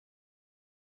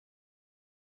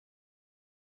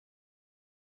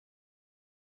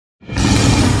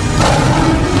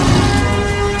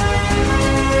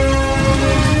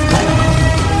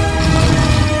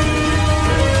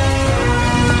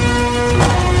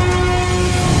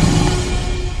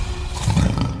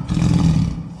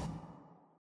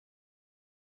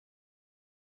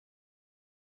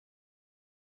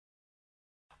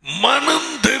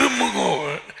மனம் திரும்புகோ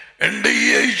என்று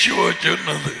இயேசுவா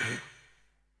சொன்னது.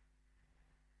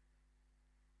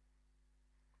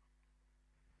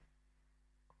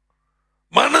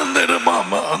 மனம்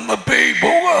திரும்பாம அந்த பேய்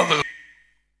போகாது.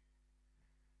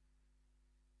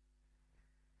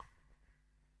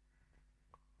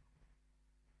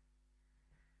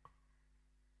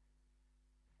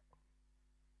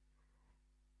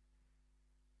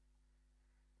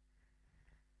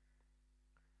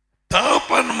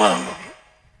 தகப்பன்மார்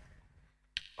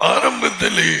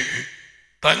ஆரம்பத்திலே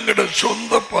தங்களோட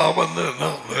சொந்த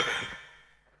பாவத்தினால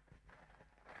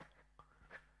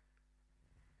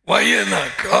வயனா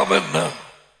காவன்னா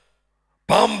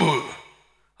பாம்பு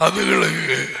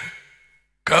அதுகளுக்கு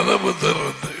கதவு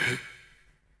திறந்து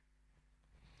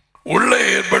உள்ளே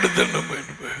ஏற்படுத்தணும்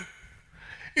என்பது.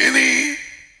 இனி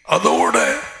அதோட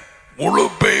முழு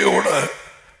பேயோட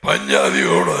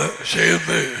பஞ்சாதியோட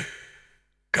சேர்ந்து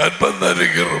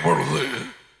கற்பந்தரிக்கிற பொழுது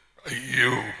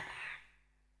ஐயோ,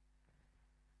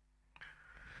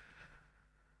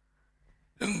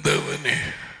 தேவனே.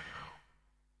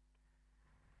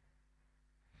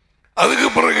 அதுக்கு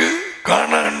பிறகு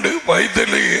காணாண்டு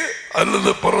வயதிலேயே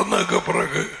அல்லது பிறந்ததுக்கு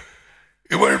பிறகு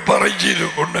இவள் பறைச்சியில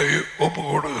கொண்டு ஒப்பு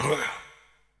கொடுக்கிறார்.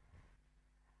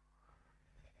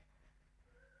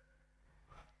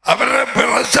 அவரை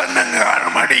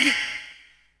பிரசன்னங்காணமடி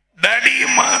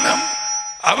தடிமானம்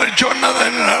அவர் சொன்னதை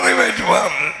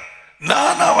நிறைவேற்றுவார்.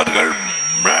 நான் அவர்கள்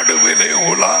நடுவிலே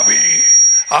உலாவி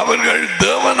அவர்கள்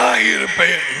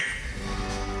தேவனாயிருப்பேன்.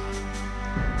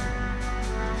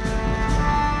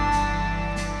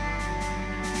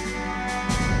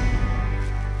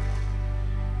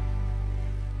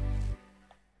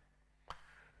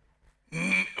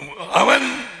 அவன்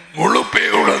முழு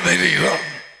பேயோட தெரிகிறான்.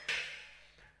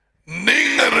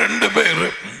 நீங்க ரெண்டு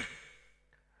பேரும்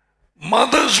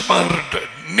மதர்ஸ் மாறிட்ட,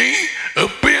 நீ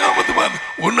எப்பயாவது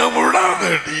உன்னை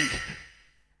விடாதடி.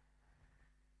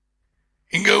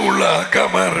 இங்க உள்ள அக்கா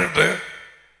மாறிட்ட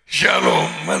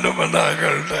ஷாலோம்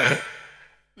மனமனாகள்ட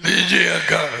லிஜி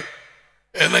அக்கா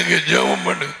எனக்கு ஜெபம்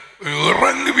பண்ணு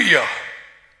இறங்குவியா?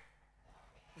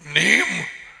 நீ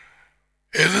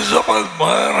எலிசபெத்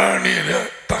மகாராணியில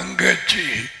தங்கச்சி,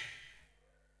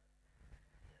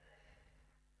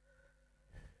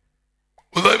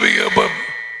 உதவி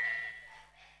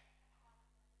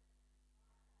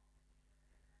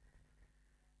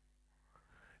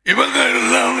இவங்க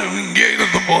எல்லாம் இங்கே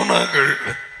இருந்து போனார்கள்.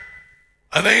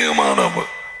 அநேகமான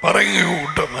பரங்கி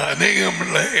கூட்டம், அநேகம்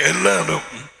இல்லை, எல்லாரும்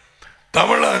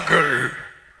தமிழாக்கள்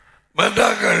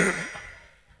மற்றாக்கள்.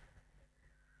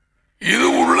 இது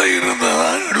உள்ள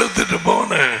இருந்ததான் இழுத்துட்டு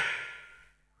போன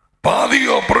பாதி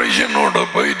ஆபரேஷனோட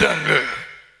போயிட்டாங்க.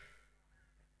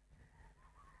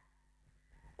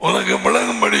 உனக்கு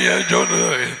விளங்கும்படியா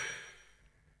சொல்லுவேன்.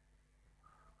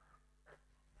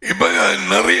 இப்ப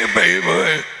நிறைய பேர்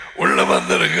உள்ள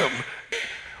வந்திருக்க,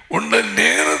 உன்ன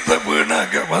நேரத்தை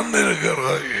வீணாக்க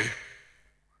வந்திருக்கிறாய்.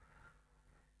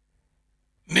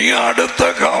 நீ அடுத்த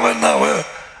காவனாவ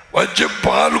வச்சு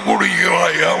பால்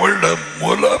குடிக்கிறாய், அவளோட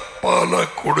முலப்பால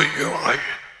குடிக்கிறாய்.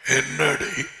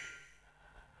 என்னடி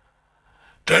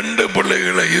ரெண்டு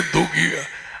பிள்ளைகளையும் தூக்கி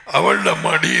அவளோட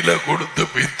மடியில கொடுத்து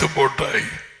பித்து போட்டாய்.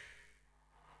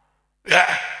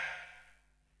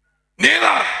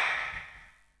 நீதான்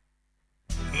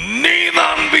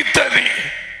வித்தனி.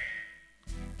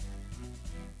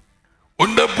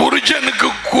 உந்த புருஷனுக்கு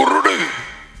குருடு.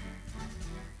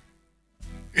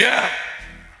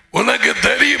 உனக்கு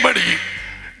தெரியும்படி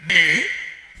நீ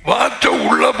வாற்ற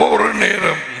உள்ள போற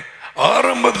நேரம்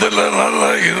ஆரம்பத்தில்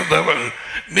நல்லா இருந்தவன்,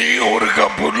 நீ ஒரு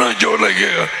கப்புன்னு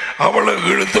ஜோலைக்கு அவளை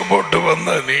இழுத்து போட்டு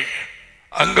வந்த நீ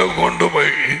அங்க கொண்டு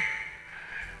போய்,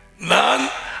 நான்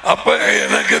அப்ப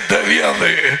எனக்கு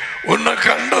தெரியாது, உன்னை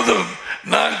கண்டதும்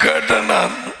நான் கேட்டேன்,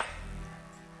 நான்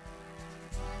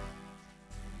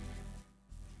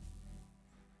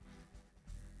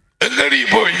எங்கடி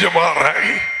போயிட்டு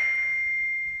மாறாய்?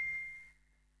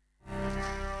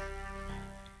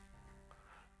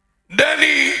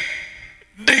 டனி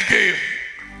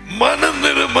மனம்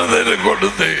திரும்பதலை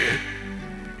கொடுத்து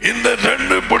இந்த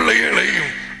ரெண்டு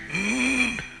பிள்ளைகளையும்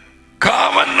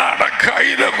காவல் நாட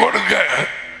கையில கொடுக்க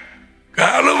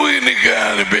அளவு நிக்க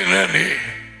அனுப்பின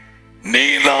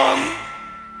நீதான்,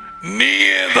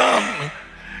 நீயேதான்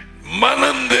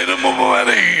மனம் திரும்பும்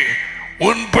வரை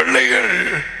உன் பிள்ளைகள்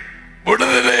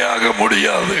விடுதலையாக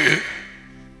முடியாது.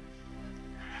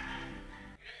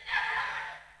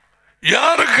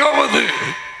 யாருக்காவது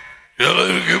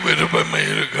எதற்கு விருப்பமே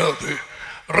இருக்காது.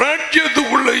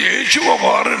 ராஜ்யத்துக்குள்ள இயேசுவ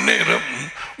வார நேரம்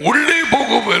உள்ளே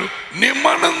போக நீ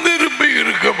மனம் திரும்பி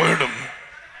இருக்க வேண்டும்.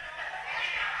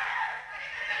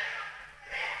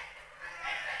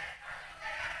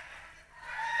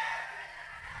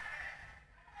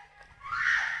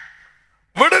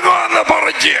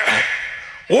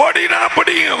 ஓடினா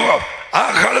படிங்க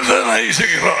கழுத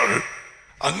நைசுகிறாள்.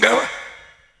 அங்க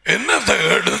என்னத்தை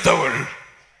எடுத்தவள்?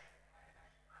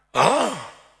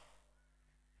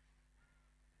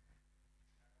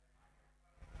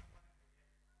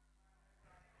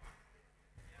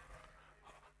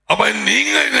 அப்ப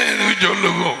நீங்க எனக்கு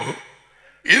சொல்லுங்க,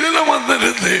 இதுல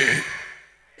வந்திருந்து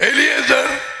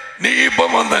எலியேசர் நீ இப்ப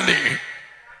வந்த, நீ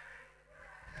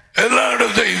எல்லா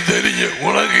இடத்தையும் தெரிஞ்சு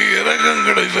உனக்கு இரக்கம்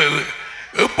கிடைத்தது,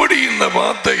 எப்படி இந்த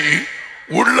வார்த்தை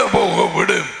உள்ள போக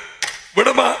விடும்?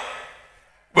 விடுமா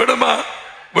விடுமா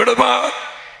விடுமா?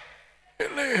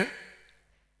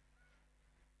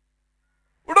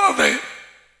 விடாதே.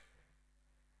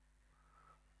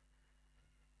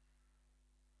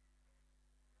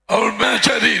 அவள்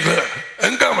சரியில்லை.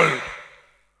 எங்க அவள்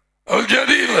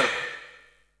சரியில்லை.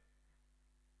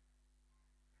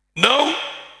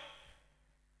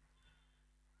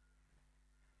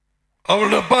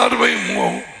 அவளோட பார்வை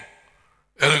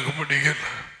எனக்கு பிடிக்கல.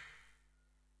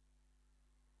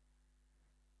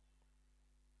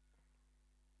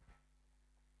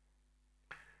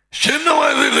 சின்ன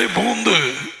வயதிலே பூந்து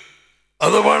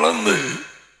அதை வளர்ந்து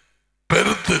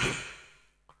பெருத்திரும்.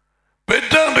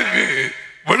 பெற்றாருக்கு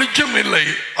வெளிச்சம் இல்லை,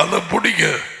 அதை பிடிக்க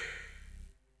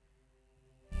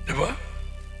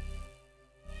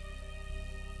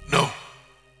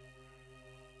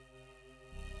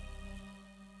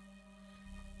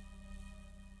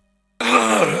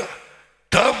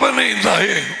தாப்பனை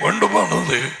தாயை கொண்டு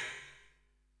போனது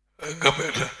எங்க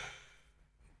பேர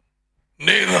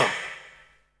நீதான்.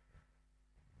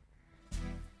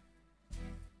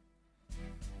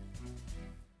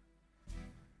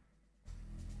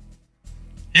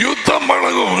 யுத்தம்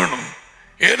பழக வேணும்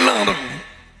எல்லாரும்.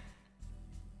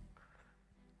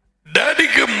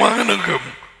 டாடிக்கும் மகனுக்கும்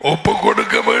ஒப்பு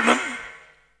கொடுக்க வேணும்.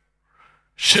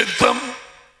 சித்தம்,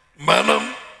 மனம்,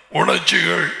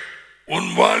 உணர்ச்சிகள், உன்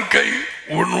வாழ்க்கை,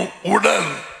 உன்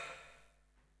உடல்.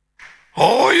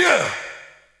 ஓய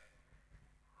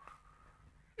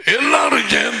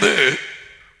எல்லாரும் சேர்ந்து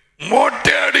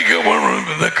மொட்டை அடிக்க வேணும்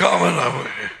இந்த காமனாவை.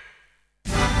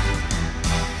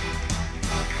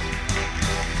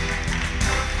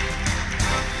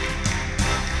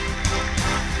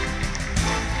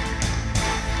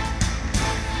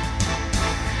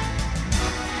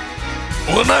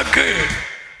 உனக்கு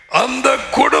அந்த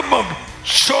குடும்பம்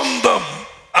சொந்தம்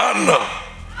அல்ல.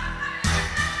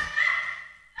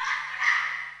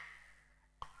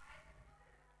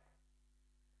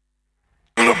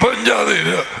 பஞ்சாதி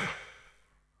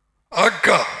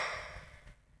அக்கா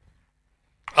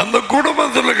அந்த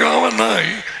குடும்பத்தில்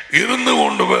காவனாய் இருந்து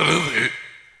கொண்டு வருது.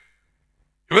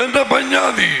 இவன்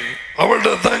பஞ்சாதி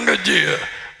அவளோட தங்கச்சிய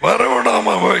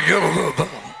வரவிடாம வைக்கிறது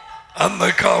தான் அந்த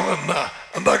காவன்.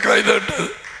 அந்த கைதட்டு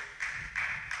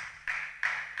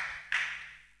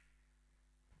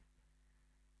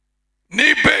நீ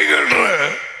பேய்கின்ற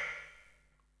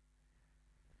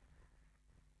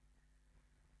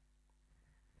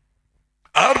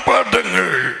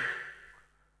ஆர்ப்பாட்டங்கள்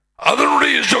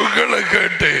அதனுடைய சொற்களை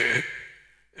கேட்டு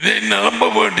நீ நம்ப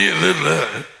வேண்டியதில்லை.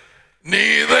 நீ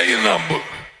இதை நம்பு.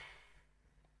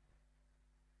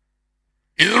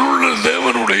 இதில் உள்ள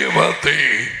தேவனுடைய வார்த்தை,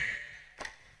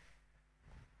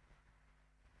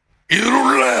 இதில்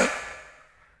உள்ள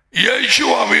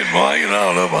இயேசுவின்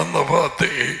வாயினால வந்த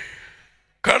வார்த்தை.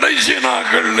 கடைசி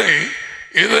நாட்களிலே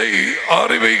இதை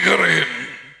அறிவிக்கிறேன்,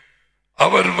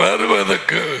 அவர்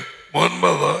வருவதற்கு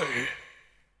முன்பதாய்.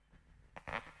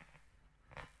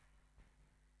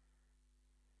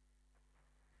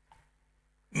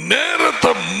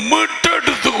 நேரத்தை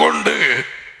மீட்டெடுத்து கொண்டு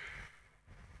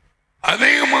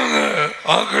அநேகமாக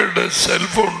ஆக்களோட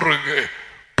செல்போன் இருக்கு,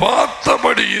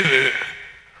 பார்த்தபடி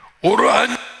ஒரு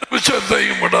 5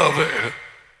 நிமிஷத்தையும் விடாது.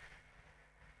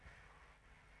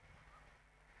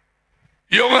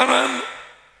 யோகானன்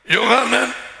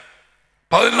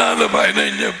 14,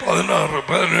 15, 16,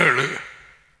 17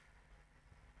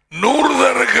 100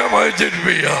 தரக்க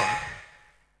வாய்ச்சிருப்பியா?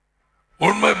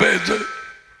 உண்மை பேசு.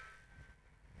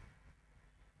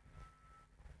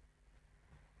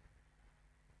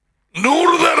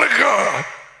 நூறு தரக்கா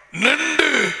நின்று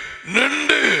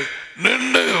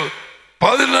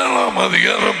 14ஆம்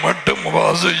அதிகாரம் மட்டும்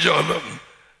வாசிச்சாலும்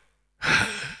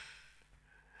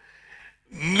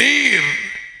நீர்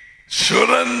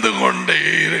சுரந்து கொண்டே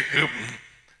இருக்கும்.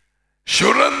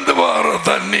 சுரந்து வார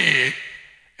தண்ணி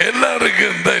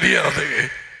எல்லாருக்கும் தெரியாது,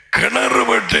 கிணறு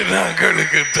வெட்டி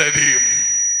நாங்களுக்கு தெரியும்.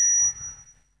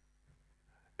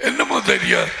 என்னமோ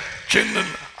தெரியாது, சின்ன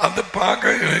அந்த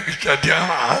பார்க்க எனக்கு சரியான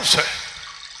ஆசை.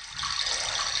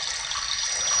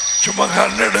 சும்மா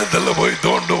கன்னடத்தில் போய்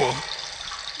தோண்டுவோம்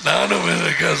நானும்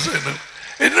எனக்கு ஆசை.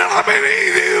 என்னடா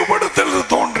இதே படத்தில்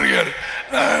தோன்றியார்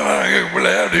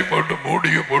விளையாடி போட்டு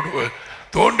மூடிய போடுவேன்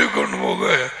தோண்டி கொண்டு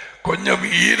போக கொஞ்சம்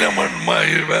ஈரமண்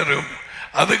வரும்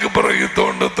அதுக்கு பிறகு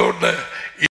தோண்ட தோண்ட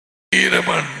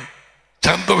ஈரமண்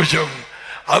சந்தோஷம்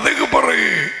அதுக்கு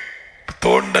பிறகு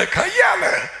தோண்ட கையால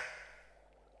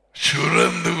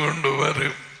சுரந்து கொண்டு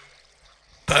வரும்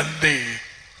தண்ணி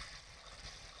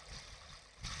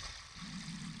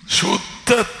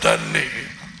சுத்த தண்ணி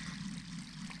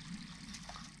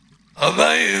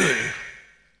அதான் இது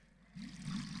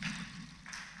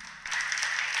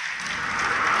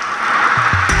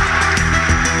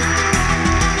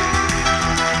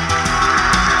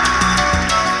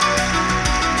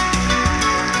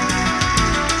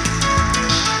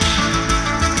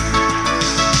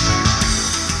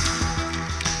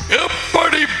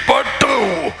எப்படிப்பட்ட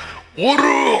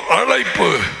ஒரு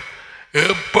அழைப்பு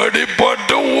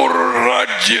எப்படிப்பட்ட ஒரு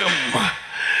ராஜ்யம்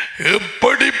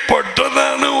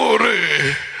எப்படிப்பட்டதான ஒரு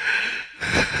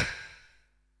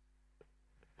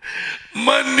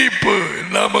மன்னிப்பு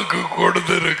நமக்கு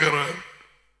கொடுத்திருக்கிறார்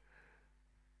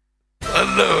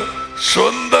அந்த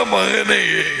சொந்த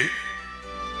மகனையே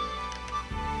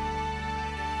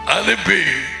அனுப்பி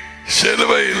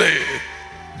சிலுவையிலே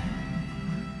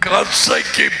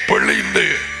கசக்கி பிழிந்து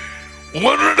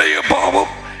உன்னுடைய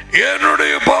பாவம்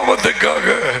என்னுடைய பாவத்துக்காக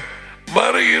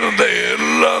வருகின்ற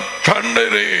எல்லா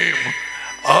தண்டனையும்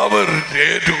அவர்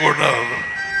ஏற்றுக்கொண்டார்.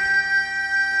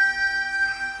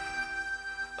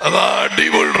 அதான் அடி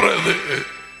விழுறது.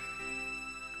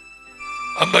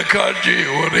 அந்த காட்சி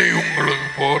ஒரே உங்களுக்கு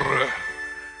போடுற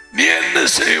நீ என்ன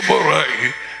செய்ய போறாய்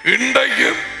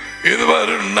இன்றைக்கும்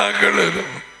இதுவரை நாங்கள்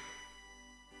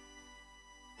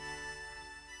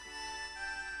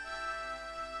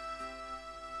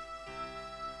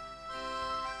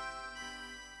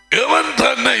எவன்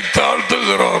தன்னை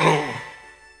தாழ்த்துகிறாரோ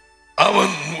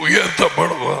அவன்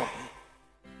உயர்த்தப்படுவான்.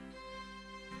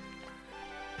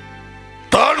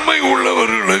 தாழ்மை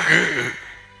உள்ளவர்களுக்கு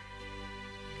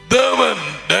தேவன்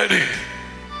டேடி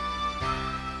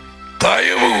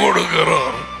தயவு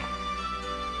கொடுக்கிறார்,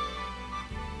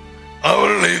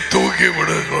 அவர்களை தூக்கி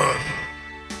விடுகிறார்.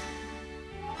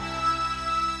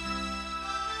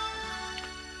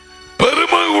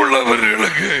 பெருமை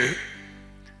உள்ளவர்களுக்கு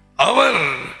அவர்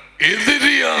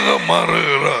எதிரியாக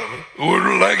மாறுகிறார். Would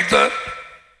you like that?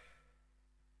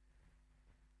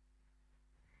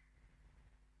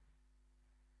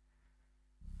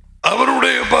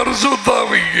 அவருடைய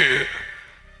பரிசுத்தாவிக்கு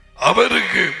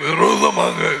அவருக்கு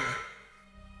விரோதமாக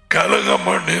கலகம்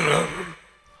பண்ணினார்.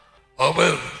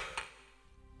 அவர்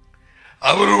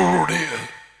அவர்களுடைய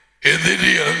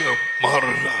எதிரியாக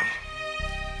மாறினார்.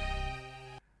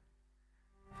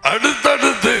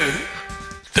 அடுத்தடுத்து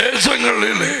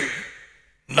தேசங்களிலே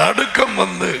நடுக்கம்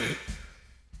வந்து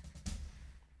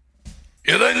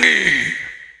இறங்கி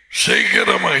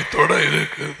சீக்கிரமாய் தொட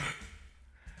இருக்கிறது.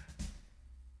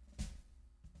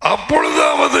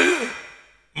 அப்பொழுதாவது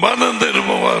மனம்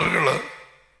திரும்புவார்களா?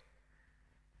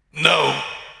 No.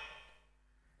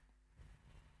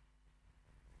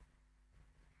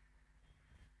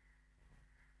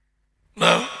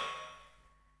 No.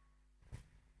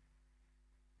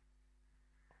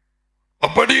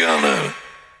 அப்படியான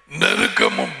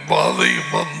நெருக்கமும்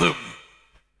வாதையும் வந்து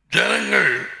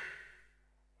ஜனங்கள்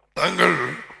தங்கள்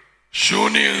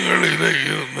சூனியங்களிலே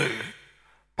இருந்து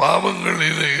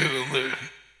பாவங்களிலே இருந்து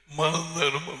மனம்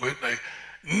திரும்பவில்லை.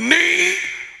 நீ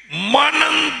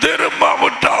மனம்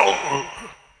திரும்பாவிட்டால்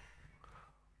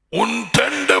உன்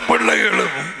 2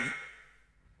 பிள்ளைகளும்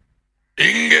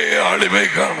இங்கே அழிவை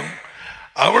காணும்.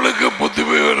 அவளுக்கு புத்தி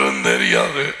விவரம்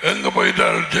தெரியாது, எங்க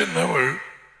போயிட்டாள் சின்னவள்.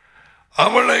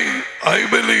 அவளை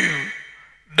ஐபலி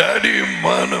டாடியும்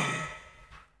மானும்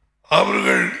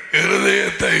அவர்கள்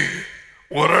இருதயத்தை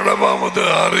ஓரளவாவது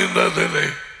அறிந்ததில்லை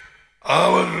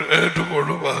அவர்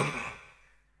ஏற்றுக்கொள்வார்.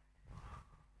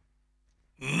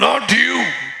 Not you.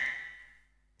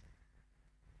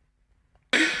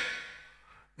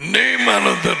 நீ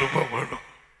மனம் திரும்ப வேண்டும்.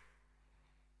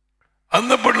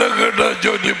 அந்த பிள்ளை கேட்டா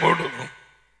ஜோதி போடணும்.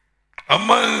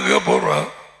 அம்மா எங்க போறா,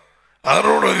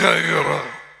 யாரோட கேட்கிறா,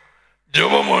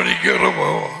 ஜபம் அடிக்கிற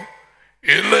போவா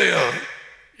இல்லையா,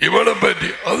 இவளை பற்றி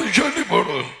அது சொல்லி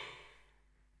போடணும்.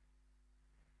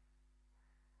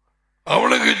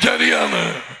 அவளுக்கு சரியான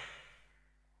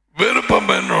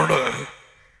விருப்பம் என்னோட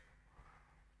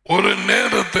ஒரு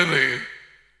நேரத்தில்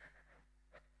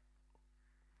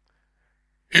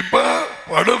இப்ப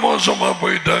படுமோசமா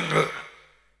போயிட்டாங்க.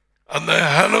 அந்த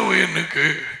ஹாலோவீனுக்கு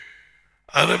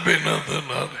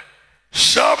அனுப்பினதுனால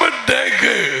சாபத்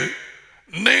டேக்கு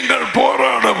நீங்கள்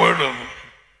போராட வேண்டும்.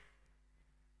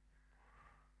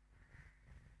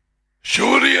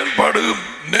 சூரியன் படும்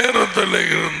நேரத்தில்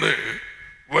இருந்து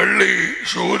வெள்ளி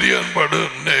சூரியன்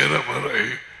படும் நேரம் வரை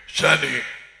சனி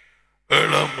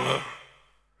 7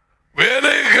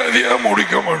 வேலை கதியா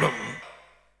முடிக்கப்படும்.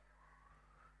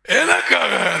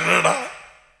 எனக்காக என்னடா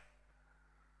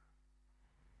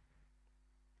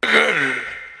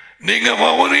நீங்க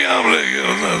மௌனியாவில்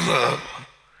இருந்தால்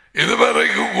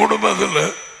இதுவரைக்கும் குடும்பத்தில்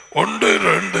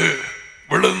 1-2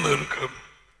 விழுந்து இருக்கும்.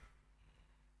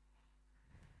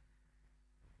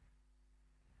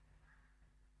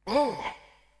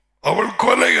 அவள்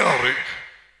கொலையாறு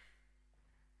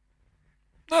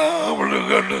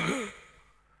அவளுக்கு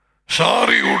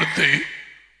சாரி உடுத்தி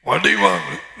வடிவாங்க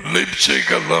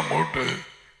லிப்ஸ்டிக் எல்லாம் போட்டு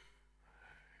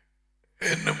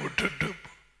என்ன விட்டுட்டு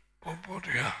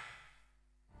போறியா?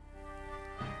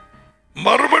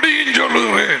 மறுபடியும்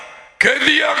சொல்லுகிறேன்,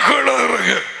 கலியாக்கள்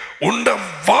உண்ட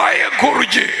வாய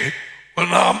குறிச்சு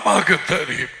உன் அம்மாக்கு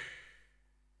தெரியும்.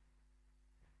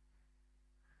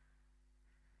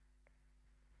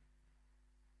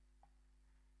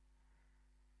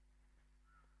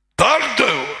 தாழ்த்த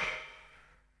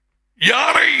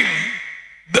யாரையும்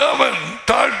தேவன்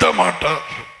தாழ்த்த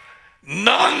மாட்டார்.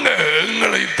 நாங்க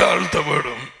எங்களை தாழ்த்த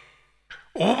வேண்டும்.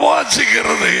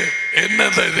 உபாசிக்கிறது என்ன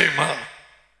தெரியுமா?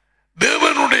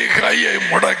 தேவனுடைய கையை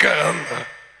முடக்க அல்ல,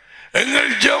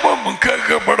 எங்கள் ஜபம்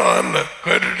கேட்கப்பட அல்ல.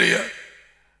 கருடியா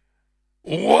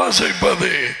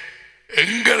உபாசிப்பது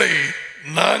எங்களை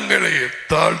நாங்களே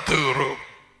தாழ்த்துகிறோம்.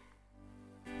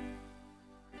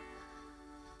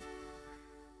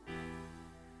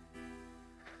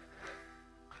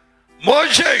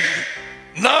 மோசே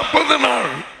 40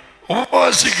 நாள்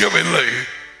உபாசிக்கவில்லை.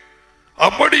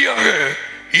 அப்படியாக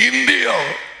இந்தியா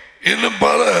இன்னும்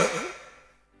பல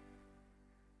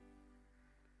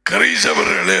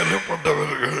கிறிஸ்தவர்கள்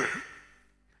எனப்பட்டவர்கள்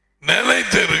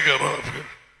நிலைத்திருக்கிறார்கள்.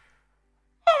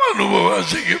 அவன்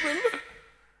உபவாசிக்கவில்லை.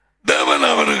 தேவன்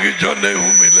அவனுக்கு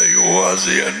சொன்னவும் இல்லை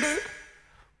உபவாசி என்று.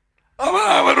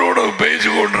 அவன் அவரோட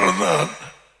பேசிக் கொண்டிருந்தான்.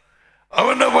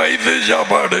 அவன வயிற்று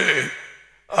சாப்பாடு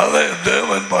அதை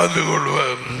தேவன் பார்த்துக்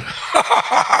கொள்வார்.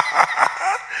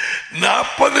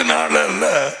 40 நாள் அல்ல,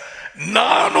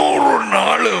 400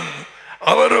 நாளும்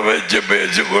அவரை வச்சு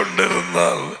பேசிக்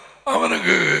கொண்டிருந்தால்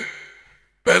அவனுக்கு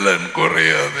பலன்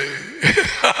குறையாது.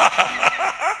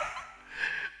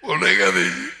 உனக்கு அதை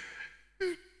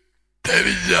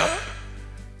தெரிஞ்சா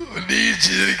நீ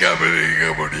சிரிக்காம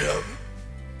இருக்க முடியாது.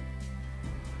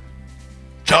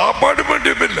 சாப்பாடு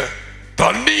மட்டும் இல்லை,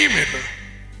 தண்ணியும் இல்லை.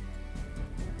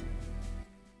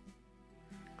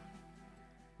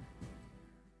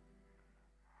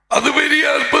 அது பெரிய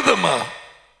அற்புதமா?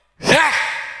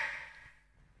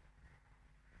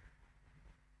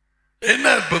 என்ன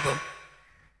அற்புதம்?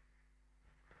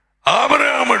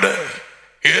 ஆபிரகாமிட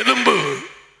எலும்பு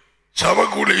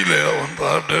சவக்குழியில அவன்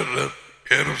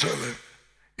எருசலேம்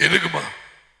இருக்குமா?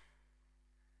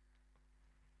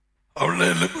 அவள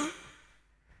எலும்பு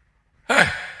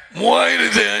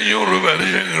 3500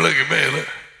 வருஷங்களுக்கு மேல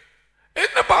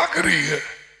என்ன பாக்குறீங்க?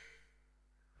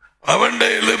 அவன்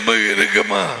எலும்பு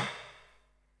இருக்குமா?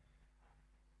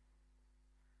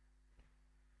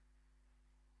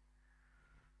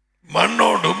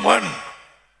 மண்ணோடு மண்,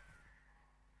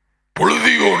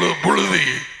 புழுதியோடு புழுதி,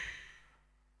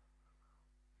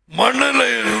 மண்ணில்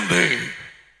இருந்து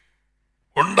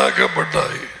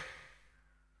உண்டாக்கப்பட்டாய்.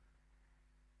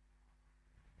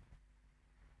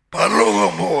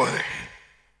 பரலோகம் போவாய்.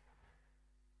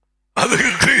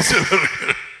 அதுக்கு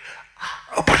கிறிஸ்தவர்கள்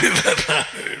அப்படிதான்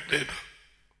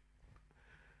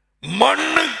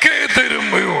மண்ணுக்கே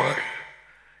திரும்புவாய்.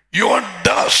 Your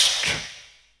dust.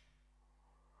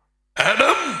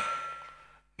 ஆடம்,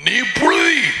 நீ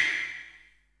புழுதி,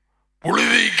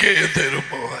 புழுதிக்கே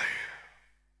திரும்புவாய்.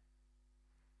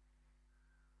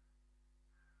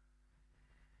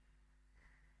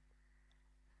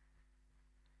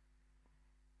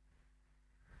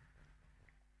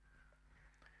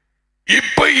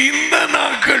 இப்ப இந்த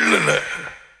நாட்கள்ல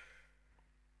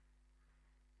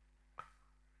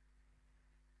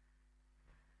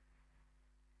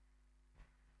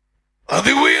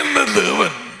அது உயர்ந்த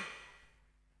தேவன்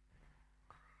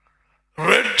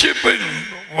ரட்சிப்பின்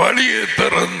வழியை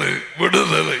திறந்து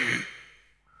விடுதலை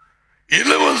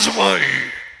இலவசமாய்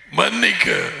மன்னிக்க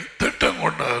திட்டம்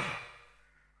கொண்டார்.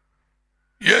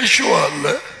 யேசுவா அல்ல,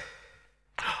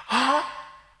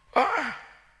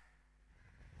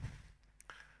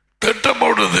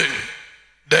 திட்டப்படுது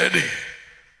டேடி.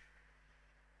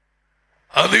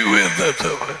 அது உயர்ந்த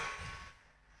தேவன்.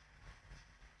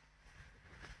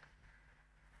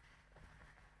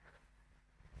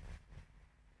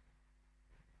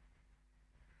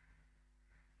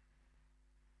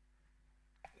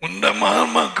 உண்ட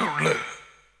மாமாக்குள்ள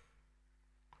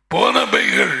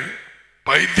போனவைகள்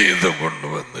பைத்தியத்தை கொண்டு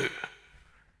வந்து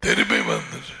திரும்பி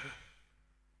வந்துட்டு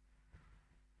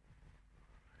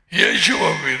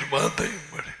இயேசுவின்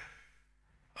வார்த்தையின்படி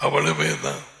அவ்வளவே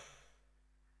தான்.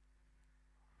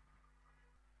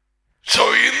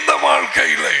 இந்த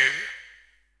வாழ்க்கையில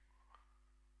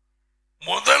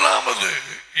முதலாவது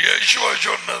இயேசுவா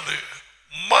சொன்னது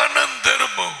மனம்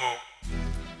திரும்பும்.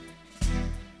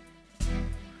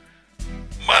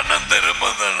 மனம்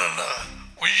திரும்புதல்னா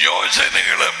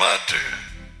யோசனைகளை மாற்று.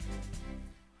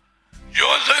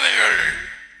 யோசனைகள்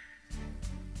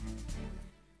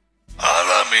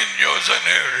ஆதாமின்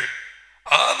யோசனைகள்.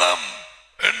 ஆதாம்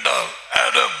என்றால்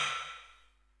ஆடம்.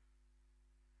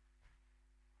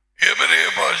 எபிரேய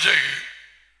பாஷை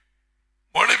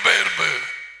மொழிபெயர்ப்பு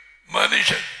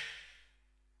மனுஷன்.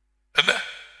 என்ன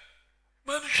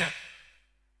மனுஷன்?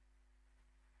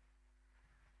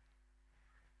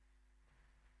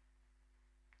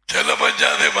 சில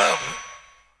பஞ்சாதிமார்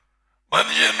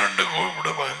மனுஷன் ஒன்று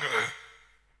கூப்பிடுவாங்க.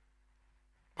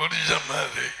 புரிஞ்ச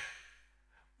மாதிரி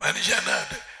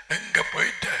மனுஷனாரு எங்க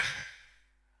போயிட்டார்.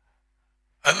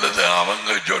 அல்லது அவங்க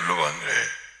சொல்லுவாங்க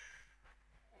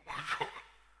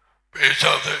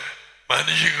பேசாத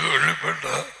மனுஷிக்கு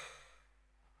எழுப்பட்டா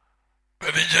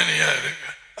பிரச்சனையா இருக்கு.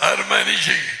 ஆறு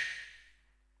மனுஷி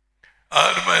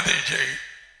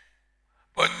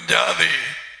பஞ்சாதி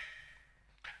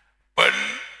பெண்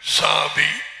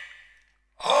சாதி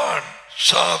ஆண்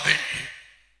சாதி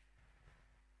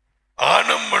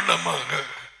ஆணும் பெண்ணுமாக.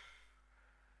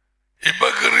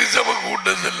 இப்ப கிறிஸ்தவ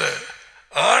கூட்டத்தில்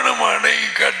ஆணும்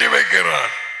ஆணையும் கட்டி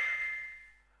வைக்கிறான்.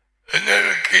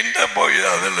 எங்களுக்கு கிண்ட போய்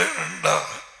அதில் ரெண்டா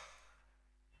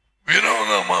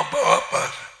வினோதமா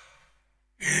பார்ப்பார்.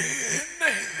 என்ன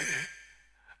இது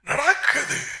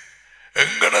நடக்குது?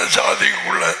 எங்கட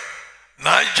சாதிக்குள்ள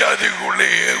நாய் சாதிக்குள்ளே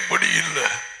எப்படி இல்லை?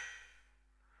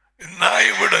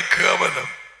 நாய் விட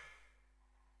கேவலம்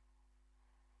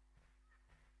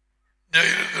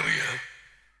இருக்கிறியா?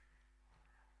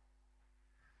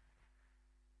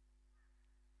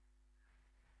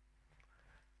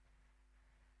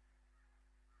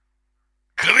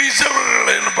 கிறிஸ்தவர்கள்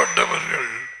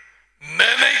எனப்பட்டவர்கள்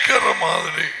நினைக்கிற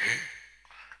மாதிரி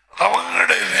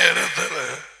அவங்களுடைய நேரத்தில்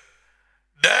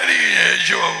டாடி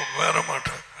இயேசுவும் வர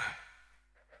மாட்டாங்க.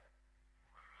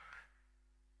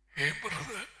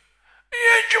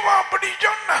 இயேசுவா அப்படி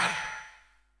சொன்னார்.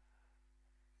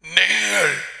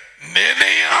 நீங்கள்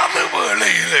நினையாத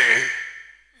வேளையிலே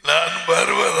நான்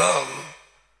வருவதால்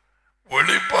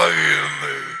ஒளிப்பாக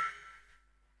இருந்து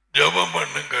ஜெபம்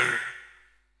பண்ணுங்கள்.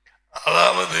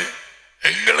 அதாவது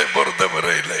எங்களை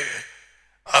பொறுத்தவரையிலே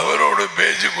அவரோடு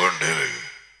பேசிக்கொண்டு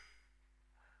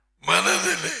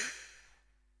மனதிலே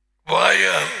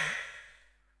வாயால்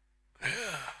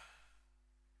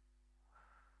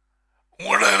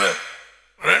உங்களோட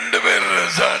ரெண்டு பேர்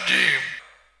சாட்சியும்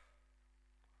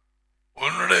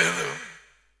உன்னுடையது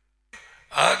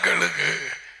ஆக்களுக்கு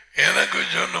எனக்கு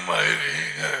சொன்ன மாதிரி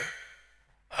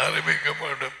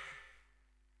ஆரம்பிக்கப்படும்.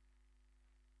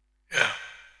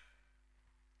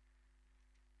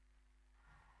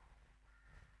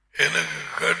 எனக்கு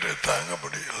கேட்டு தாங்க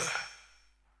முடியல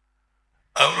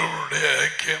அவர்களுடைய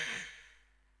ஐக்கியம்.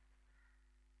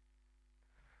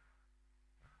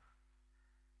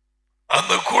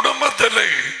 அந்த குடும்பத்தில்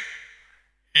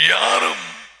யாரும்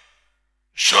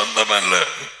சொந்தமல்ல.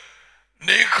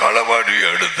 நீ களவாடி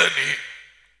எடுத்த நீ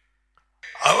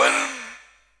அவன்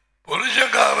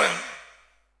புருஷக்காரன்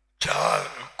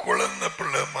குழந்தை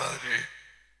பிள்ளை மாதிரி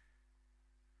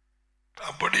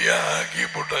அப்படியே ஆக்கி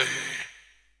போட்டாய்.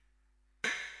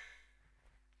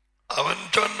 அவன்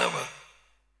சொன்னவன்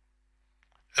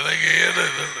எனக்கு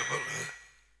ஏறதில்லை பிறகு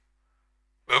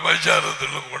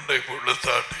விபச்சாரத்தில் கொண்டை போட்டு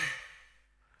தாட்டி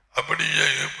அப்படியே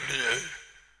இப்படியே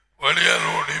வழியால்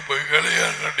ஓடி போய்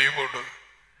கல்யாணம் கட்டி போட்டு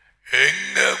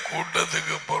எங்க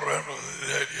கூட்டத்துக்கு போறானோ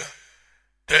சரியா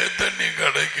தேத்தண்ணி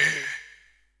கடைக்கு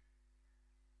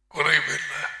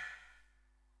குறைவில்லை.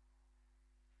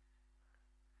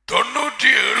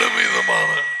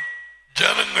 97%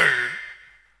 ஜனங்கள்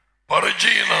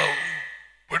பரீட்சையினால்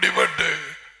பிடிபட்டு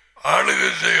ஆளுகை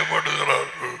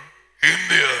செய்யப்படுகிறார்கள்.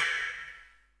 இந்தியா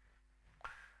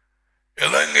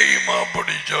இலங்கையும்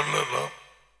அப்படி சொல்லலாம்.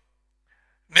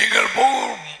 நீங்கள்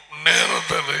போகும்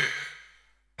நேரத்தில்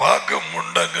பார்க்கும்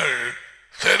முண்டங்கள்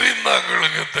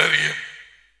தெரிந்தாங்களுக்கு தெரியும்.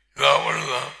 இது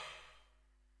அவள்தான்.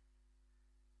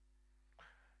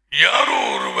 யாரோ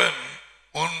ஒருவன்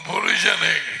உன்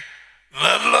புருஷனை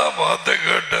நல்லா பார்த்து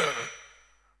கேட்ட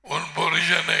உன்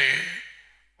புருஷனை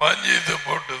வஞ்சித்து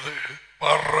போட்டது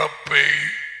பறப்பை.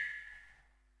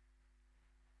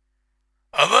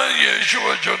 அதான்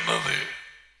இயேசுவ சொன்னது,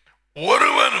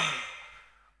 ஒருவனும்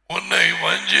உன்னை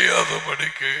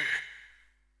வஞ்சியாதபடிக்கு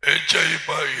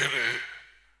எச்சரிப்பாயிரு.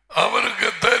 அவருக்கு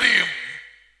தெரியும்,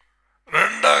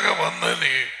 ரெண்டாக வந்த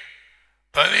நீ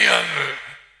தனியாக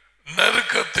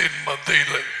நெருக்கத்தின்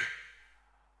மத்தியிலே,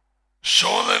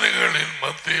 சோதனைகளின்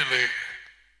மத்தியிலே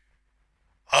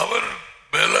அவர்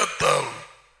பலத்தால்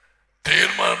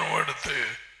தீர்மானம் எடுத்து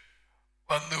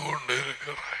வந்து கொண்டு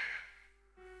இருக்கிறார்.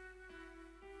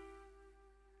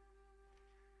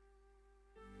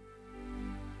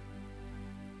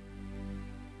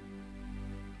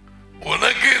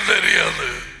 உனக்கே தெரியாது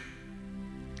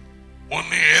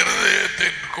உன்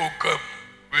இருதயத்தின் கூக்கம்,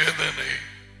 வேதனை.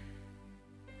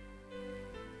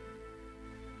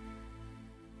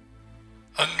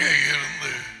 அங்கே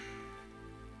இருந்து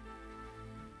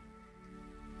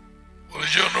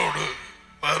புருஷனோடு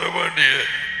வர வேண்டிய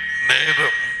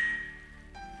நேரம்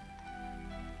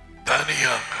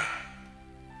தனியாக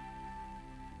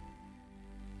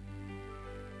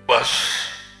பஸ்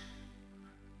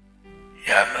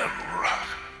யானூராக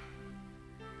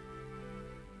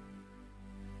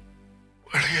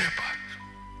வெளியே பார்த்து,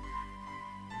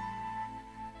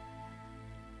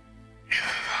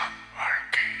 இதுதான்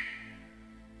வாழ்க்கை.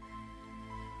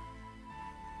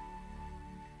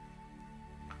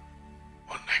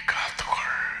 உன்னை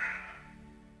காத்துக்கொள்.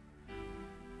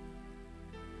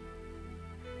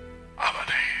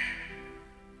 அவனை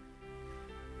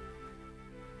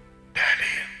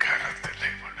டேடியின் கரத்திலே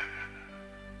விடு.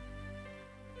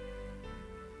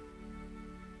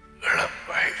 இளம்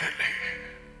வயதிலே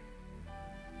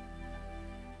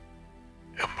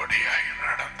எப்படியாய்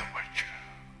நடந்து போச்சு.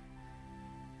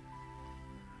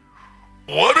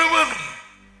 ஒருவன்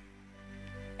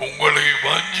உங்களை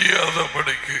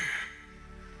வஞ்சியாதபடிக்கு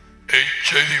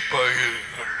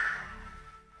எச்சரிப்பாயிருங்கள்.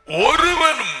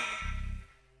 ஒருவனும்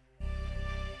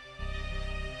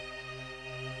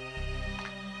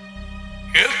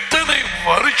எத்தனை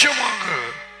வருஷமாக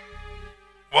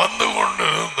வந்து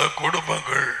கொண்டிருந்த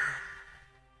குடும்பங்கள்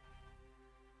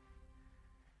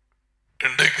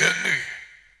இன்றைக்கு அங்கு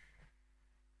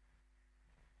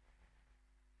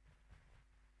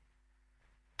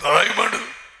தாய்மடு,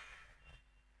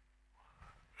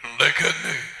 இன்றைக்கு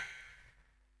அங்கு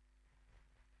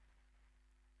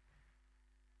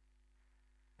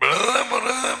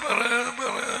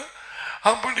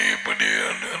அப்படி இப்படி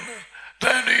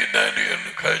டாடி டாடி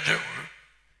காய்ச்ச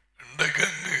இன்றைக்கு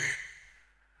அங்கு.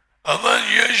 அதான்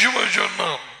இயேசுவ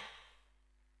சொன்னான்,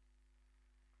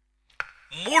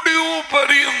 முடிவு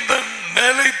பரியந்த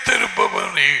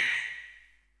நிலைத்திருப்பவனே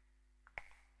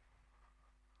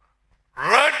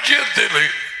ராஜ்யத்திலே,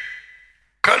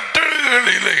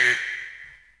 கட்டளைகளிலே,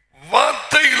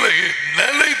 வார்த்தையிலே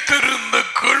நிலைத்திருந்த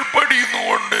கீழ்ப்படிந்து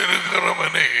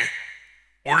கொண்டிருக்கிறவனே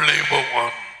உள்ளே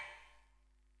போவான்.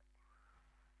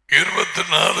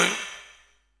 24:14.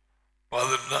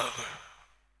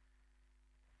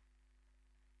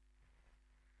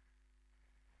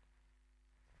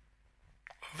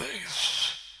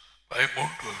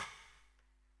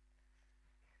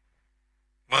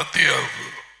 மத்தியாவது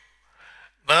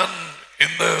நான்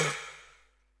இந்த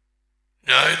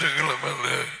ஞாயிற்றுக்கிழமை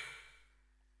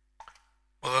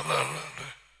முதல் நாள்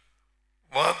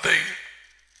வார்த்தை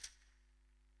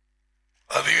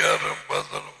அதிகாரம்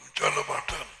வசனம் சொல்ல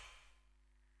மாட்டான்.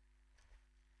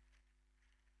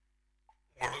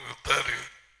 உங்களுக்கு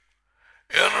தெரியும்.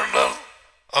 ஏனென்றால்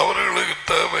அவர்களுக்கு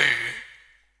தேவை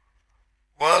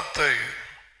வார்த்தை.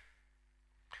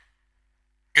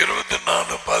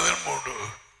 24:13.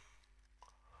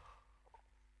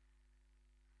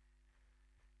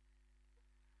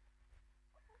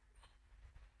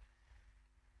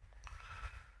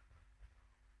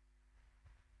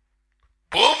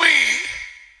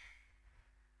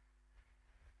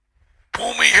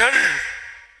 பூமிகள்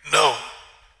நோ,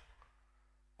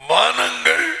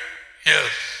 வானங்கள்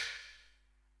எஸ்.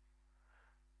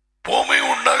 பூமி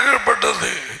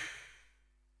உண்டாக்கப்பட்டது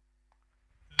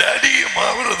டேடியும்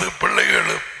அவரது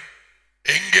பிள்ளைகளும்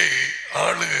எங்கே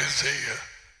ஆளுகை செய்ய.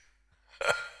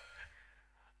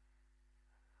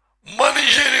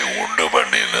 மனுஷனை உண்டு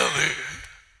பண்ணினது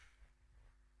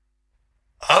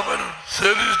அவர்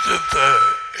சிருஷ்டித்த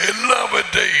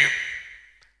எல்லாவற்றையும்,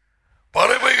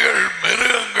 பறவைகள்,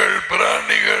 மிருகங்கள்,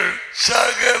 பிராணிகள்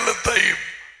சகலத்தையும்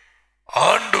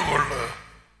ஆண்டு கொள்ள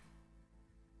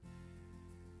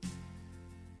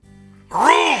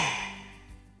ரூம்.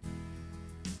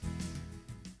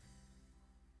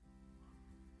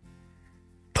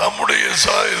 தம்முடைய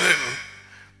சாயலில்,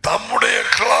 தம்முடைய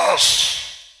கிளாஸ்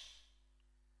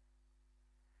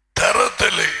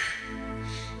தரத்திலே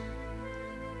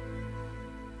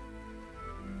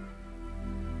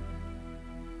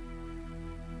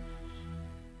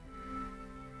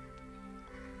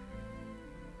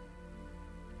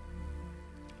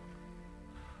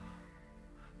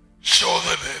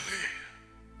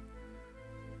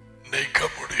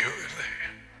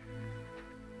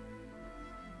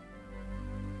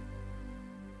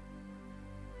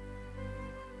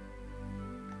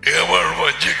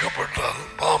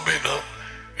போயினான்.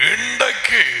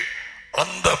 இன்றைக்கு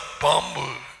அந்த பாம்பு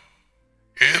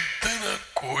எத்தனை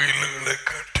கோயில்களை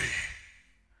கட்டி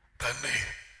தன்னை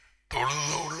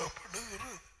தொழுது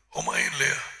கொள்ளப்படுகிறது. உமா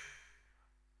இல்லையா?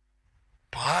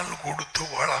 பால் கொடுத்து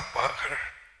வளர்ப்பார்கள்.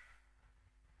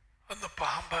 அந்த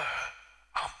பாம்பை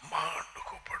அம்மா என்று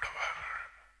கூப்பிடுவார்கள்.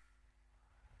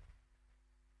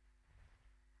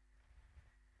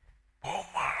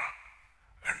 போமா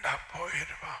என்றா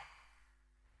போயிருவான்.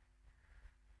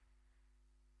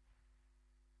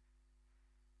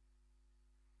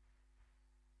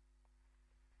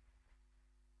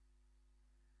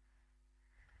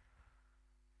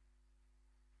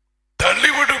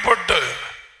 தள்ளிவிடப்பட்ட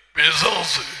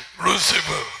பிசாசு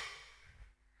லூசிபர்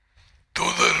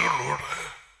தூதர்களோட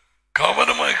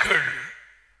கவனமாய்கள்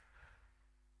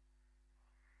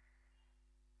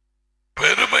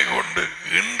பெருமை கொண்டு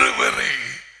இன்று வரை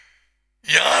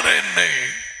யார் என்னை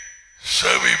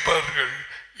சேவிப்பார்கள்,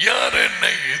 யார்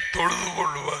என்னை தொழுது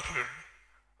கொள்வார்கள்,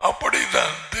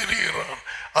 அப்படிதான் தெரிகிறான்.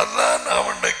 அதான்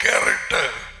அவன்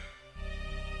கேரக்டர்.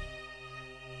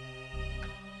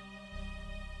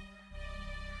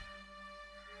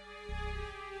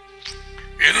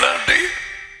 இல்லாட்டி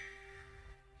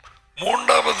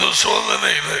மூன்றாவது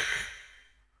சோதனையில்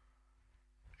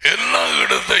எல்லா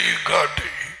இடத்தையும் காட்டி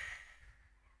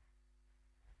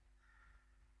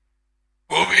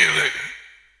பூமியிலே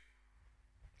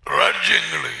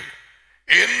ராஜ்யங்களை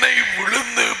என்னை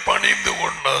விழுந்து பணிந்து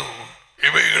கொண்டாகும்.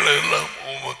 இவைகள் எல்லாம்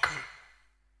உமக்கு.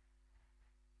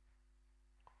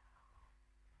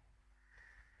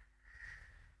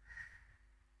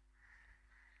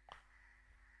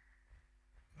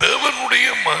 தேவனுடைய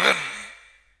மகன்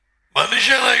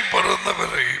மனுஷனாய்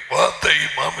பிறந்தவரை வார்த்தை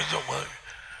மாமிசமாய்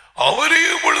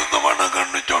அவரையே விழுந்து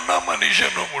வணங்கன்னு சொன்னா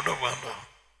மனுஷனும் விடுவானா?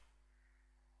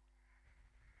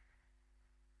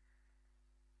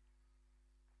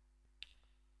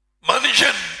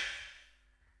 மனுஷன்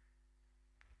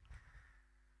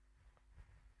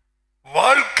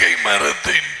வாழ்க்கை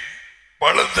மரத்தின்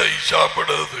பழத்தை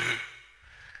சாப்பிடாது,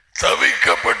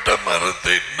 தவிக்கப்பட்ட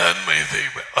மரத்தின் நன்மை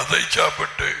செய்வ அதை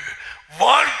சாப்பிட்டு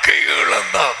வாழ்க்கை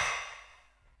இழந்தான்.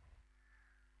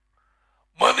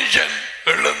 மனுஷன்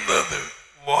இழந்தது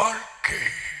வாழ்க்கை.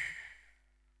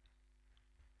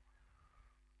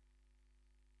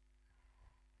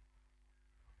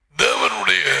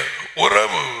 தேவனுடைய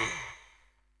உறவு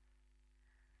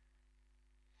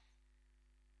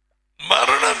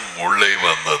மரணம் உள்ளே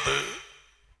வந்தது.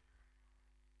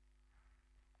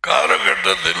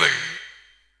 காலகட்டத்தில்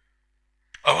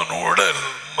அவன் உடல்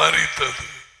மரித்தது.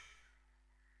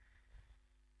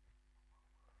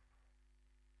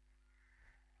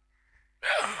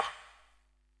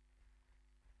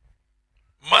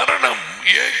 மரணம்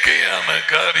இயற்கையான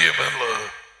காரியம் அல்ல,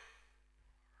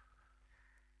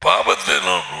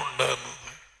 பாவத்தினால் உண்டானது.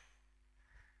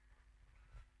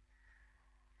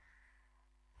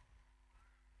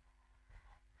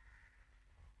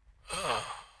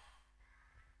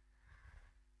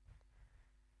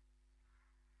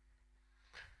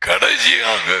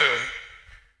 கடைசியாக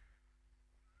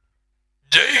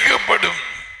ஜெயிக்கப்படும்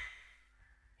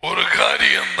ஒரு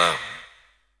காரியம்தான்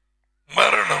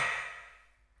மரணம்.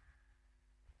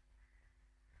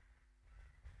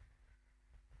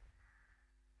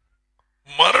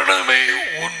 மரணமே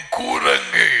உன்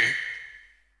கூரங்கே,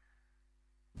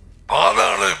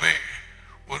 பாதாளமே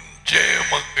உன்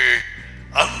ஜெயமங்கே.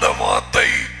 அந்த வார்த்தை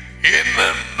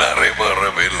இன்னும்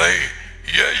நிறைவேறவில்லை.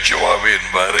 இயேசுவின்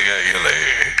வருகையிலே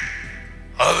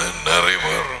அது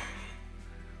நிறைவேறும்.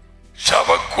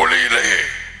 சபக்குழியிலே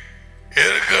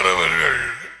இருக்கிறவர்கள்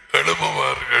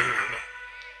எழுப்புவார்கள்.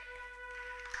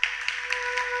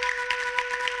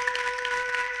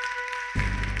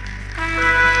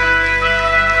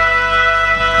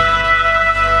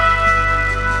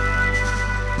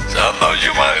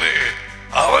 சந்தோஷமாயிரு.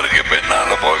 அவருக்கு பின்னால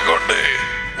போய்கொண்டு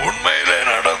உண்மையிலே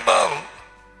நடந்தால்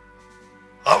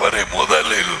அவரை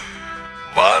முதலில்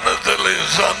வானத்தில்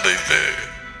சந்தித்து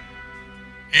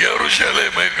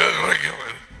எருசலேமை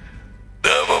இறங்கியவர்.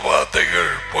 தேவ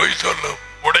வார்த்தைகள் பொய் சொல்ல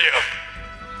முடியாது,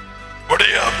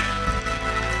 முடியாது,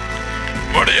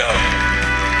 முடியாது.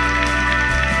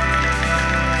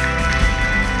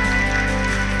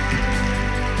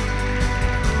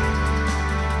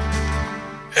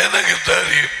 எனக்கு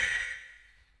தெரியும்.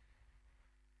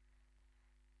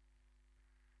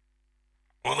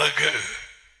 உனக்கு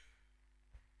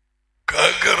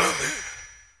கேட்கிறது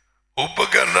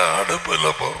உப்புக்கல்ல அடுப்புல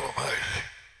போடுற மாதிரி.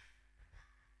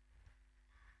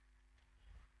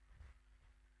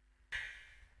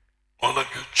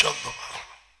 உனக்கு சொந்தமாக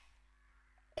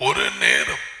ஒரு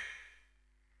நேரம்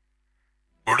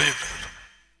முடிந்தது.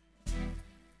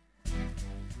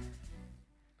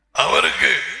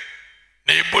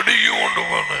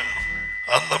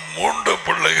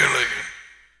 ஜோலைகளை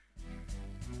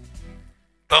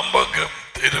தம்பக்கம்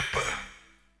திருப்ப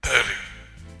தரி.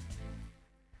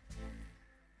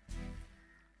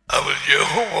 அவர்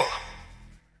யெகோவா,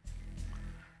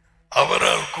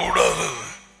 அவரால் கூடாதது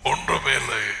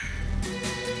ஒன்றுமில்லை.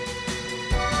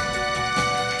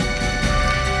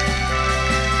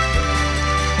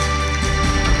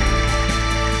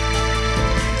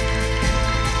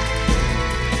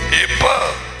 இப்ப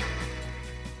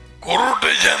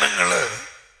குருட்டு ஜனங்களை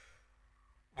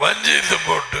வஞ்சித்து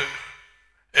போட்டு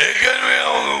ஏற்கனவே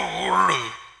அவங்க உள்ளு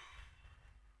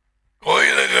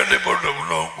கோயிலை கட்டி போட்டு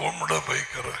கும்பிட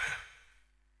போய்க்கிறேன்.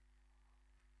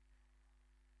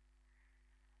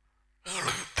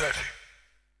 எங்களுக்கு தெரியும்.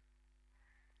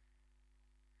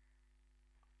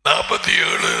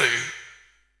 47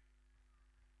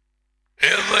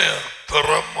 ஏதையா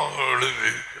திறமாக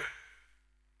எழுதியிருக்கு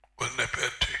உன்னை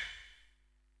பற்றி.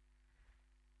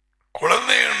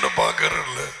 குழந்தை என்று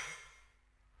பார்க்கறதில்ல,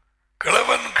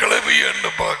 கிழவன் கிளவி என்று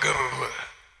பார்க்கறதில்ல,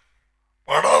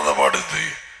 படாத படுத்தி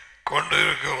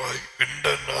கொண்டிருக்கிறாய் இந்த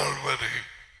நாள் வரை.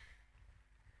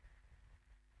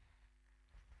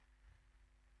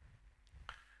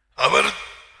 அவர்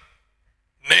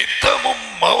நித்தமும்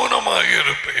மௌனமாக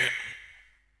இருப்பேன்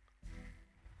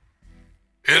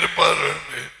இருப்பார்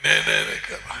என்று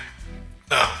நினைக்கிறாய்.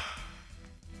 நான்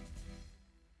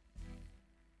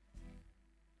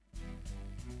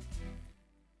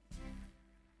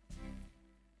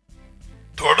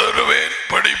தொடருவேன்,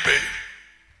 படிப்பேன்,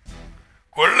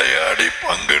 கொள்ளையாடி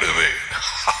பங்கிடுவேன்.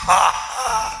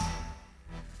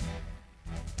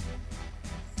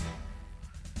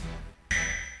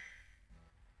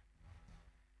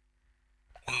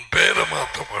 உன் பேரை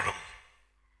மாற்றப்படும்.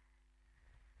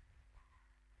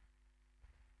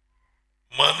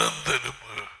 மனம்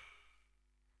திரும்பு.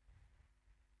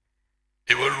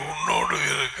 இவள் உன்னோடு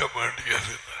இருக்க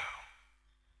வேண்டியதில்லை.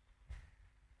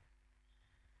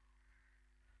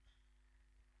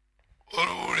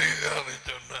 ஒரு ஊழியக்காரன்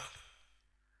சொன்னார்,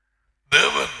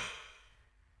 தேவன்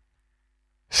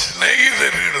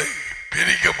சிநேகிதர்களை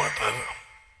பிரிக்க மாட்டாராம்.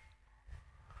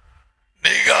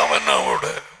 நீங்க அவனோட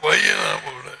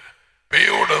பையனோட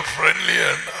பேயோட ஃப்ரெண்ட்லியா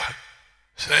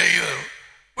சிநேகிதர்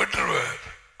விட்டுருவார்.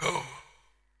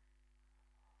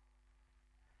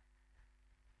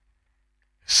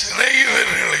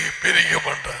 சிநேகிதர்களை பிரிக்க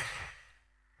மாட்டார்.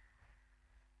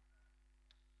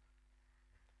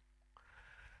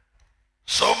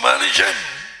 மனுஷன்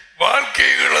வாழ்க்கை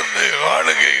இழந்து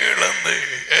ஆளுகை இழந்து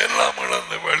எல்லாம்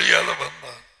இழந்து வெளியால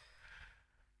வந்தான்.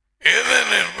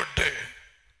 ஏதேன் விட்டு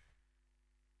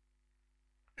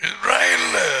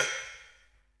இஸ்ராயல்ல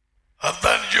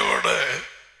அத்தாஞ்சியோட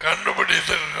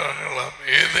கண்டுபிடித்திருக்காங்களாம்.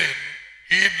 ஏதேன்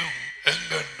ஈனும்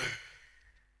எங்கண்டு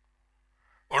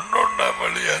ஒன்னொன்னா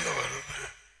வெளியால வருது.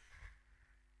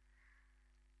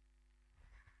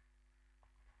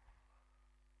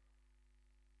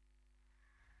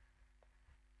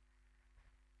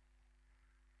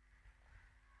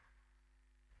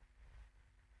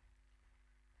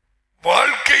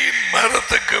 வாழ்க்கையின்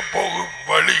மரத்துக்கு போகும்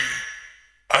வழி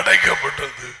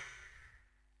அடைக்கப்பட்டது.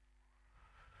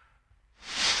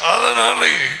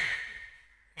 அதனாலே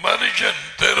மனுஷன்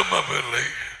திரும்பவில்லை.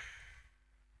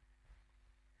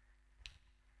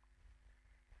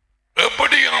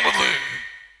 எப்படியாவது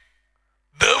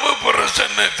தேவ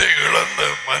பிரசன்னத்தை இழந்த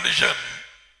மனுஷன்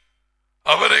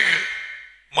அவரை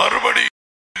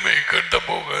மறுபடியும் கெட்ட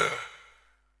போக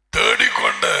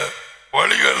தேடிக்கொண்ட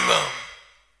வழிகள் தான்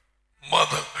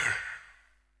மதங்கள்.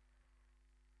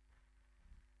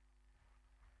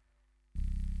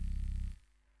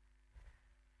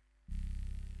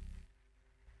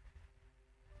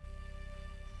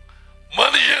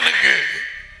 மனுஷனுக்கு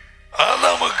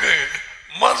ஆதாமுக்கு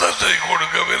மதத்தை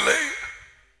கொடுக்கவில்லை.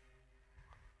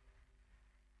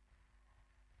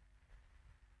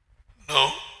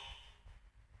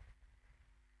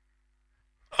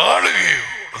 ஆளுகை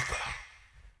கொடுத்தார்.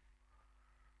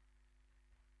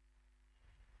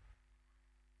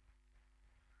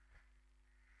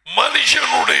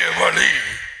 மனுஷனுடைய வழி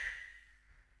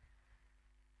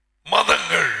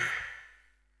மதங்கள்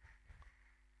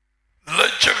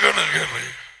லட்சக்கணக்கில்.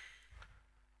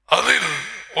 அதில்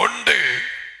ஒன்று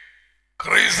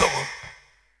கிறிஸ்தவம்.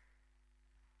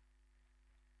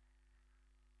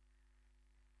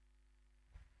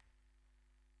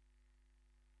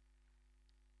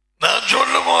 நான்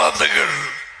சொல்லும் வார்த்தைகள்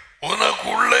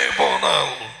உனக்குள்ளே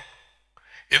போனால்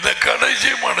இந்த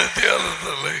கடைசி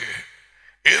மனத்தியாலத்தில்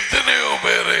எத்தனையோ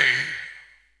பேரை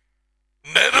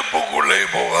நெருப்புக்குள்ளே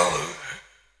போகாது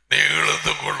நீ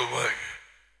இழுத்துக் கொள்ளுவாய்.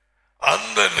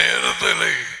 அந்த நேரத்தில்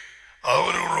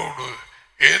அவர்களோடு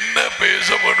என்ன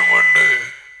பேசப்படும் என்று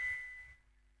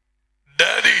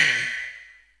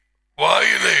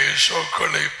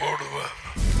சொற்களை போடுவார்.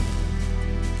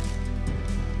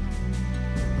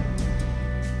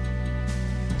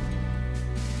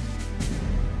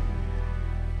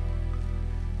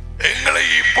 எங்களை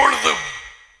இப்பொழுதும்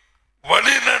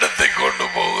வழி நடத்தி கொண்டு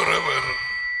போகிறவர்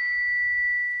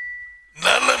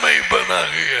நல்ல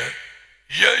மேய்ப்பனாகிய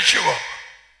யேசுவா.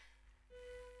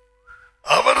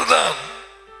 அவர்தான்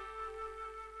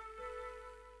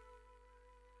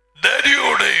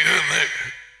டேடியோட இருந்து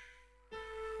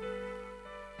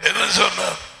என்ன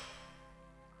சொன்னார்?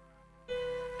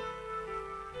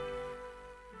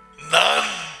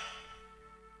 நான்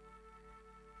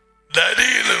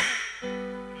டேடியிலும்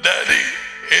டேடி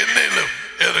என்னிலும்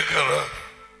இருக்கிறார்.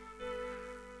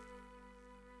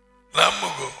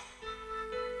 நம்புகோ.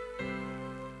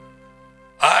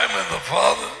 I am in the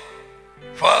Father.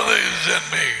 Father is in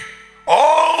me.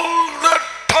 All the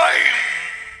time.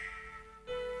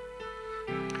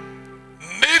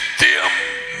 நித்தியம்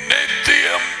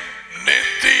நித்தியம்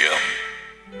நித்தியம்.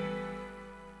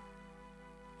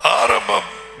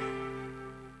 ஆரம்பம்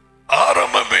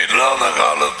இல்லாத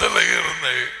காலத்தில்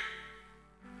இருந்து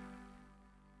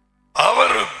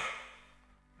அவரும்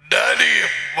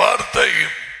டேடியும்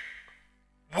வார்த்தையும்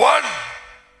ஒன்.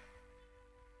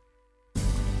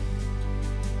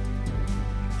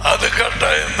 அது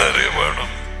கட்டாயம் தெரிய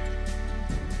வேணும்.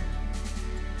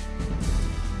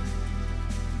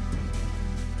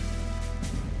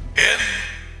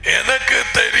 எனக்கு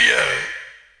தெரிய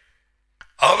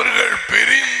அவர்கள்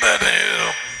பிரிந்த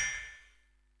நேரம்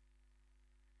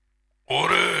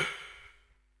ஒரு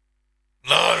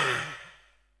நாள்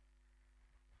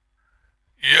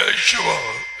யேசுவா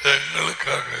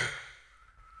எங்களுக்காக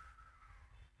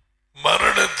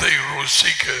மரணத்தை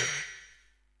ருசிக்க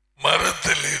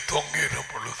மரத்திலே தொங்கின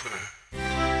பொழுது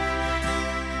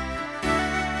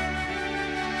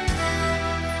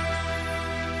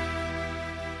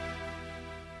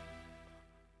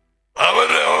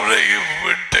அவரை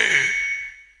விட்டு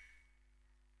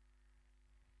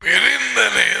பிரிந்த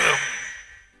நேரம்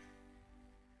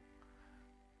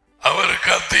அவர்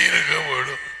கத்தி இருக்க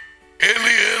வேண்டும்.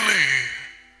 ஏலி ஏலி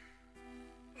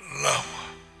லாமா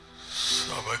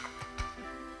சபக்தனி.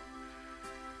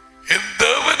 என்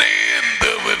தேவனே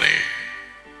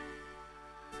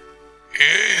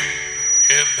ஏன்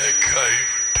என்னை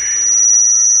கைவிட்டு?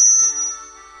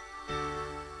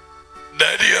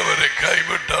 டேடி அவரை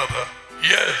கைவிட்டாரா?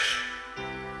 எஸ்.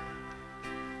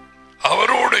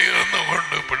 அவரோடு இருந்து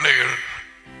கொண்டு பிள்ளைகள்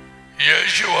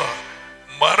யேசுவா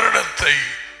மரணத்தை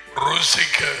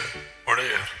ருசிக்க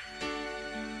உடையார்.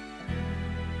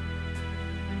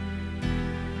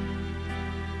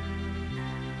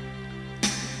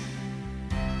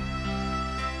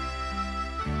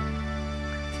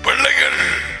 பிள்ளைகள்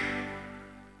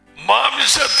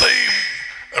மாமிசத்தையும்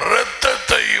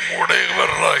இரத்தத்தையும்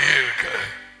உடையவர்களாக இருக்க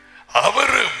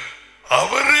அவரும்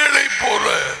அவர்களைப் போல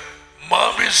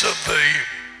மாமிசத்தையும்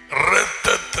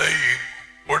இரத்தத்தையும்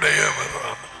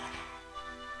உடையவரானார்.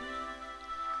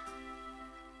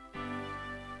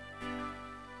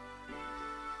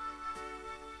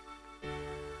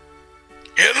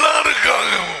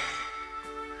 எல்லாருக்காகவும்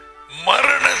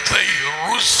மரணத்தை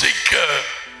ருசிக்க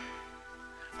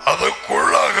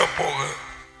அதற்குள்ளாக போக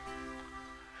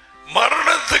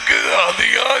மரணத்துக்கு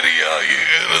அதிகாரியாக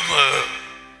இருந்த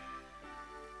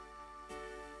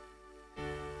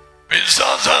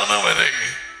பிசாசானவரை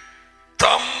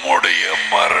தம்முடைய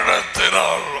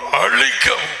மரணத்தினால்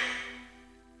அழிக்கவும்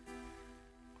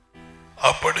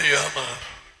அப்படியானார்.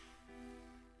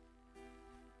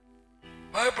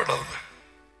 பயப்படாது.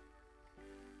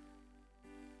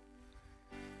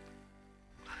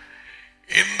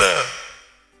 இந்த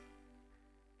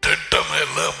திட்டம்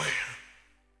எல்லாமே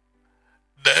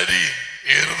டேடி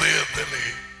இருதயத்திலே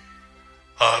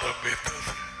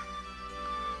ஆரம்பித்தது.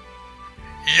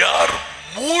 யார்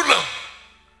மூலம்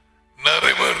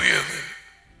நிறைவேறியது?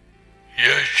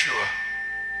 யேசுவா.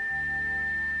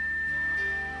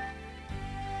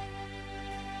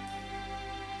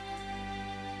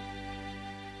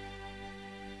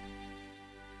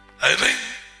 I think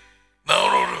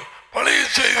நான் ஒரு பழைய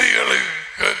செய்திகளை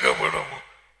கேட்கப்படும்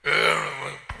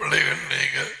பிள்ளைகள்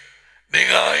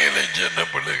நீங்க ஆயிரம் சின்ன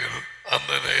பிள்ளைகள்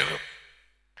அந்த நேரம்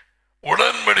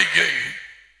உடன்படிக்கை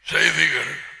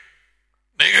செய்திகள்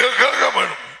நீங்க கேட்க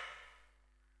வேணும்.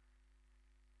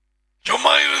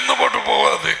 சும்மா இருந்து போட்டு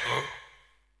போகாதீங்க.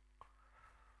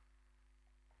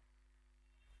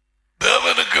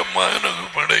 தேவனுக்கு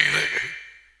மகனுக்கும் இடையிலே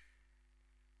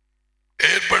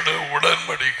ஏற்பட்ட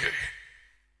உடன்படிக்கை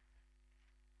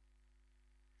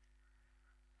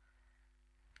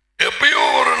எப்பயோ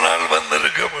ஒரு நாள்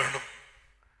வந்திருக்க வேண்டும்.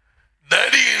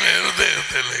 டேடியின்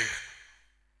இருதயத்தில்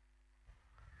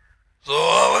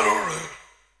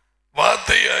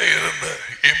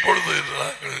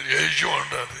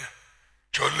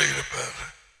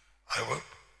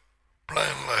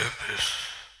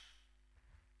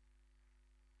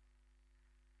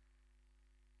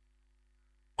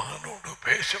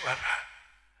பேசுவார்.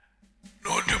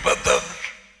 110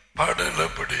 பாடல்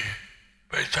அப்படி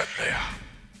பேசலையா?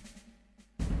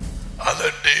 அத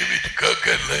டேவிட்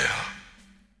கேட்கலையா?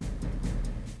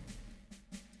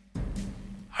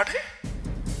 அடே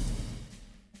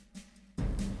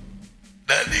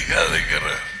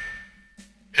நதிகாதிக்கிறார்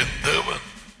என் தேவன்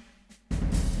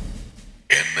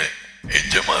என்ன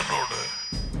எஜமானோட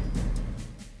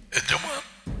எஜமான்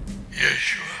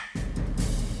இயேசுவா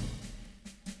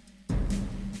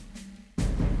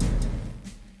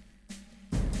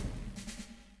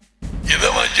இதை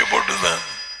வாங்கி போட்டுதான்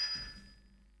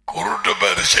குருட்டு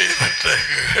பேர் செய்த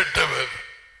கேட்டவர்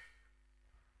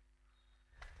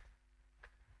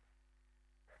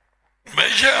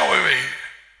மெஷாவை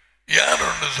யார்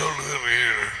ஒன்று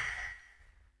சொல்லுகிறீர்கள்?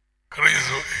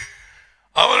 கிறிஸ்துவை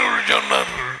அவர்கள்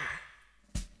சொன்னார்கள்,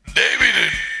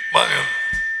 டேவிடின் மகன்,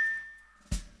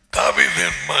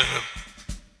 தாவீதின் மகன்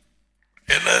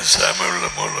என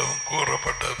சாமுவேல் மூலம்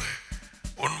கூறப்பட்டது.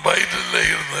 உன் வயிற்றில்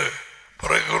இருந்த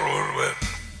பிறகு ஒருவர்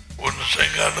உன்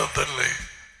செங்கானத்தில்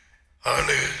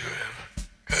ஆளுகிறார்.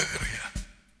 கேட்கிறியா?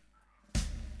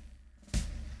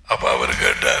 அப்ப அவர்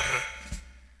கேட்டார்,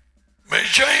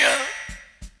 மெஷாயா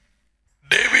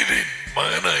டேவிடின்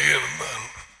மகனாக இருந்தால்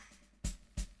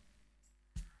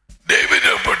டேவிட்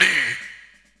அப்படி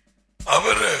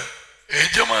அவரை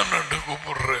எஜமான் என்று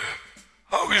கூப்பிடுற,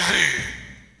 how is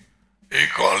he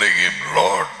calling him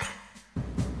Lord?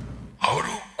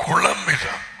 அவரு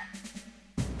குழம்பிதான்.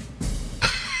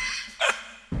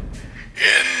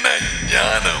 என்ன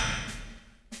ஞானம்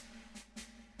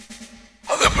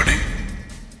அதப்படி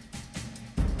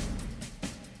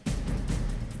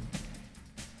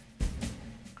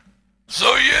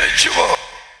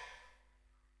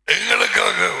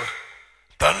எங்களுக்காக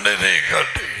தண்டனை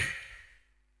காட்டி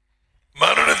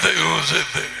மரணத்தை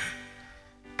யோசித்து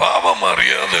பாவம்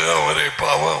அறியாத அவரை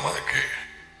பாவமாக்கி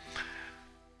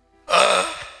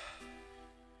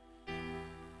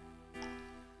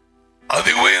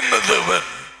அதி உயர்ந்த தேவன்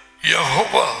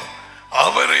யெகோவா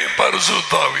அவரே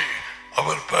பரிசுத்தாவி.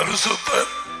 அவர்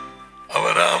பரிசுத்தர்,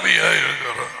 அவர்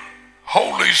ஆவியாயிருக்கிறார்.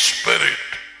 ஹோலி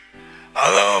ஸ்பிரிட்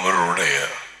அது அவருடைய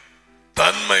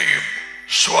தன்மையும்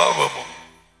சுவாபமும்.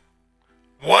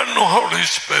 One Holi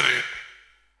spirit.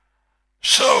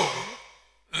 சோ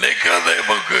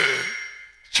நிக்கோதேமுக்கு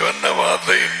சொன்ன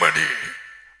வார்த்தையின்படி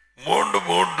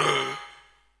மூன்று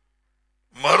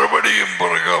மறுபடியும்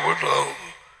பிறக்காவிட்டால்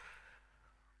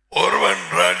ஒருவன்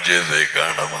ராஜ்யத்தை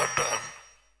காண மாட்டான்.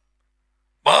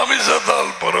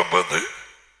 மாமிசத்தால் பிறப்பது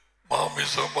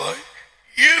மாமிசமாய்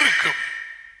இருக்கும்,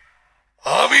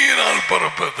 ஆவியினால்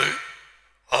பிறப்பது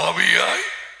ஆவியாய்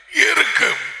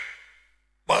இருக்கும்.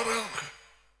 மாறாது.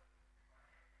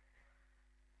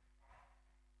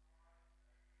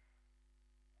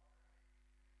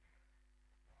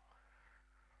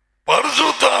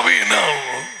 பரிசுத்த ஆவியினால்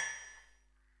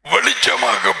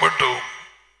வெளிச்சமாக்கப்பட்டோம்.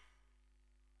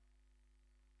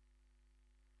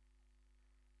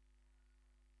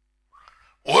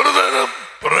 ஒரு தரம்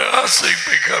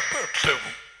பிரகாசிப்பிக்கப்பட்டோம்.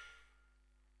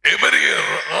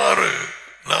 எபிரேயர்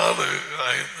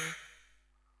 6:4-5.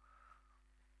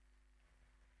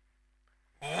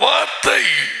 வார்த்தை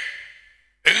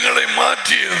எங்களை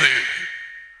மாற்றியது.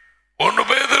 1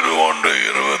 பேதுரு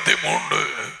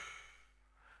 1:23.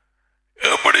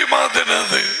 எப்படி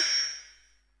மாற்றினது?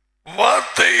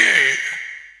 வார்த்தையே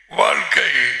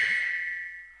வாழ்க்கை,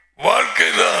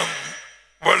 வாழ்க்கைதான்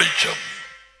வெளிச்சம்.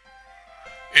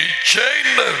 It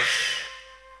changed us.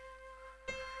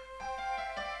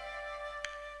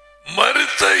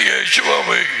 மரித்த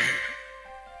இயேசுவை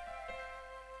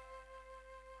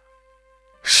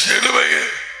சிலுவை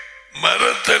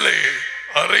மரத்திலே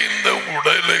அறைந்த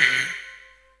உடலை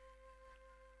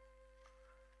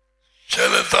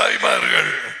சில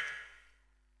தாய்மார்கள்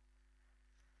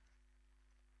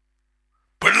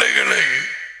பிள்ளைகளை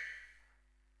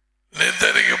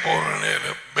நித்தரிக்க போற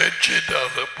நேரம்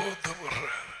பெட்ஷீட்டால போத்து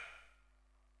போடுறார்.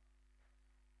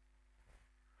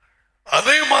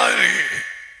 அதே மாதிரி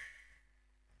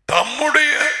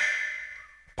தம்முடைய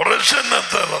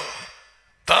பிரசன்னத்தால்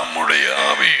தம்முடைய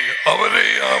ஆவி, அவரே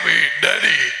ஆவி,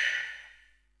 டேடி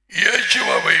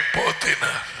இயேசுவை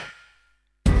போத்தினார்.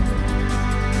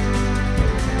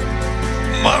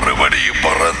 மறுபடியும்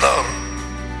பிறந்தார்.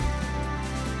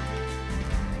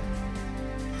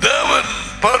 தேவன்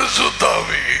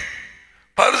பரிசுத்தாவி.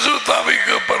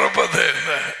 பரிசுத்தாவிக்கு பிறப்பது என்ன?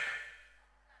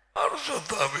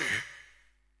 பரிசுத்தாவி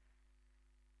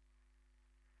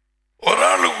ஒரு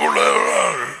ஆளுக்குள்ள ஒரு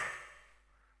ஆள்,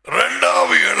 ரெண்டு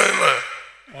ஆவிகளில்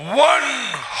one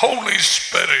Holy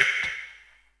Spirit.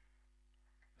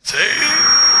 Say,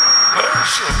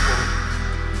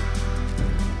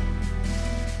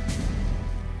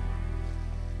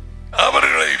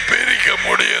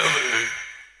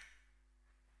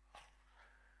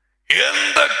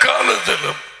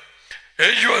 வானத்திலும்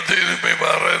யேசுவா திரும்பி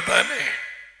வர்றதானே.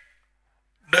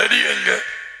 டடி எங்க?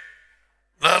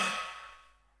 நான்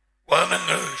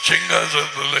வானங்கள்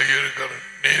சிங்காசனத்தில் இருக்கிறேன்,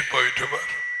 நீ போயிட்டு வர.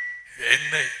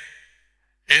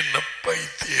 என்ன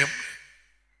பைத்தியம்!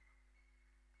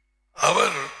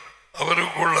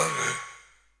 அவருக்குள்ளாக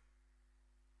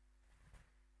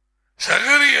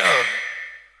சகரியா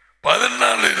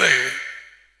 14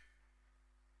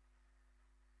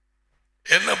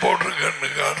 என்ன போட்டிருக்கன்னு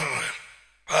காட்டுறேன்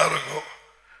பாருங்க.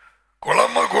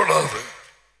 குழம்ப கூடாது.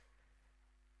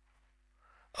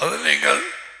 அது நீங்கள்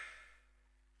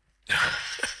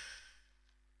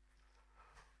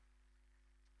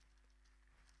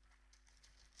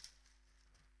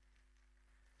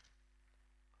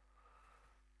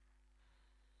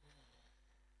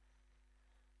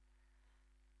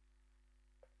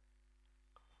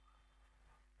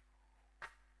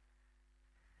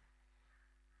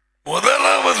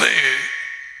முதலாவது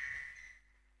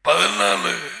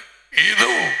 14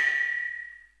 இதோ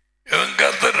இவன்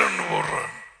கர்த்தர்னு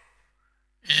போடுறான்.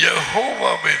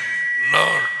 யெகோவாவின்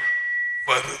நாள்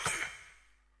வருது.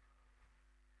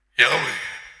 யாவே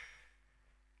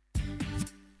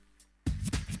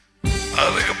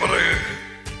அதுக்கு பிறகு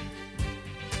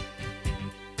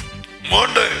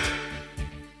மோண்டை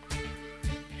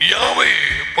யாவை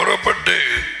புறப்பட்டு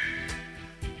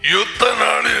யுத்த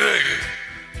நாளிலே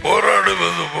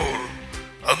போராடுவது போல்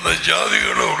அந்த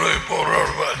ஜாதிகளோடு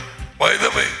போராடுவார்.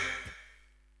 வைதவை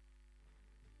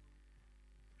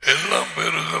எல்லாம்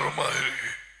பெருகிற மாதிரி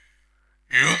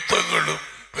யுத்தங்களும்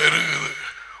பெருகுது.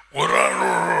 ஒரு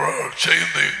ஆள்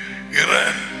சேர்ந்து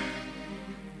ஈரான்,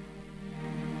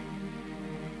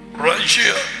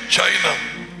 ரஷ்யா, சைனா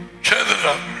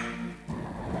சேர்ந்துட்டாங்க.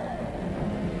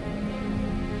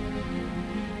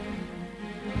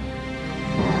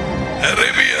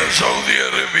 அரேபியா, சவுதி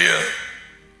அரேபியா,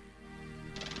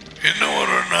 இன்னும்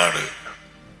ஒரு நாடு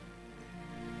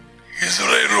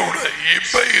இஸ்ரேலோட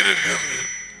இப்ப இருக்குது.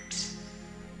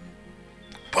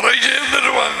 பிறகு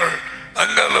சேர்ந்துடுவாங்க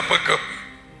அங்கால பக்கம்.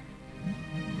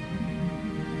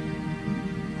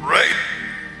 ரைட்?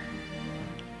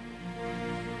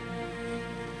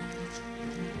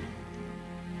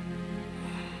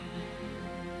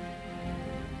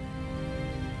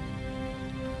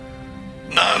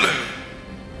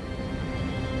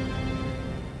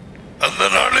 அந்த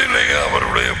நாளிலே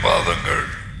அவருடைய பாதங்கள்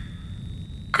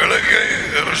கிழக்கே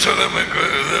எருசலேமுக்கு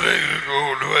எதிரே இருக்க.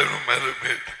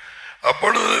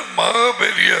 அப்பொழுது மகா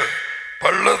பெரிய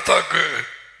பள்ளத்தாக்கு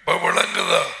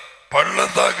விளங்குதா?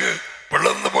 பள்ளத்தாக்கு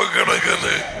பிளந்து போய்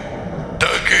கிடக்குது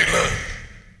டர்க்கியில.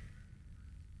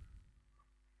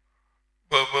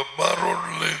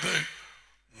 இது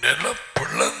நில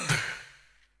பிளந்து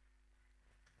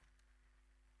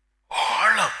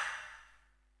ஆழம்.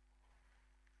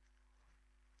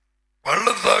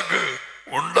 பள்ளத்தாக்கு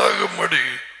உண்டாகும்படி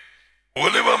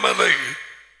ஒலிவமலை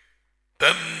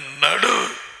தன் நடு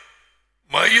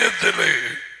மையத்திலே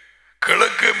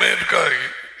கிழக்கு மேற்காய்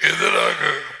எதிராக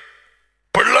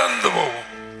பிளந்து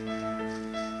போகும்.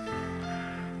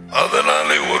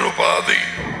 அதனாலே ஒரு பாதி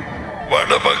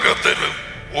வட பக்கத்திலும்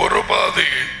ஒரு பாதி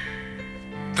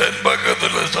தென்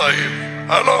பக்கத்தில் சாயும்.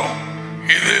 ஹலோ,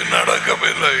 இது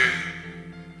நடக்கவில்லை.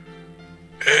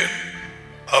 ஏன்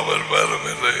அவர்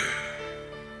வரவில்லை?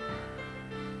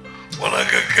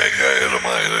 உனக்கு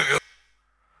கேட்கமா இருக்க?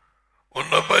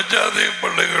 உன்னை பஞ்சாதி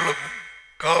பிள்ளைகளும்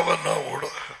காவன்னா கூட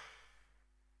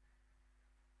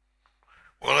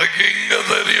உனக்கு இங்க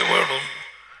தெரிய வேணும்.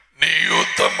 நீ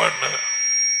யுத்தம் பண்ண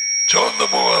சோர்ந்து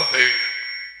போவாதே.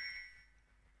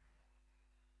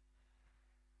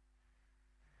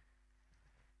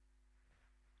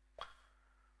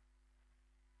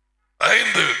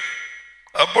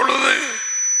 அப்பொழுது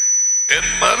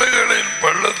என் மலைகளின்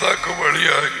பள்ளத்தாக்கு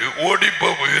வழியாகி ஓடி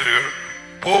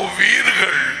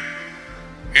போவீர்கள்.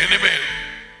 இனிமேல்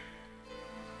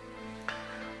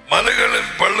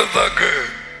மலைகளின் பள்ளத்தாக்கு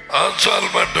ஆசால்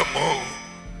மட்டுமோ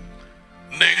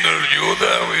நீங்கள்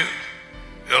யூதாவின்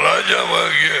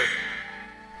ராஜாவாகிய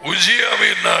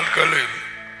உசியாவின் நாட்களில்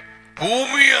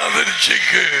பூமி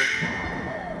அதிர்ச்சிக்கு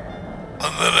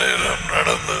அந்த நேரம்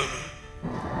நடந்தது.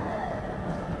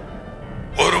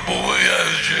 ஒரு பூமி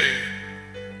அதிர்ச்சி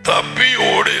தப்பி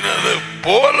ஓடினது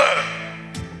போல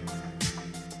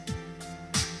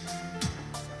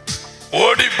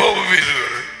ஓடி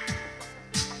போவீர்கள்.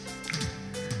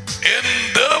 என்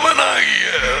தேவனாகிய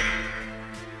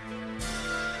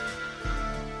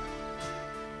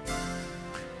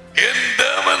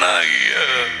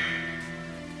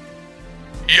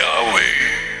யாவே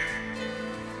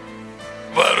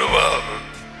வருவார்.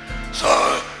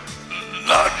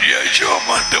 Not Yeshua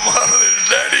மட்டுமானது.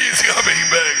 Daddy is coming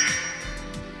back.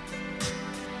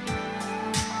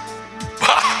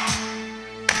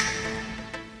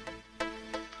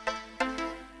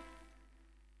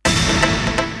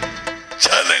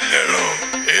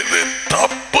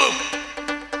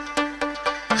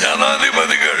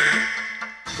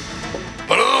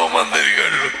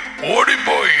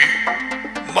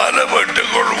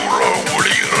 வீட்டுக்குள் உள்ள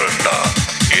ஒளிகிறண்டா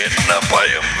என்ன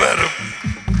பயம் வரும்?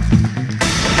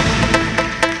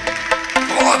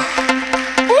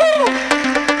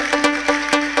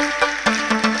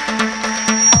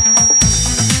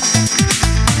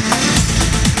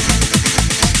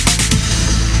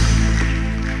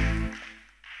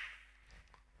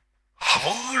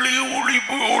 அவங்களே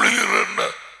ஒளிப்பு ஒளிகிறண்ட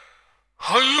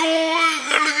ஐயோ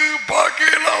எங்களுக்கு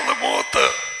பார்க்கல அந்த முகத்தை.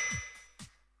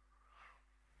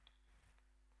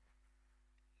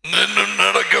 இன்னும்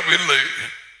நடக்கவில்லை.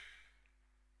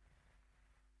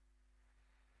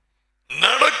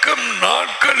 நடக்கும்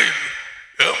நாட்களில்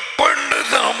எப்பன்னு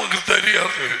நமக்கு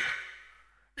தெரியாது.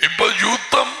 இப்ப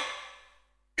யுத்தம்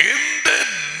எந்த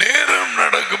நேரம்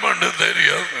நடக்கும் என்று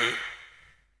தெரியாது.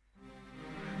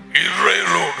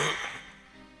 இஸ்ரேலோடு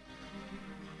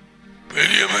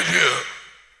பெரிய பெரிய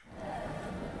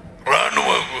ராணுவ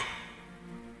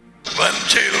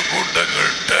வன்செயல்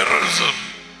கூட்டங்கள் டெரரிசம்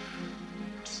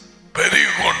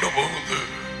பெருகி கொண்டு போகுது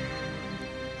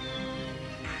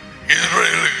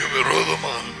இஸ்ரேலுக்கு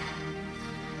விரோதமாக.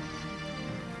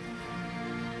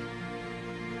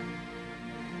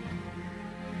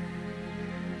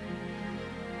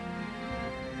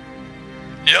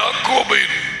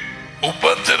 யாக்கோபின்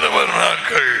உபத்திரவ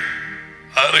நாட்கள்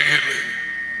அருகில்.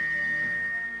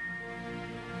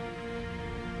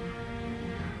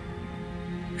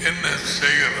 என்ன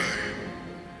செய்கிறாய்?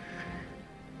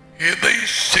 எதை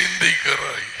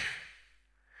சிந்திக்கிறாய்?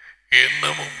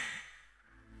 என்னமும்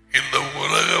இந்த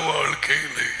உலக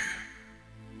வாழ்க்கையிலே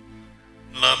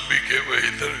நம்பிக்கை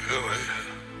வைத்திருக்கிறாய்?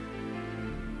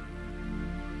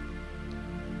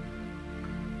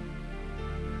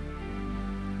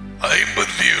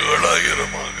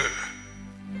 57,000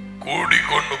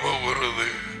 கூடிக்கொண்டு போகிறது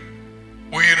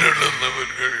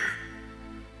உயிரிழந்தவர்கள்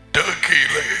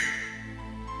டர்க்கியிலே.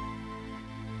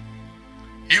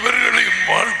 இவர்களின்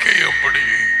வாழ்க்கை எப்படி?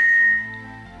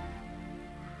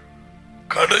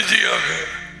 கடைசியாக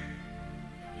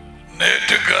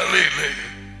நேற்று காலையில்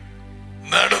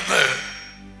நடந்த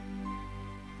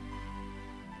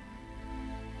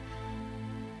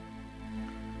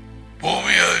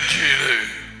பூமி ஆட்சியிலே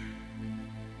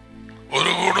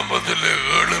ஒரு குடும்பத்தில்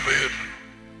 7 பேர்,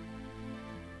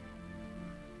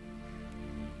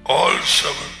 all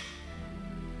 7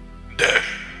 dead.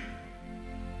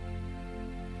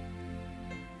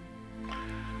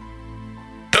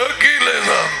 டர்க்கியிலே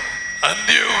தான்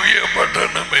அந்தியோகியா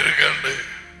பட்டணம் இருக்காண்டு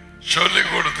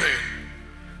சொல்லிக் கொடுத்தேன்.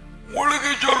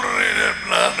 உங்களுக்கு சொல்றேன்,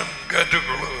 நானும்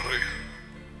கற்றுக்கொள்கிறேன்.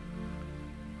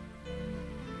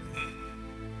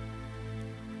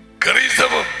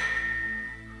 கிறிஸ்தவம்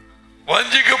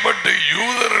வஞ்சிக்கப்பட்டு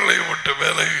யூதர்களை விட்டு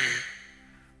விலகி,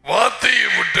 வார்த்தையை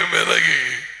விட்டு விலகி,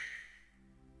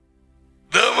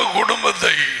 தேவ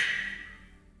குடும்பத்தை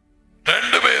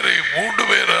 2 பேரை 3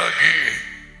 பேராக்கி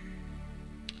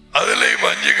அதிலே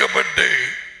வஞ்சிக்கப்பட்டு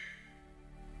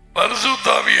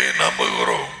பரிசுத்தாவியை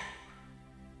நம்புகிறோம்.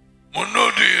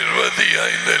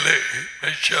 325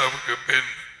 மெஷாவுக்கு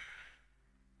பின்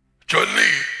சொல்லி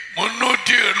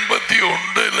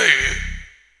 381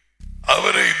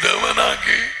 அவரை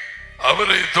தேவனாக்கி,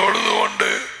 அவரை தொழுது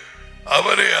கொண்டு,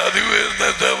 அவரை அதி உயர்ந்த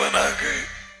தேவனாக்கி,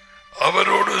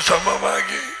 அவரோடு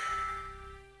சமமாகி,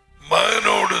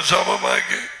 மகனோடு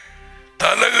சமமாகி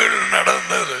தலைகள்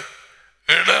நடந்தது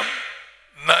இடம்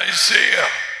நைசியா.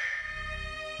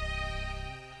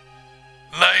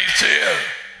 நைசியா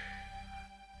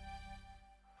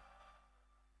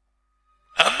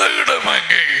அந்த இடம்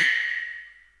அங்கே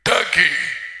டர்க்கி,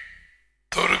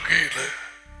 துருக்கியில்.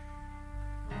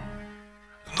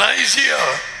 நைசியா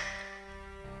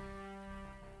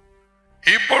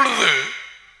இப்பொழுது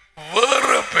வேற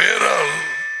பெயரால்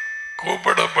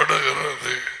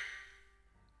கூப்பிடப்படுகிறது.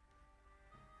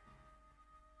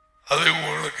 அது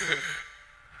உங்களுக்கு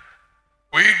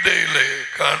வீட்டையிலே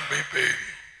காண்பிப்பேன்.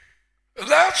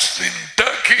 That's in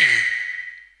Turkey.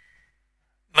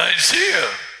 Nicaea.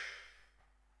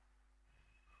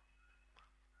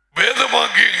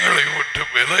 வேதவாக்கியங்களை விட்டு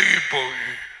விலகி போய்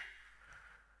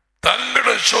தங்கள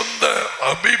சொந்த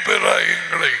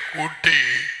அபிப்பிராயங்களை கூட்டி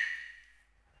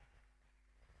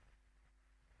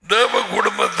தேவ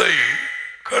குடும்பத்தை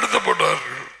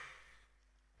கடத்தப்பட்டார்கள்.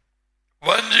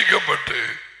 வஞ்சிக்கப்பட்டு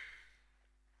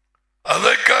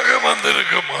அதற்காக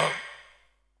வந்திருக்குமா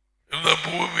இந்த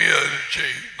பூமி அரிசி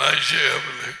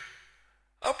நைசியாவில்?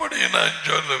 அப்படி நான்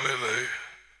சொல்லவில்லை.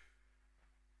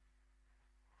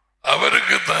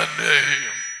 அவருக்கு தான்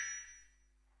தெரியும்.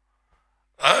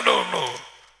 I don't know.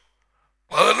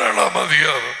 17ஆம்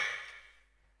அதிகாரம்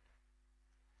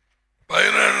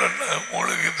 17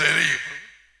 உங்களுக்கு தெரியும்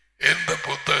எந்த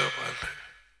புத்தகம் அல்ல.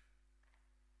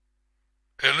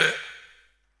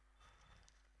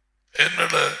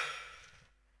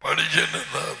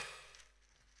 மனுஷன் தான்.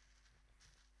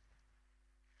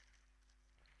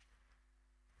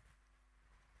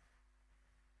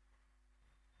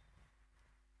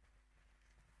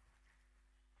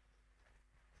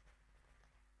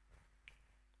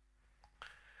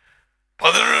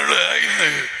 பதினேழு 5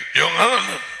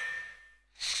 யோகானன்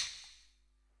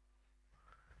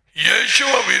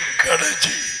இயேசுவின்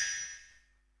கடைசி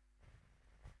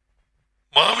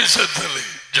மாமிசத்திலே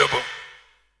ஜெபம்.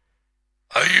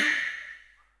 Are you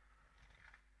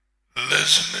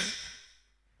listening?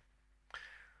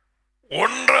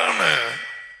 ஒன்றான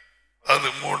அது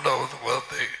மூன்றாவது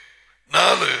வார்த்தை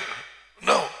 4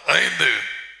 no 5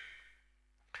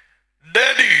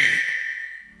 டேடி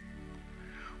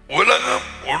உலகம்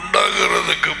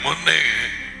உண்டாகிறதுக்கு முன்னே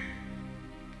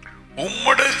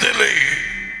உம்மிடத்திலே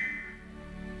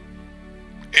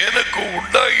எனக்கு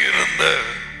உண்டாகியிருந்த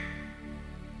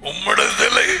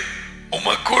உம்மிடத்திலே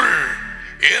உமக்குள்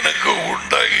எனக்கு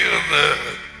உண்டாகியிருந்த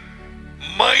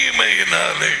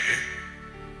மகிமையினாலே,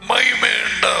 மகிமை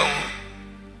என்றால்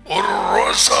ஒரு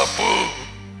ரோசாப்பூ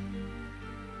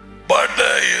பாட்டா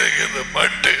இருக்குது.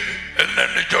 மட்டு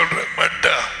என்னன்னு சொல்ற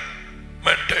மட்டா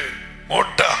மட்டு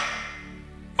மோட்டா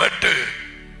மட்டு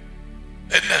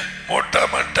என்ன மோட்டா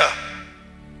மட்டா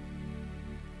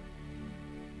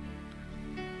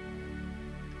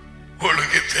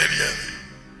உங்களுக்கு தெரியாது.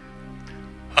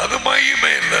 அது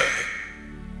மகிமை இல்லை.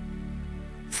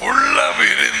 ஃபுல்லா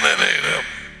விரிந்த நேரம்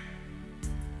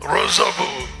ரோசாப்பூ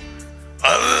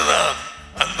அதுதான்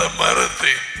அந்த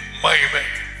மரத்தின் மகிமை.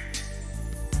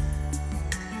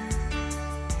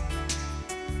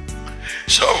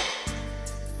 So,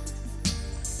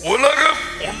 உலகம்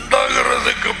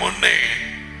உண்டாகிறதுக்கு முன்னே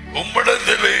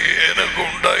உம்மிடத்திலே எனக்கு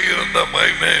உண்டாகியிருந்த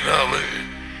மகிமையினாலே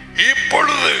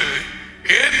இப்பொழுது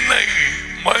என்னை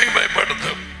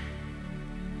மகிமைப்படுத்தும்.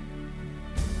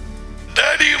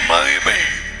 டாடி மகிமை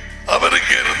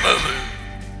அவருக்கு இருந்தது.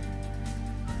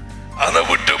 அதை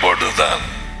விட்டு போட்டுதான்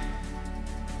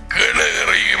கீழே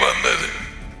இறங்கி வந்தது.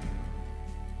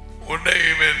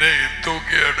 உன்னையும் என்னை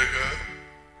தூக்கி எடுக்க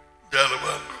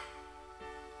ஜலவாங்க.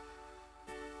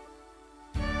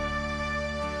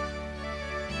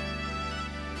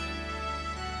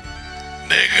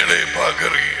 நீங்களே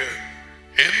பார்க்கறீங்க,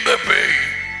 எந்த பேய்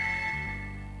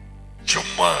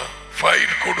சும்மா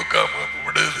ஃபைட் கொடுக்காம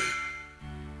விடுது.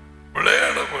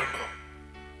 விளையாட வேண்டும்.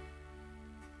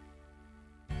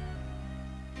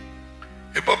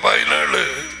 இப்ப 17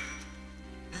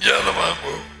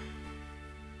 ஜலமாகும்.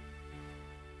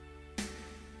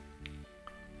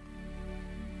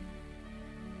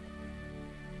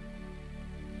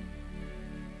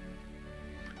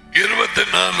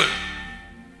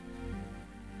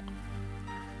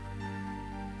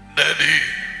 டாடி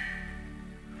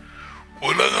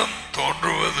உலகம்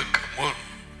தோன்றுவதற்கு முன்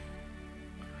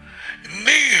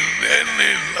நீர்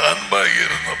என்னில் அன்பாக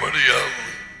இருந்தபடியால்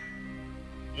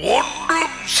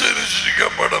ஒன்றும்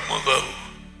சிருஷ்டிக்கப்பட முதல்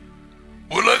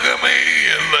உலகமே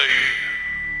இல்லை,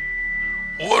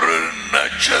 ஒரு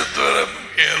நட்சத்திரம்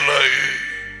இல்லை.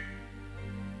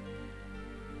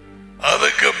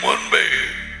 அதுக்கு முன்பே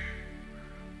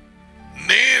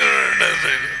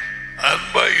நீரிடத்தில்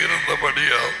அன்பாக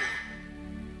இருந்தபடியால்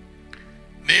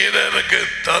நீர் எனக்கு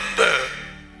தந்த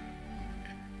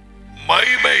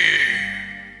மகிமையை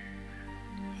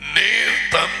நீர்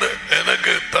தந்த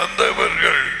எனக்கு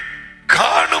தந்தவர்கள்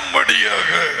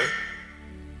காணும்படியாக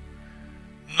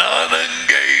நான்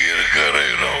எங்கே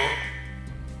இருக்கிறேனோ.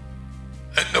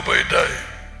 எங்க போயிட்டாய்?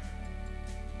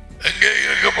 எங்கே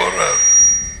இருக்க போறார்?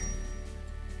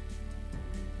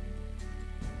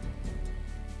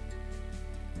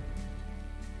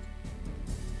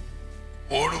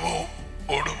 ஓடுவோம்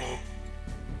ஓடுவோம்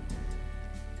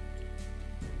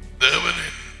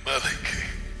தேவனின் மலைக்கு.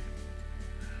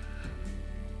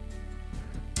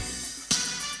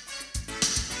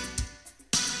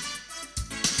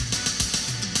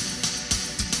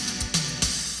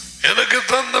 எனக்கு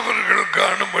தந்தவர்கள்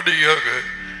காணும்படியாக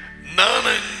நான்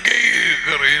எங்கே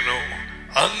இருக்கிறேனோ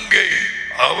அங்கே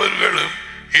அவர்களும்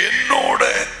என்னோட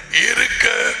இருக்க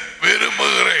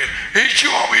விரும்புகிறேன்.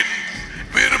 யெகோவாவின்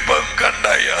விருப்பம்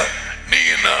கண்டாயா? நீ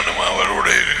நானும் அவரோட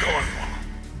இருக்க வேண்டும்.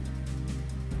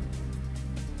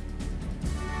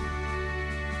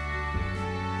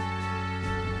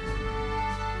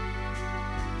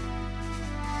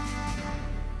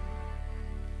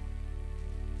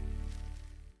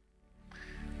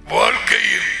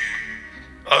 வாழ்க்கையில்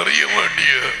அறிய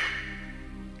வேண்டிய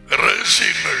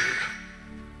ரகசியங்கள்,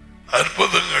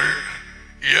 அற்புதங்கள்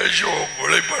யெகோவா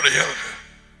வெளிப்படையாக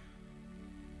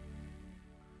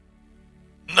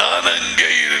நான் அங்கே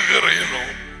இருக்கிறேனோ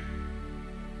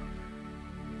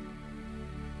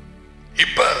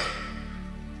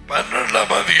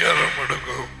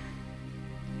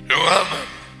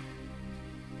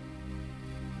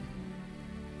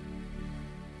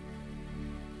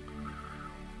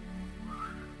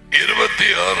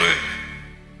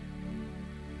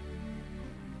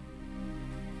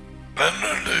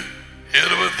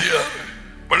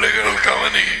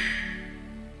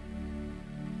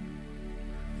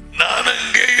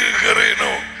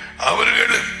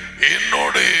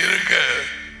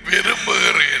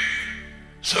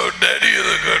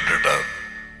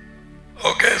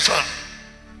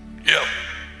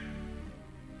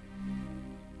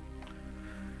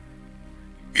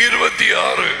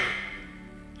 26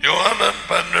 யோவான்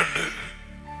 12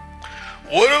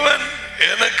 ஒருவன்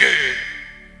எனக்கு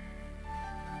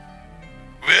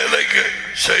வேலைக்கு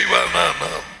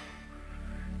செய்வானானால்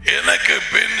எனக்கு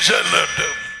பின்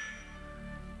செல்லட்டும்.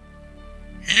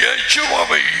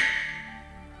 இயேசுவை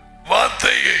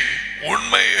வார்த்தையை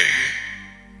உண்மையை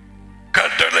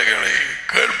கட்டளைகளை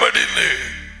கீழ்ப்படிந்து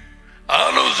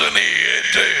ஆலோசனையை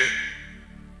ஏற்று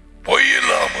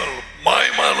பொய்யில்லாமல்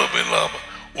மாய்மாலும் இல்லாமல்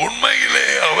உண்மையிலே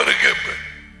அவருக்கு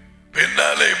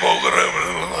பின்னாலே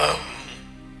போகிறவர்கள்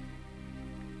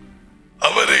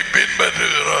அவரை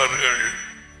பின்பற்றுகிறார்கள்.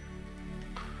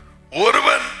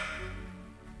 ஒருவன்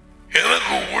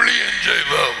எனக்கு ஊழியம்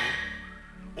செய்தால்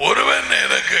ஒருவன்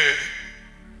எனக்கு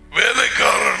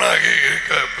வேலைக்காரனாக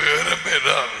இருக்க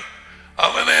விரும்பினால்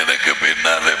அவன் எனக்கு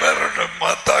பின்னாலே வரட்டும்.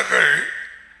 மத்தாக்கள்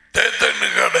தேத்தன்னு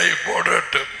கடை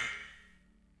போடட்டும்.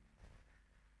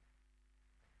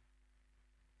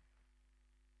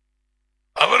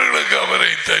 அவர்களுக்கு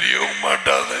அவரை தெரியவும்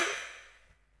மாட்டாது,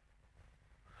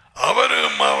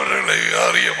 அவரும் அவர்களை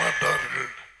அறிய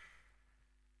மாட்டார்கள்.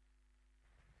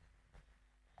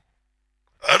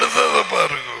 அடுத்ததை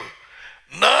பாருங்க.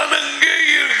 நான் எங்கே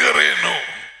இருக்கிறேனோ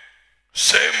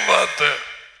சேம் வார்த்தை,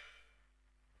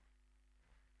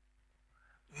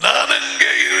 நான்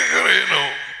எங்கே இருக்கிறேனோ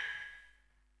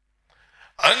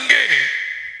அங்கே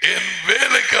என்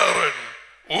வேலைக்காரன்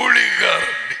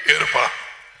ஊழியக்காரன் இருப்பான்.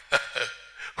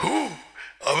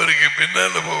 அவருக்கு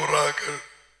பின்னால போகிறார்கள்.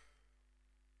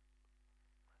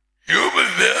 You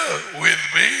will be there with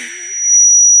me.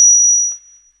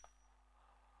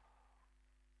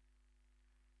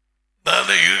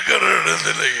 நான் இருக்கிற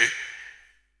இடத்துல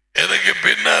எனக்கு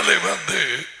பின்னாலே வந்து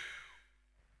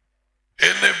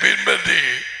என்னை பின்பற்றி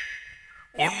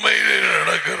உண்மையிலே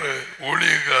நடக்கிற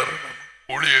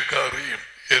ஊழியக்காரியும்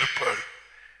இருப்பாள்.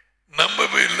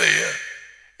 நம்பவில்லையா?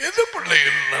 எந்த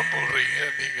பிள்ளைகள் நம்புறீங்க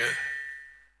நீங்க?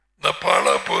 இந்த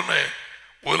பாழா போன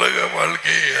உலக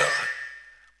வாழ்க்கையா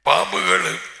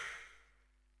பாம்புகளும்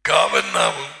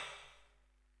காவன்னாவும்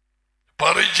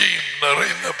பறிச்சியும்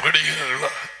நிறைந்த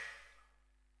படிகளா,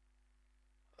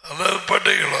 அதாவது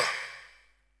பட்டைகளா?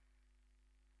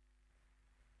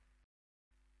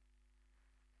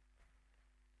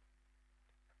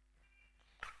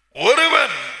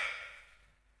 ஒருவன்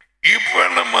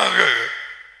இவ்வண்ணமாக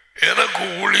எனக்கு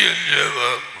ஊழியம்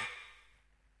செய்தால்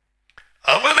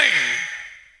அவனை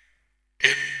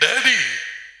என் டாடி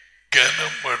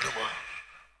கனம் பண்ணுவார்.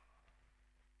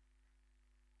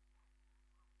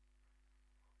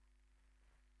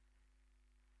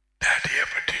 டாடியை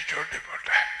பற்றி சொல்லி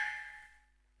போட்டேன்.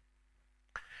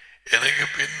 எனக்கு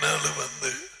பின்னால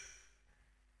வந்து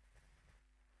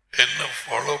என்ன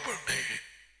ஃபாலோ பண்ணி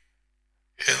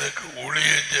எனக்கு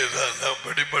ஊழியம் செய்தால்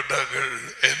அப்படிப்பட்டார்கள்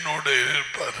என்னோட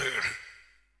இருப்பார்கள்.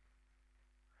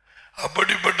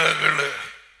 அப்படிப்பட்டார்கள்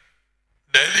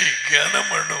டெல்லி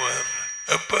கனம் பண்ணுவார்.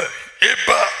 எப்ப? எப்ப?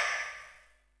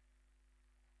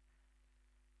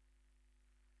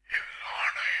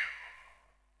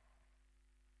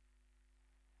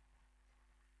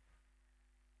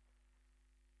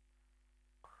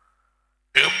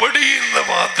 எப்படி இந்த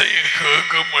வார்த்தையை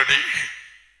கேட்கும்படி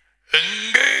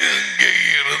எங்கே எங்கே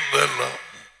இருந்தெல்லாம்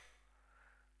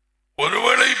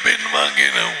ஒருவேளை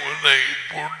பின்வாங்கின உன்னை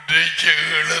புடிச்சு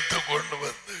இழுத்து கொண்டு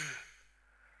வந்து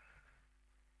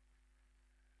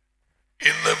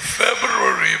இந்த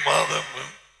பிப்ரவரி மாதம்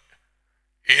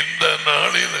இந்த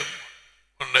நாளிலும்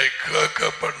உன்னை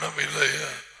கேட்க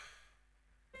பண்ணவில்லையா?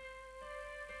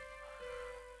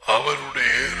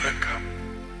 அவருடைய இரக்கம்.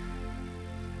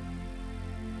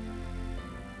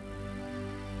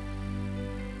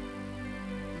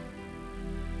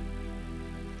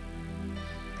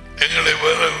 எங்களை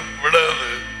வர விடாது.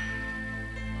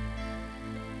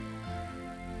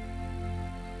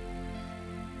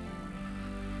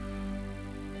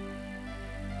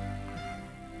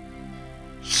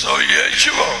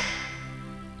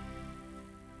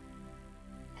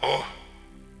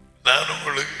 நான்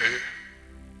உங்களுக்கு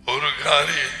ஒரு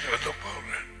காரியம் சொல்ல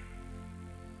போறேன்.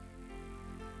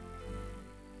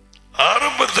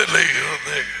 ஆரம்பத்தில்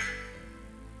இருந்த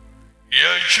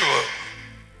யேசுவா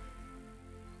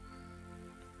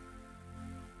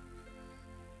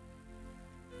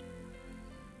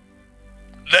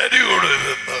நரியோடு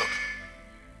இருந்தார்.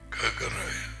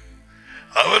 கேட்கிறாய்,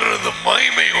 அவரது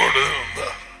மகிமையோடு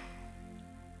இருந்தார்.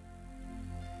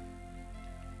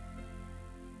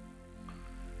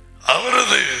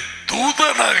 அவரது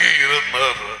தூதனாக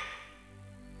இருந்தார்.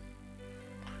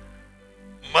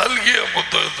 மல்கியா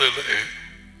புத்தகத்தில்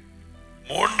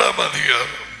 3ஆம்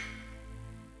அதிகாரம்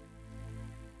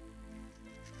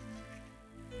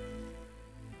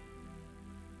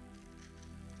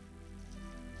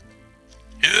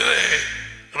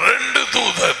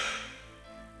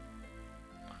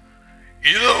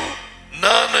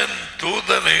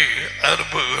தூதனை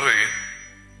அனுப்புகிறேன்.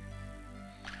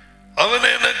 அவன்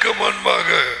எனக்கு முன்பாக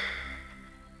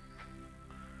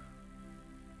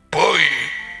போய்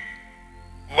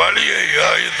வழியை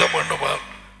ஆயத்தம் பண்ணுவான்.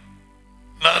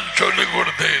 நான் சொல்லிக்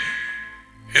கொடுத்தேன்.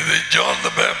 இது John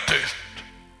the Baptist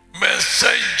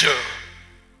messenger.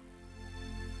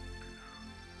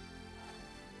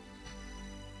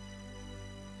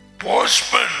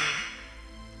 Postman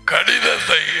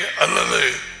கடிதத்தை அல்லது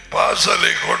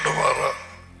பார்சலை கொண்டு வர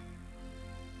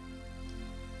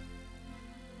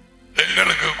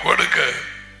எங்களுக்கு கொடுக்க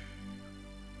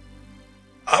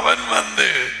அவன் வந்து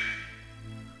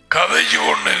கதைச்சு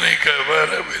கொண்டு நிற்க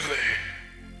வரவில்லை.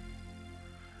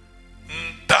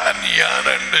 தான் யார்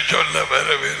என்று சொல்ல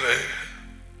வரவில்லை.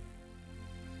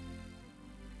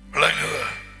 விளங்குதா?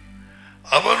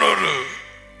 அவன் ஒரு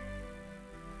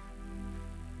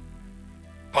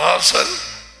பார்சல்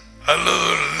அல்லது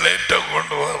ஒரு லெட்டர்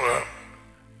கொண்டு வரான்.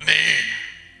 நீ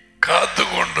காத்து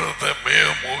கொண்டிருந்த மிக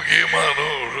முக்கியமான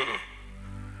ஒரு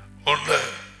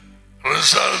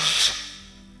ரிசல்ட்ஸ்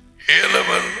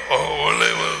A-level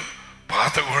O-level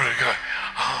பார்த்து கொண்டிருக்க.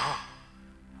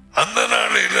 அந்த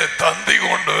நாளையில தந்தி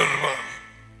கொண்டு வருவான்.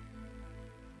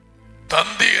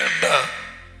 தந்தி என்றா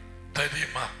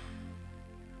தெரியுமா?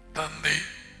 தந்தி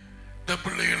இந்த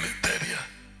பிள்ளைகளுக்கு தெரியா?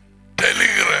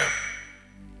 டெலிகிராம்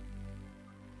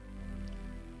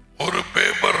ஒரு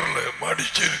பேப்பர்ல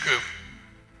மடிச்சிருக்கு.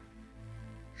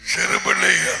 சிறு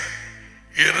பிள்ளைக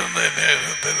இருந்த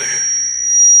நேரத்தில்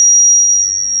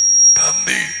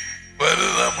தந்தி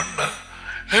வருதாமண்டா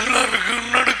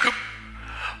எல்லாருக்கும் நடக்கும்.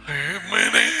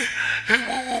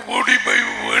 ஓடி போய்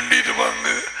வேண்டிட்டு வாங்க.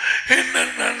 என்ன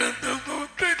நடந்ததோ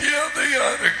தெரியாத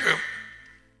யாருக்கும்.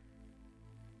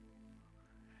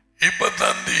 இப்ப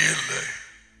தந்தி இல்லை,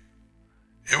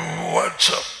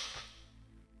 வாட்ஸ்அப்.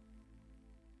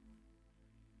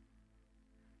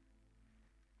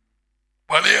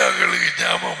 பழையாக்களுக்கு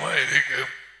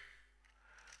ஞாபகமாயிருக்கும்.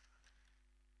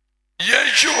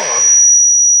 யேசுவா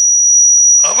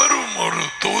அவரும் ஒரு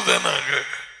தூதனாக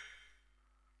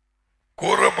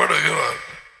கூறப்படுகிறார்.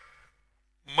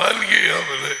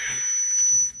 மல்கியாவிலே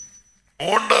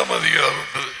 3ஆம்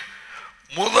அதிகாரத்தில்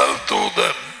முதல்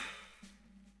தூதன்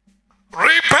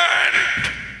repent,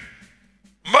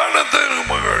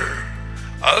 மனதிரும்புங்கள்.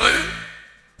 அது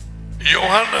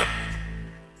யோሐனன்.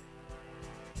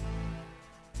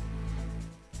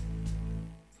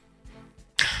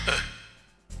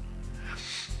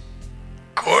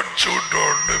 கோட் சூட்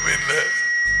ஒன்றும் இல்லை.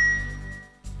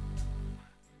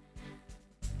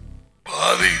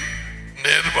 பாதி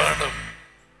நிர்மாணம்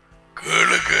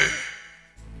கேளுக்கு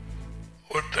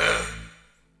ஒட்ட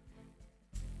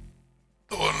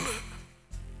தோல்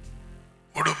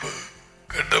உடுப்பு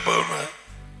கெட்ட போன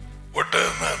ஒட்ட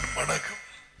நான் மணக்கும்.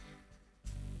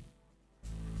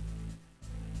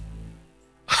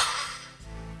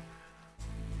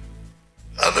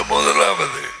 அது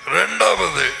முதலாவது.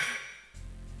 இரண்டாவது,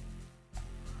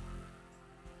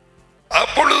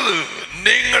 அப்பொழுது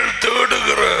நீங்கள்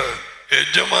தேடுகிற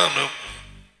எஜமானும்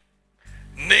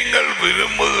நீங்கள்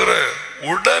விரும்புகிற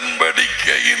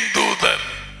உடன்படிக்கையின் தூதன்.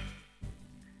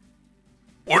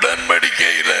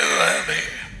 உடன்படிக்கையில தானே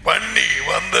பண்ணி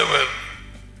வந்தவர்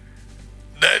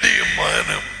நரியும்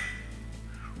மகனும்.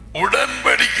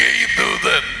 உடன்படிக்கை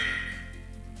தூதன்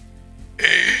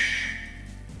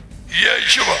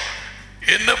யேசுவா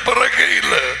என்ன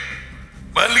பிறக்கையில்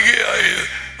மல்கியாய்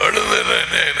எழுதுற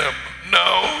நேரம்.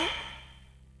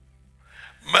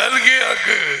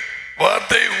 மல்கியாக்கு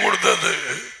வார்த்தை கொடுத்தது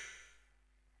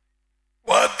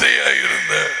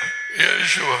வார்த்தையாயிருந்த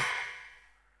யேசுவா.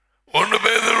 1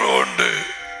 பேதுரு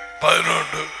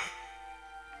 1:11.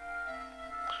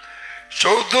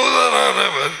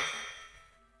 சோதூதனானவர்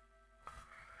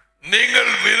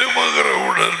நீங்கள் விரும்புகிற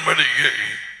உடன்படிக்கை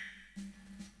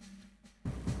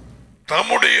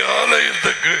தம்முடைய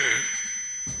ஆலயத்துக்கு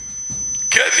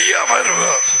கதியா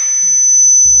வருவார்.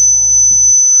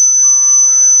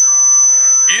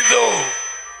 இதோ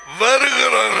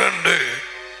வருகிறார் என்று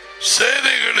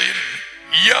சேனைகளின்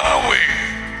யாவை.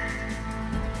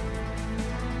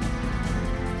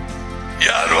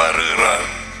 யார் வருகிறார்?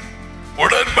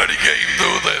 உடன்படிக்கை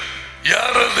தூதன்.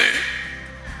 யார் அது?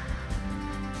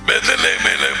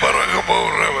 பெத்லெஹேமிலே பிறக்க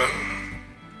போகிறவர்.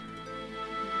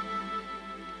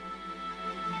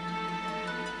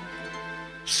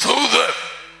 தூதன்.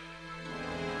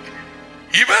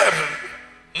 இவர்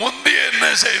முந்தி என்ன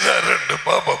செய்தார் என்று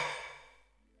பாபம்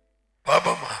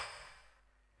பாபமா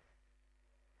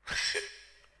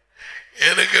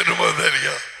எனக்கு ரொம்ப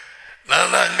தெரியும்.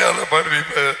 நான் அங்கால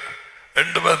படிப்பேன்.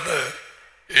 2 வந்து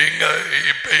இங்க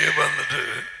இப்பயே வந்துட்டு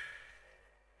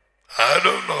I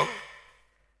don't know.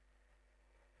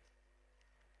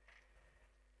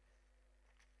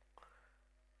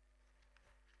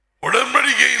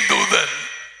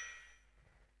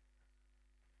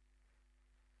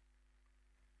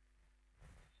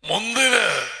 முந்தின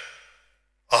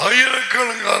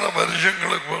ஆயிரக்கணக்கான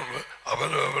வருஷங்களுக்கு முன்பு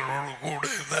அவரோடு கூட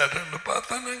இருந்தார்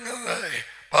பார்த்தா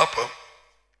பாப்போம்.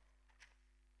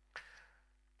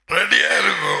 ரெடியா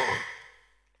இருக்கும்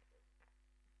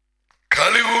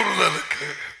களி கூறுதலுக்கு.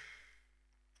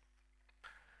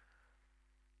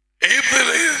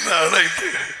 எகிப்திலே இருந்து அழைத்து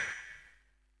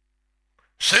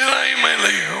சீனாய்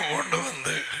மலையும் கொண்டு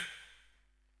வந்து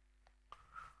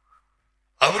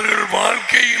அவர்கள்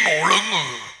வாழ்க்கையின் ஒழுங்கு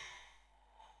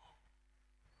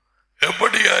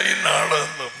எப்படியாய்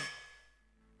நாளாந்தம்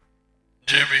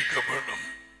ஜீவிக்கப்படும்.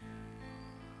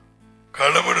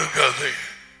 களவெடுக்காதே,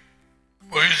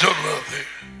 பொய் சொல்லாதே,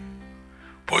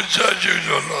 பொய்சாட்சி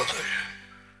சொல்லாதே,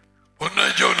 உன்னை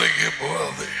சொல்லிக்கு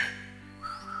போகாதே.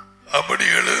 அப்படி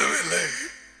எழுதவில்லை.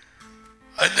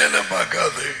 அஞ்சனம்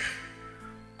பார்க்காதே,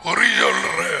 குறி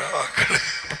சொல்ற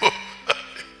ஆக்களுக்கு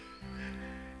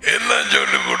எல்லாம்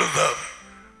சொல்லிக் கொடுத்தார்.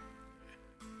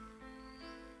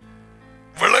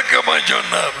 விளக்கமா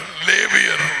சொன்னார்.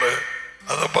 லேவியர்ல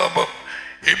அத பாப்போம்.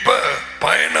 இப்ப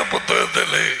பயண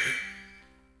புத்தகத்தில்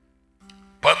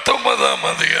 19ஆம்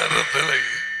அதிகாரத்தில்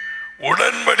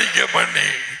உடன்படிக்கை பண்ணி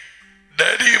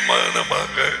டரி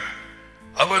மகனமாக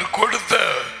அவர் கொடுத்த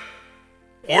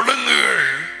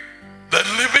ஒழுங்குகள், த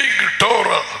லிவிங்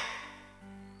டோரா,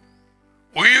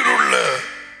 உயிருள்ள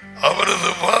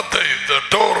அவரது வார்த்தை, த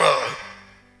டோரா.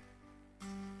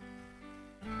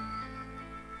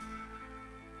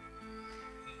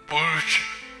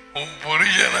 உன்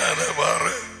புரிஜனால வார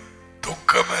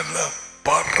துக்கம் எல்லாம்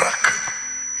பறக்கு.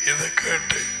 இதை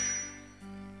கேட்டு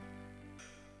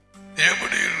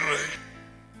எப்படி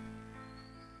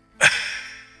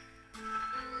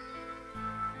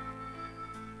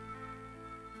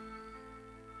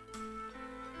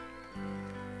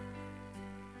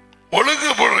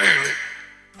ஒழுங்கு பொருள்களை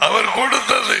அவர்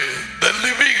கொடுத்தது த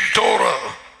லிவிங் டோரா.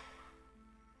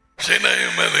 சினாய்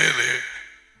மலையிலே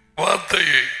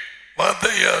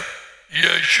வார்த்தையார்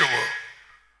Yeshua,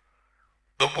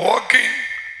 the walking,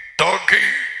 talking,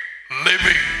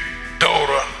 living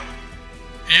Torah,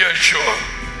 Yeshua.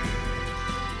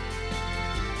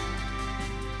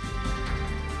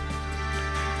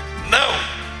 Now,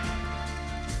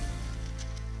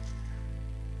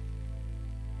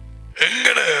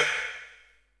 எங்கட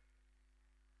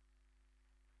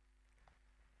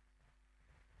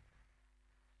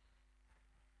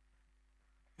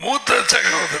மூத்த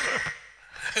சகோதரர்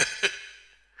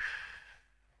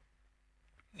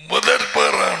முதற்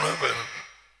பேரானவர்,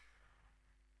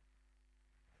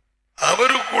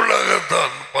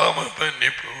 அவருக்குள்ளாகத்தான் பாவ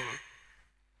மன்னிப்பு.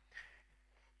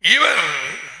 இவர்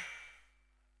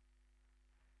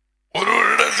ஒரு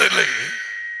இடத்திலே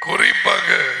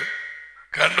குறிப்பாக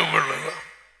கண்டுகொள்ளலாம்.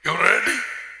 You ready?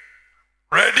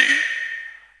 Ready?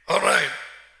 All right.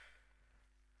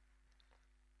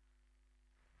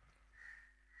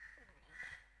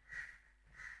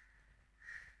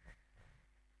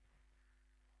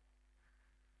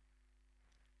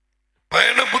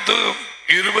 பயண புத்தகம்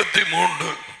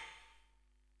 23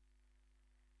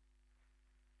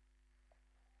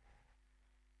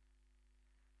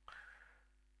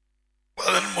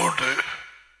 13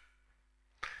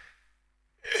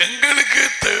 எங்களுக்கு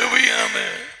தேவையான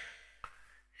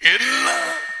எல்லா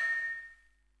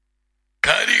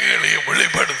காரியங்களையும்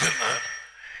வெளிப்படுத்தினார்.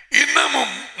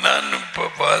 இன்னமும் நான் இப்ப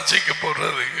வாசிக்க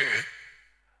போறதுக்கு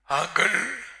ஆக்கள்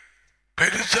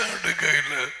பெருசா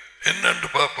எடுக்கையில் என்னன்னு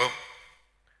பார்ப்போம்.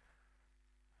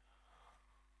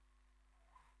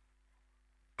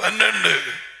 12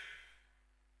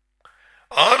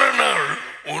 6 நாள்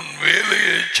உன்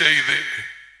வேலையை செய்து.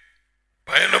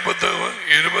 பயண புத்தகம்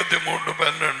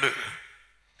 23:12.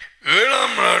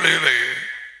 7ஆம் நாளிலே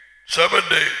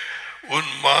சபத்தை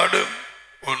உன் மாடும்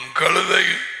உன்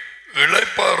கழுதையும்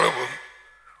இளைப்பாறவும்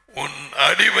உன்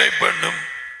அடிமை பண்ணும்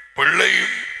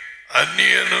பிள்ளையும்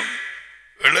அந்நியனும்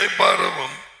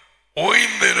இளைப்பாறவும்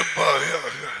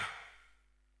ஓய்ந்திருப்பாயாக.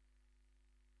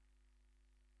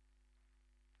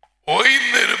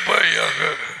 ஓய்ந்திருப்பாயாக.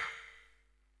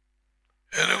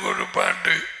 எனக்கு ஒரு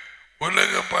பாட்டு,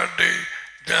 உலக பாட்டு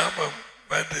ஞாபகம்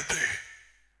வந்தது.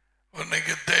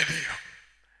 உனக்கு தெரியும்.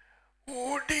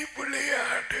 ஓடி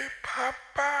விளையாடு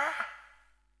பாப்பா,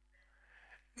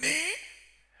 நீ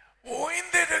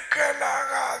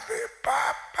ஓய்ந்திருக்கலாகாது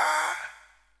பாப்பா.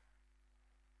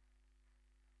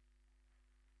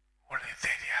 உனக்கு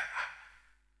தெரியாதா?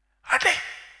 அடே,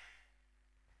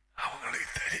 அவங்களுக்கு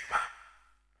தெரியுமா?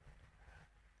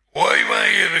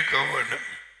 ஓய்வாக இருக்க வேண்டும்.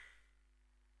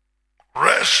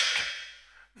 ரெஸ்ட்.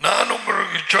 நான்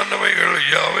உங்களுக்கு சொன்னவைகள்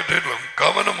யாவற்றிலும்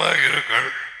கவனமாக இருங்கள்.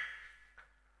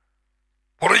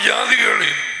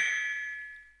 புறஜாதிகளின்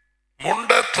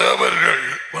முண்டத்தவர்கள்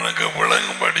உன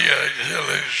சில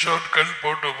சொற்கள்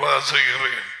போட்டு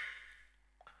வாசிக்கிறேன்.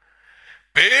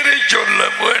 பேரை சொல்ல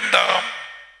வேண்டாம்,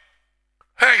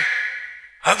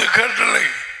 அது கட்டளை.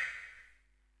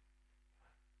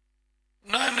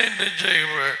 நான் என்ன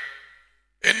செய்வேன்?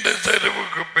 எந்த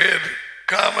தெருவுக்கு பேர்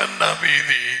காமன்னா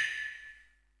வீதி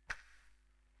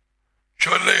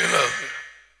சொல்ல இயலாது.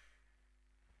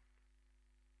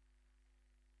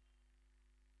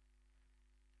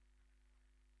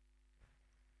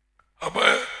 அப்ப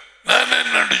நான்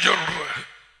என்ன சொல்றேன்?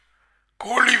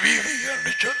 கோழி வீதி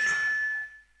என்று சொல்லு.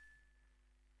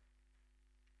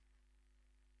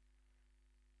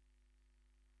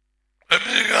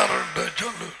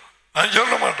 சொல்லு, நான்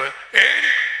சொல்ல மாட்டேன்.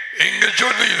 இங்க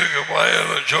சொல்லி இருக்கு,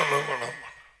 வாயால சொல்ல வேணாம்.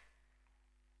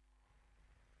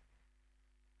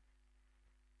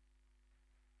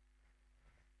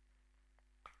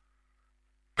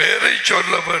 பேரை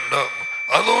சொல்ல வேண்டாம்.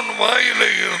 அதோன் வாயில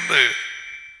இருந்து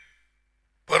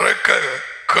பிறக்க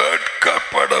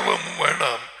கேட்கப்படவும்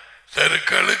வேண்டாம்.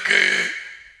 தெருக்களுக்கு,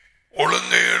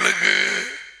 ஒழுங்கைகளுக்கு,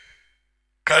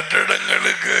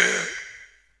 கட்டடங்களுக்கு,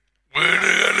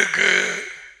 வீடுகளுக்கு,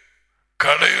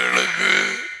 கடைகளுக்கு,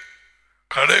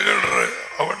 கடைகள்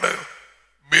அவன்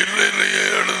பில்லிலேயே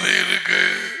எழுதி இருக்கு.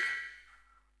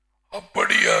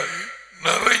 அப்படியாய்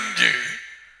நிறைஞ்சு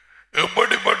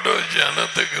எப்படிப்பட்ட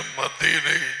ஜனத்துக்கு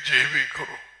மத்தியிலே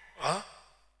ஜீவிக்கிறோம்.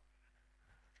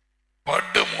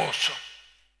 பட்டு மோசம்.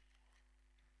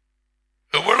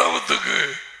 எவ்வளவுத்துக்கு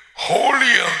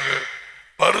ஹோலியாக,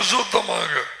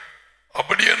 பரிசுத்தமாக,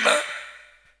 அப்படி என்ன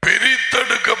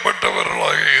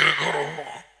பிரித்தெடுக்கப்பட்டவர்களாக இருக்கிறோம்.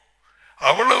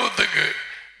 அவ்வளவுத்துக்கு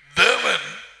தேவன்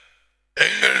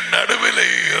எங்கள் நடுவிலே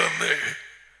இருந்து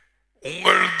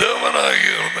உங்கள் தேவனாக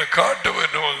இருந்து காட்ட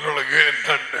வேண்டும் உங்களுக்கு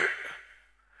என்னண்டு.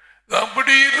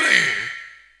 அப்படி இல்லை.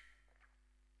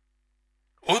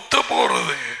 ஒத்து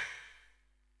போறது,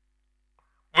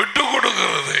 விட்டு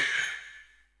கொடுக்கிறது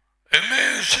என்ன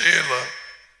செய்யலாம்?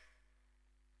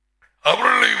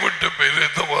 அவர்களை விட்டு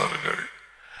பிரித்தவார்கள்.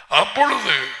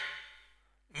 அப்பொழுது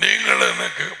நீங்கள்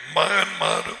எனக்கு மகன்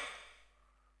மாறும்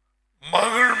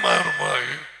மகள் மாறுமாக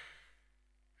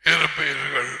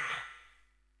இருப்பீர்கள்.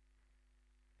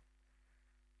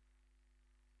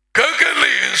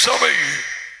 கேட்கலை.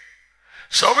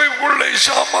 சபைக்குள்ளே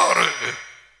சாமாறு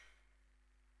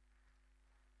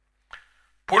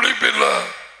புளிப்பில்லா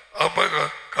அப்ப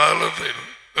காலத்தில்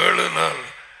 7 நாள்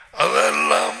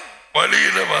அதெல்லாம்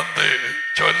வழியில வந்து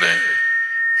சொல்ல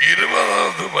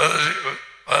 20வது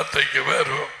வார்த்தைக்கு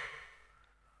வருவோம்.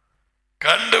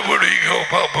 கண்டுபிடிக்கோ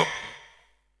பாப்போம்.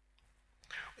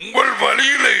 உங்கள்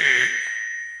வழியிலே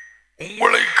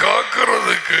உங்களை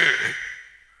காக்கிறதுக்கு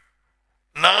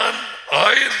நான்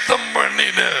ஆயத்தம்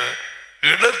பண்ணின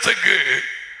இடத்துக்கு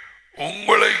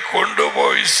உங்களை கொண்டு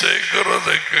போய்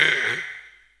சேர்க்கிறதுக்கு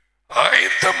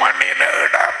ஆயத்தம் பண்ணின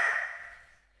இடம்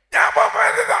ஞாபகம்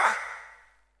வருதா?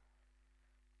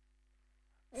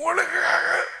 உங்களுக்காக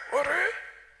ஒரு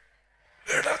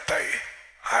இடத்தை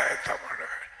ஆயத்தம் பண்ண.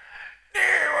 நீ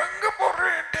எங்க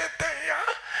போறியா?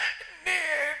 நீ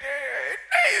என்ன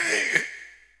இது?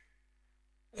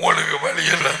 உங்களுக்கு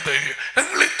வழியெல்லாம் தெரியும்.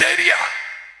 எங்களுக்கு தெரியா,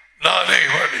 நானே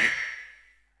வழி.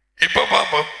 இப்ப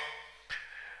பாப்போம்.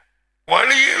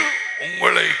 வழியில்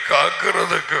உங்களை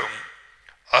காக்கிறதுக்கும்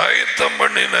ஆயத்தம்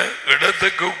பண்ணின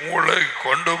இடத்துக்கு உங்களை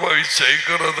கொண்டு போய்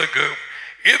சேர்க்கிறதுக்கு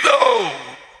இதோ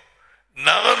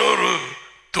நான் ஒரு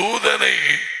தூதனை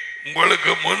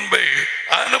உங்களுக்கு முன்பே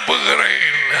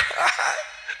அனுப்புகிறேன்.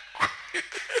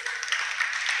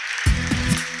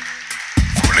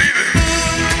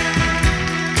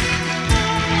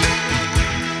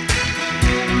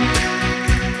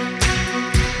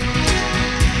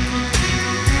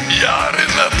 யார்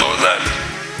இந்த தூதன்?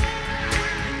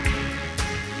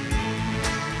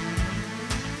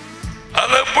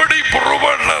 அதை எப்படி ப்ரூவ்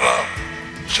பண்ணலாம்?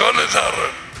 சொல்லுதார்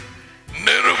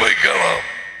நிரூபிக்கலாம்.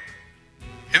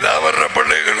 இது அவர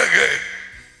பிள்ளைகளுக்கு,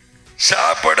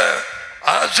 சாப்பிட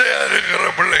ஆசையா இருக்கிற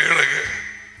பிள்ளைகளுக்கு.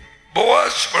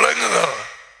 போவாஸ் விளங்குதா?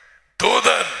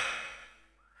 தூதன்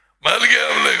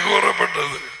மல்கியாவில்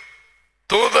கூறப்பட்டது.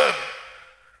 தூதன்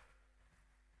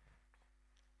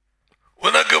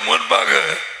உனக்கு முன்பாக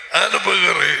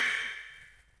அனுப்புகிறேன்.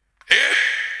 ஏன்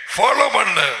ஃபாலோ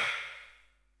பண்ண?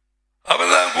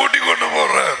 அவர்தான் கூட்டிக் கொண்டு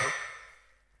போறார்.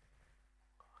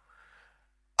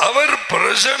 அவர்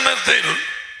பிரசன்னத்தில்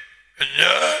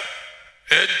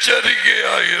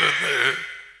எச்சரிக்கையாயிருந்து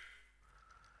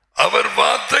அவர்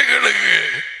வார்த்தைகளுக்கு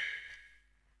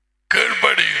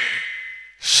கீழ்ப்படி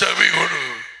செவி கொடு.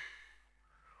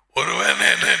 ஒருவன்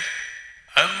என்ன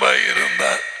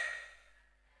அன்பாயிருந்தார்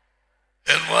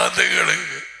என்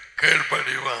வார்த்தைகளுக்கு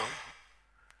கீழ்ப்படிவான்.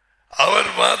 அவர்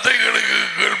வார்த்தைகளுக்கு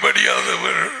கீழ்ப்படி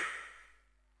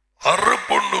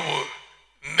அறுப்புண்டு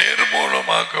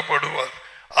நிர்மூலமாக்கப்படுவார்.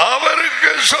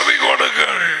 அவருக்கு செவி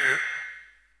கொடுங்கள்.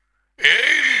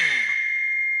 ஏன்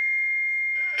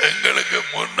எங்களுக்கு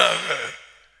முன்னாக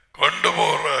கொண்டு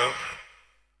போறார்?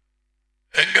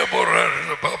 எங்க போறார்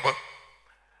பாப்பா?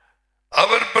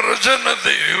 அவர்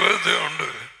பிரசன்னத்தை உண்டு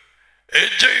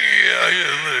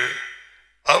எச்சரிக்கையாயிருந்து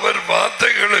அவர்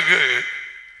வார்த்தைகளுக்கு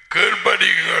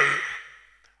கீழ்ப்படிங்கள்.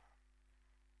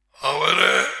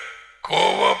 அவரை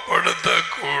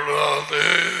கோபப்படுத்தக்கூடாது.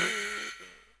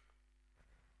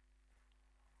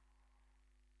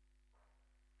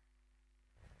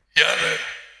 யாரு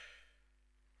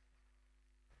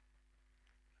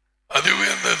அது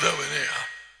உயர்ந்த தவனையா?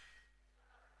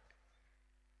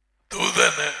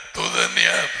 தூதன்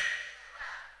யார்?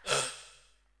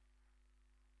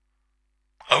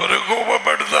 அவரை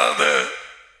கோபப்படுத்தாத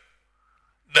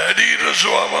நரீர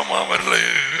சுவாபம் அவர்ல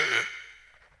இருக்கு.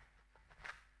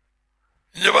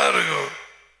 இங்க பாருங்க,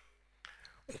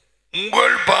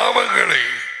 உங்கள் பாவங்களை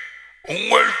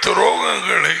உங்கள்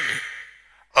துரோகங்களை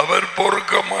அவர்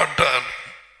பொறுக்க மாட்டார்.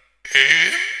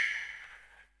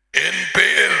 என்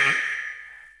பெயர்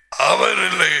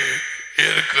அவரிலே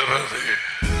இருக்கிறது.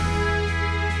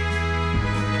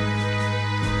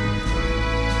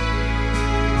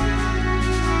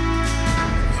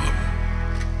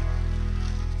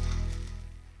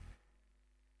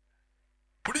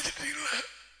 பிடிச்சிட்டீங்களா?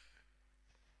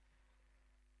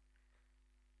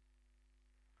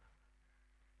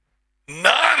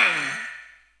 நான்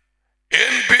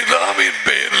என் பிதாவின்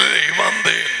பெயரிலே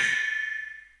வந்தேன்.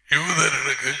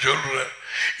 யூதர்களுக்கு சொல்ற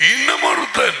இன்னும்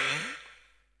ஒருத்தன்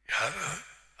யாரு?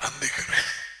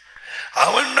 அந்திக்கிறேன்.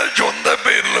 அவன் சொந்த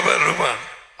பெயர்ல வருவான்.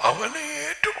 அவனை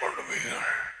ஏற்றுக்கொள்வீர்கள்.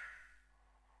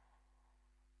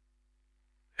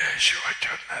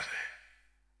 சொன்னது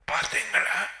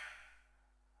பார்த்தீங்களா?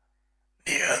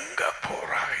 நீ எங்க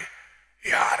போறாய்?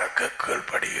 யாருக்கு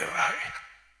கீழ்படுகிறாய்?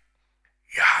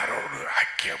 யாரோடு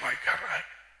ஐக்கியம் வைக்கிறாய்?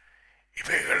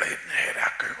 இவைகளை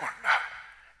நேராக்கிக் கொண்டால்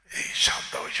நீ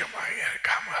சந்தோஷமாக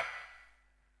இருக்காமல்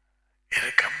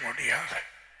இருக்க முடியாது.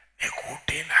 நீ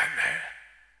கூட்டி நான்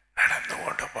நடந்து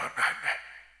கொண்டு போனான்.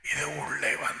 இது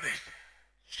உள்ளே வந்து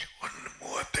உன்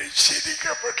முகத்தை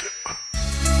சிரிக்கப்பட்டு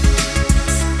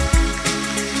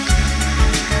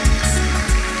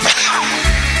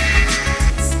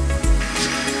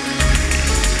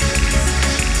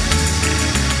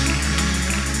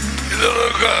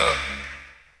இதற்கு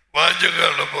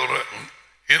வாஞ்சகால போற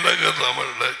இலக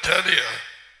தமிழ்ல சரியா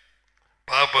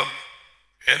பாபம்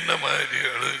என்ன மாதிரி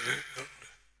அழகு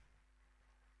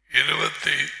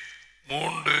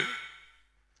 23:20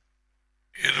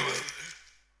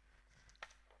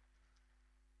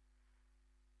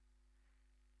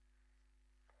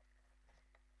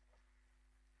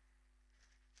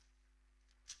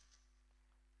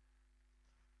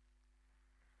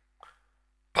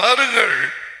 பாருங்கள்.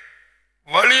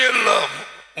 வழியெல்லாம்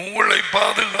உங்களை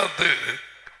பாதுகாத்து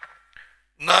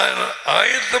நான்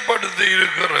ஆயத்தப்படுத்தி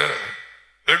இருக்கிற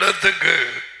இடத்துக்கு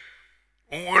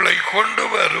உங்களை கொண்டு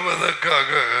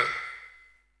வருவதற்காக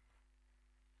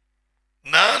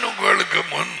நான் உங்களுக்கு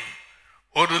முன்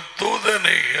ஒரு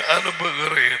தூதனை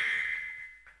அனுப்புகிறேன்.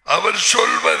 அவர்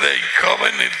சொல்வதை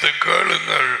கவனித்து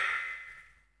கேளுங்கள்.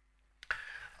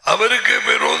 அவருக்கு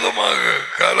விரோதமாக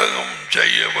கலகம்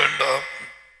செய்ய வேண்டாம்.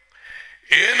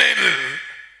 ஏனெனில்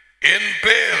என்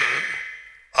பெயர்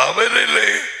அவரிலே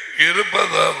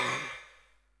இருப்பதால்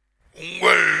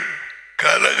உங்கள்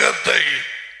கலகத்தை,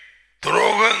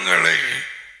 துரோகங்களை,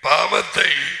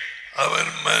 பாவத்தை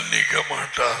அவர் மன்னிக்க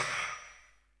மாட்டார்.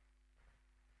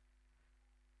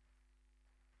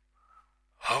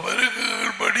 அவருக்கு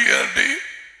படியாட்டி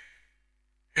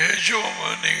ஏசுவ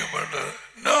மன்னிக்க மாட்டார்.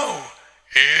 நோ,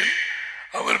 ஏன்?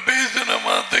 அவர் பேசின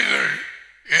வார்த்தைகள்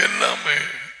எல்லாமே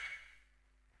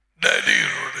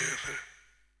டேடியினுடையது.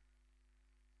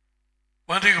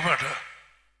 மன்னிக்க மாட்டார்.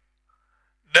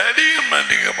 டேடியும்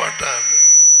மன்னிக்க மாட்டார்.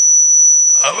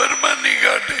 அவர்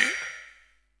மன்னிக்காட்டி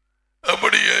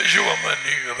அப்படி யேசுவ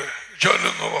மன்னிக்கிற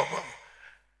சொல்லுங்க பாப்போம்.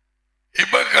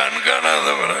 இப்ப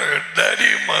கண்காணாதவராக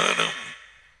டேடியும் மகனும்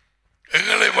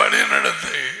எங்களை வழி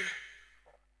நடத்தி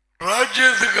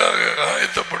ராஜ்யத்துக்காக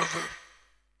ஆயத்தப்படுத்து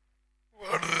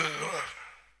வருகிறார்.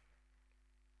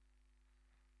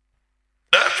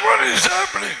 That's what is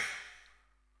happening.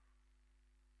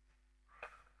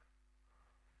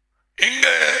 இங்க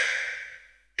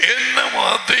என்ன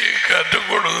வார்த்தையை கற்றுக்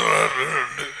கொடுக்கிறார்கள்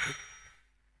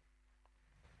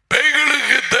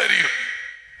பேய்களுக்கு தெரியும்.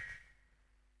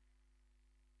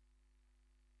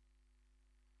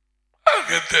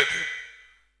 தெரியும்.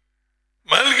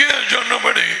 மல்கியா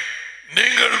சொன்னபடி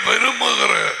நீங்கள்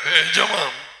விரும்புகிற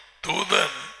எஜமான்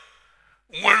தூதன்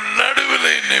உங்கள்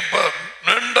நடுவிலே நிற்பார்.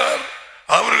 நின்றார்.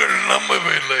 அவர்கள்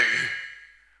நம்பவில்லை.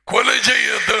 கொலை செய்ய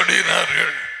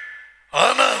தேடினார்கள்.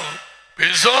 ஆனால்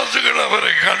பிசாசுகள்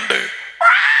அவரை கண்டு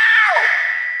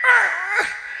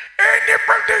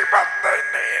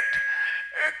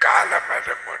காலம்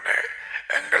முன்னே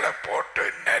எங்களை போட்டு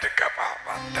நெருக்கமா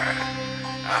வந்த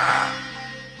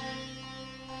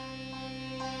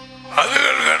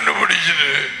அதுகள்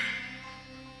கண்டுபிடிச்சிட்டு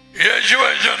இயேசுவா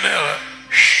சொன்னார,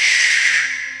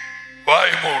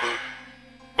 வாய் மூடு,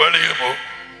 வெளியே போ.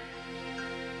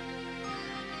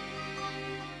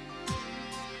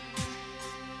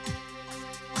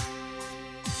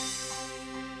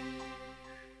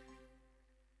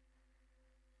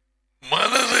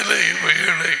 மனதிலே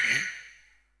இவைகளை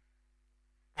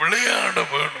விளையாட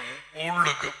வேணும்.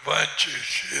 உள்ளுக்கு பாய்ச்சி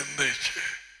சிந்திச்சு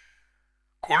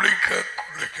குளிக்க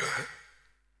குளிக்க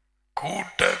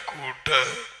கூட்ட கூட்ட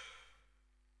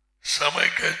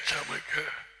சமைக்க சமைக்க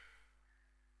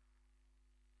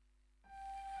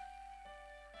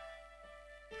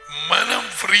மனம்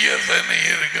ஃப்ரீயா தானே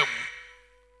இருக்கும்.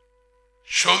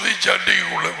 சொதி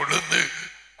சட்டிக்குள்ள விழுந்து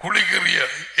குளிக்கிறியா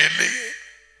இல்லையே?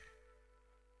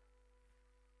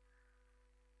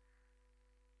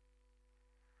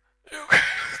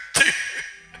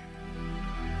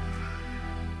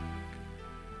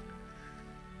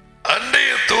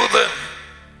 அண்டைய தூதன்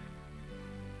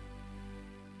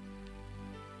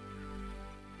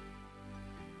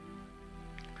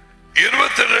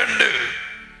இருபத்தி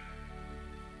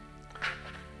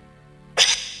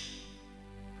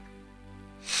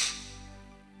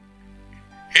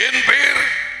என் பெயர்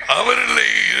அவரிலே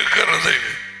இருக்கிறது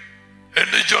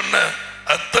என்று சொன்ன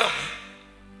அர்த்தம்,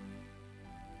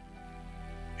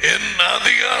 என்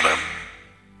அதிகாரம்,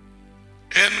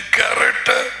 என்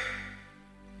கேரக்டர்,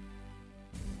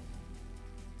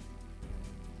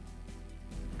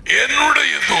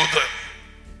 என்னுடைய தூதன்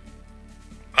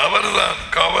அவர்தான்.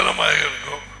 கவனமாக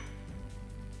இருக்கும்.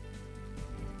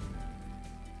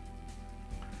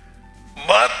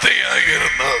 வார்த்தையாக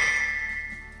இருந்தார்.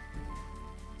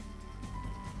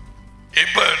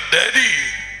 இப்ப டேடி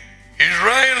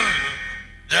இஸ்ரேல்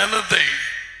ஜனத்தை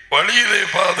வழியிலே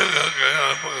பாதுகாக்க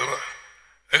அனுப்புகிறார்.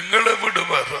 எங்களை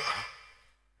விடுவாரா?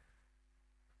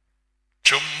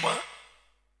 சும்மா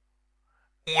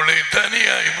உங்களை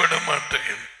தனியாய் விட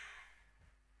மாட்டேன்.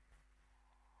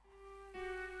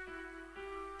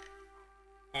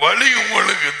 வழி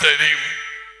உங்களுக்கு தெரியும்,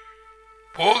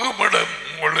 போகுமிடம்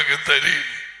உங்களுக்கு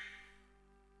தெரியும்.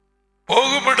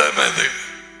 போகுமிடம் அது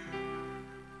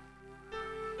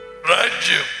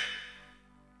ராஜ்யம்.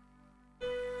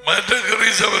 மற்ற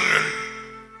கிறிஸ்தவர்கள்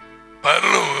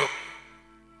பரலோகம்.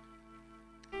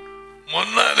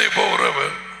 முன்னாலே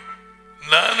போகிறவர்,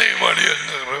 நானே வழி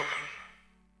என்கிறவர்.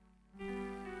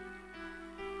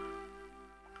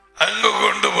 அங்க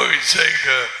கொண்டு போய்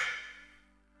சேர்க்க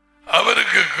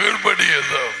அவருக்கு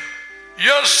கீழ்படியதான்.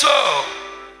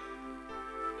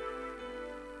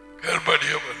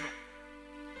 கீழ்படிய வேண்டும்.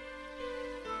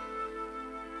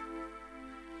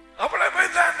 அவ்வளவு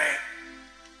தானே.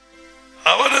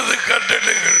 அவரது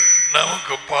கட்டளைகள்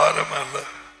நமக்கு பாரம் அல்ல.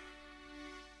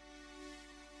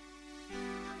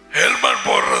 ஹெல்மெட்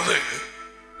போடுறது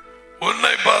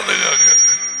உன்னை பாதுகாக்க.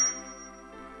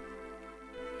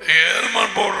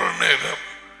 ஹெல்மெட் போடுற நேரம்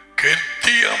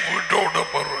கெத்தியா வீட்டோட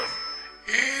போடுறேன்.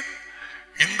 ஏன்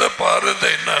இந்த பாரத்தை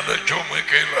என்னால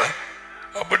சுமக்கல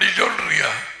அப்படி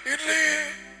சொல்றியா? இல்லையே.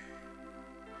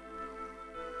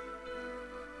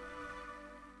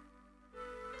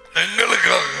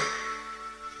 எங்களுக்காக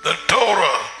the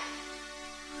Torah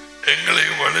எங்களை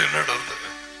வழி நடந்தது.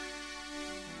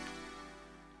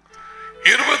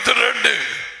 22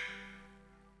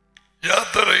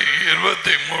 யாத்திரை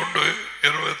 23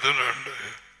 22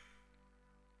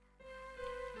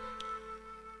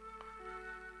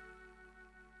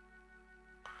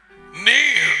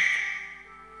 நீர்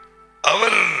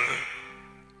அவர்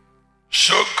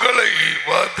சொற்களை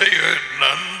வார்த்தையை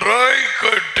நன்றாய்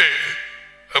கேட்டு,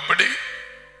 அப்படி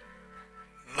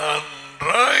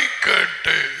நன்றாய்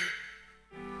கேட்டு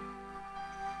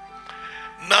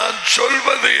நான்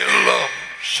சொல்வதை எல்லாம்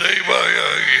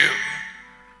செய்வாயாக.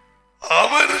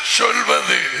 அவர்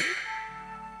சொல்வது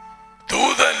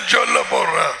தூதன் சொல்ல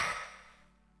போறார்.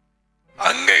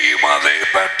 அங்கேயும் அதே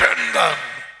பேட்டர்ன் தான்,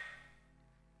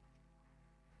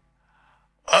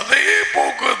 அதே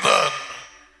போக்குதான்.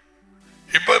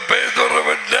 இப்ப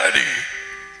பேதுருவின் டாடி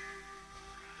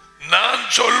நான்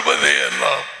சொல்வதே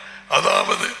எல்லாம்,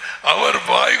 அதாவது அவர்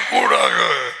வாய்க்கூடாக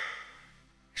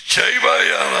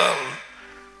செய்வாயானால்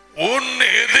உன்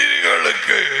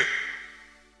எதிரிகளுக்கு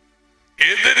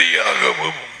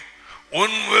எதிரியாகவும்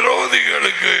உன்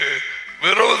விரோதிகளுக்கு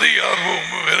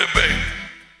விரோதியாகவும் இருப்பேன்.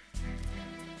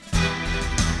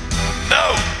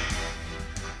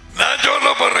 நான் சொல்ல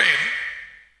போறேன்,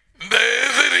 இந்த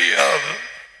எதிரியால்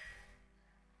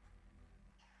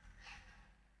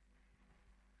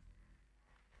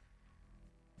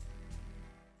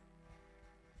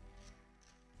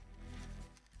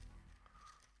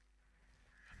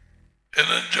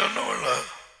என்ன சொன்னவள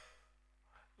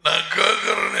நான்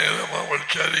கேட்கிற நேரம் அவள்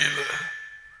சரியில்லை.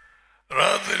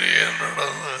 ராத்திரி என்ன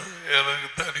நடந்தது எனக்கு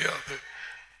தெரியாது.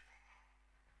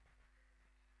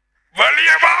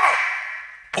 வலியவா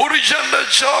புருஷன்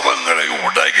சாபங்களை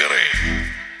உடைக்கிறேன்.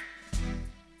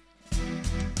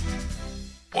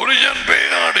 புருஷன்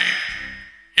பேனாடி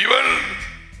இவள்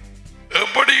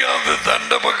எப்படியாவது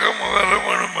தண்ட பக்கம் வர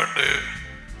வேணும் என்று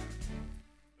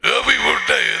ஏவி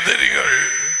விட்ட எதிரிகள்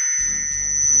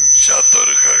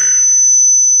சத்துருக்கள்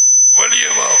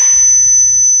வெளியவா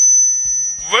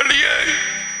வெளியே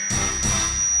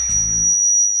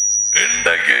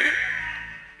இன்றைக்கு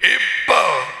இப்ப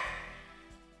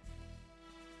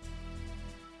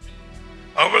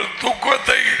அவள்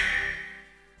துக்கத்தை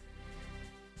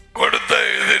கொடுத்த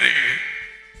எதிரி,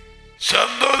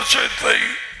 சந்தோஷத்தை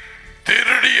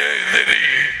திருடிய எதிரி,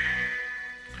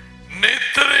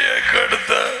 நித்திரையை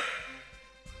கெடுத்த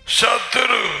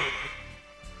சத்துரு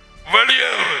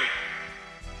வெளியே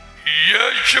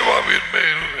இயேசுவின்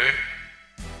மேல்.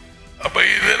 அப்ப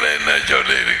இதுல என்ன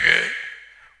சொல்லி இருக்கு?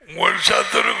 உங்கள்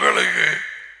சத்துருக்களுக்கு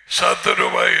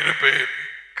சத்துருவாய் இருப்பேன்,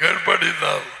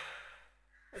 கீழ்ப்படிந்தால்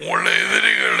உங்கள்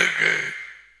எதிரிகளுக்கு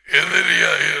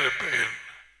எதிரியாய் இருப்பேன்.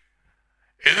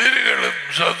 எதிரிகளும்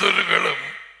சத்துருக்களும்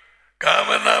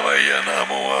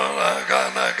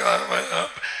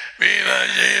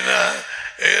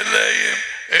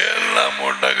எல்லாம்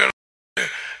உண்டகள்,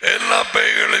 எல்லா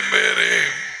பைகளின் பேரே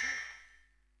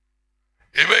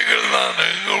இவைகள் தான்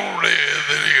எங்களுடைய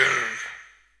எதிரிகள்.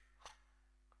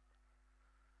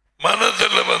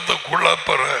 மனத்தில் வந்து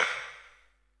குழப்பற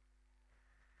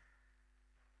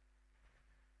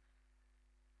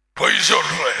பொய்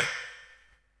சொல்ற,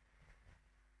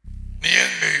 நீ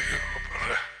எங்க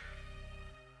இருக்க,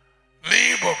 நீ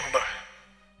போற,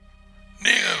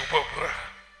 நீங்க போற,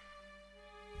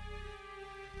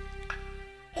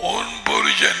 உன்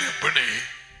புருஷன் இப்படி,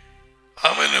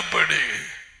 அவன் இப்படி,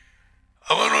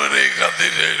 அவன் ஒரே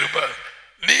கதையில இருப்பார்.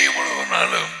 நீ இவ்வளவு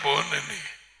நாளும் போன, நீ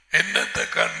என்னத்தை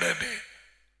கண்ட, நீ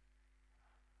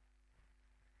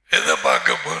எதை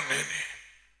பார்க்க போன, நீ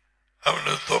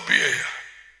அவனோட தொப்பியா,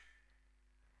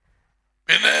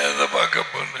 பின்ன எதை பார்க்க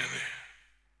போன, நீ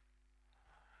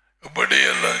இப்படி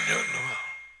எல்லாம் சொல்லுவான்.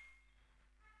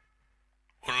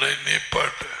 உன்னை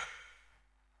நீப்பாட்டு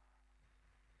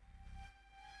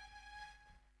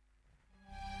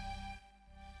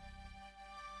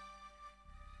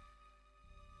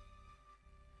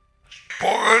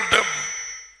போகட்டும்,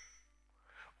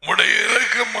 உடைய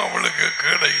இலக்கம் அவளுக்கு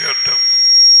கிடைக்கட்டும்.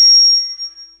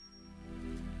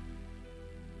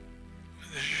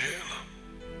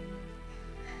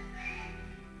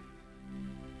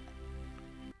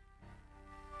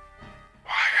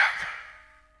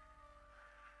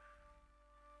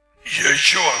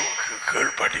 யெகோவாவுக்கு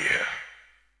கீழ்ப்படிய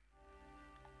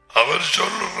அவர்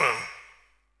சொல்லுகிறார்,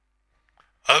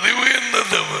 அது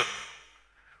உயர்ந்தவன்.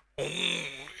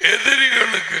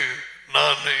 எதிரிகளுக்கு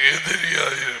நான்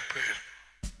எதிரியாயிருப்பேன்,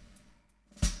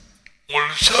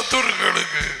 உங்கள்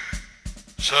சத்துருக்களுக்கு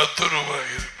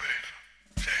சத்துருவாயிருப்பேன்.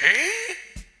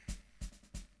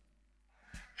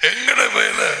 எங்கட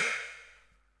மேல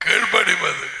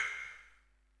கீழ்ப்படிவது,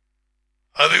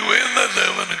 அது உயர்ந்த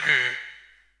தேவனுக்கு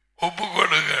ஒப்பு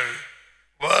கொடுங்கள்,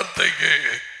 வார்த்தைக்கு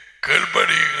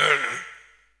கீழ்ப்படியுங்கள்,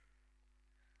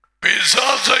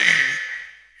 பிசாசை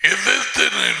எதிர்த்து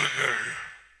நிற்குங்கள்,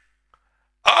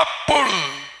 அப்பொழுது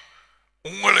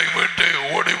உங்களை விட்டு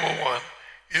ஓடி போவான்.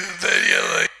 இது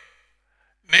தெரியாத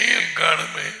நீயும்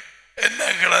காணுமே,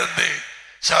 என்ன கிடந்து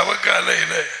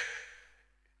சவக்காலையில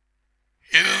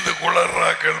இருந்து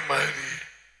குளர்றாக்கள் மாதிரி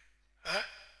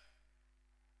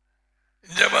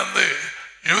இங்க வந்து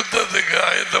யுத்தத்துக்கு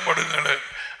ஆயத்தப்படுங்களேன்.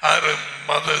 ஆறும்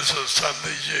மத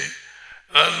சந்திச்சு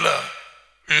நல்லா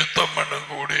யுத்தம்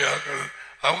பண்ணக்கூடியார்கள்,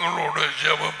 அவங்களோட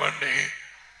ஜெபம் பண்ணி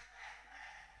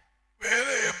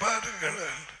வேலையை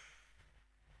பாருங்களேன்.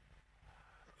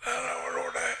 நான்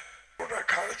அவளோட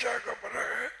கழிச்சாக்க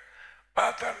பிறகு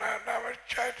பார்த்தேன், அவன்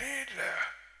சரியில்லை.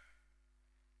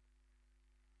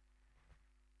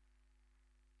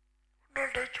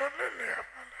 உன்னோட சொல்லலையா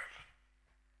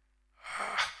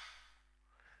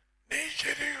நீ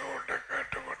சரி கொண்டு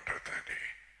கேட்டுக்கொண்டது, நீ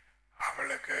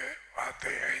அவளுக்கு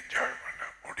வார்த்தையை என்ஜாய் பண்ண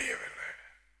முடியவில்லை.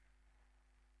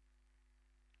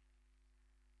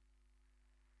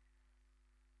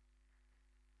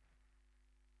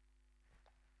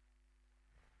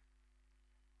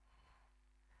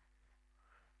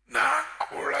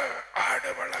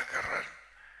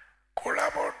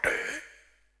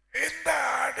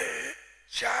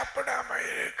 சாப்பிடாம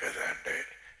இருக்குதுன்னு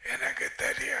எனக்கு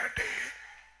தெரியாட்டி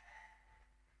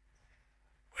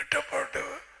விட்டு போட்டு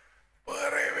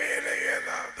வேற வேலை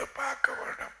ஏதாவது பார்க்க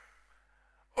வேண்டும்.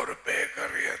 ஒரு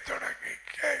பேக்கரியை தொடங்கி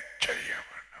கேக் செய்ய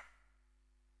வேண்டும்.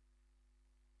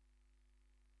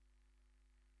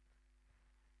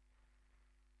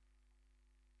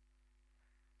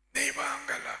 நீ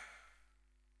வாங்கலாம்.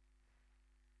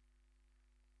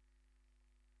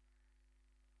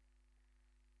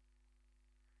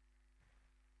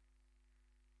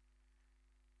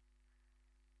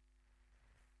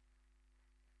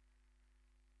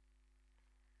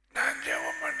 நான்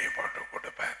ஜெபம் பண்ணி போட்டு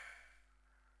கொடுப்பேன்.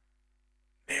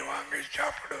 நீ வாங்கி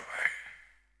சாப்பிடுவாய்.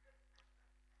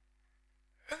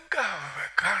 எங்க அவ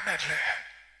காணல,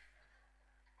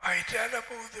 வயிற்றால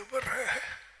போகுது பிற.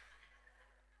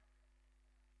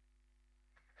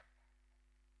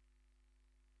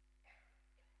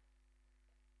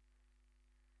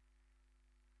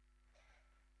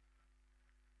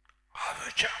 அது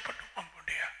சாப்பிடுமா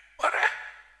முடியா வர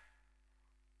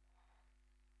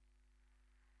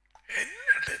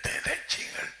என்னது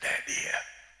நினைச்சிங்கள் டேடிய?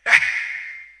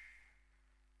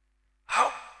 How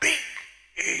big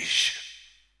is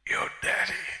your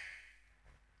daddy?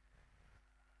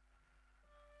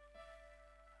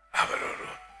 அவர் ஒரு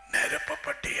நெருப்பு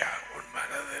பட்டியா உன்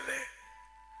மனதில்?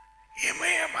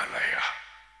 இமயமலையா?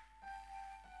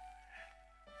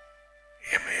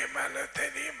 இமயமலை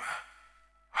தெரியுமா?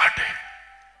 அடே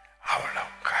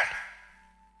அவ்வளவு காடு.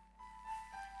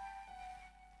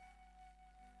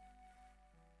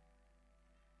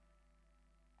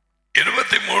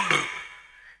 இருபத்தி மூன்று,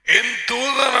 என்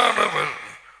தூதனானவர்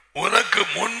உனக்கு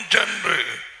முன் சென்று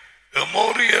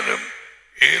எமோரியரும்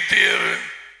ஏத்தியரும்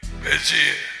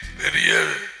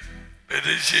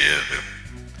பெரிசியரும்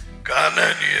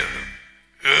கானானியரும்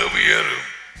ஏவியரும்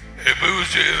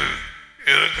எபூசியரும்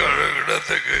இருக்கிற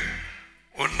இடத்துக்கு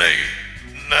உன்னை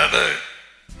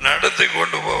நடத்தி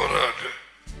கொண்டு போகிறார்கள்.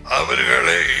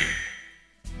 அவர்களை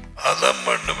அதம்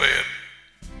பண்ணுவேன்.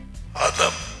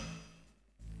 அதம்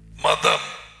மதம்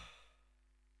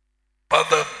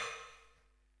பதம்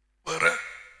வர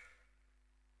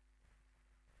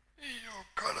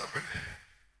கடவுளே,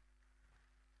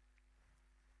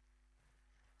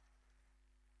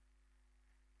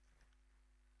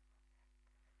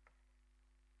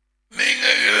 நீங்க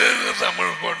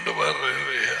தமிழ் கொண்டு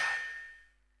வர்றீங்க.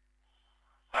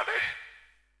 அடே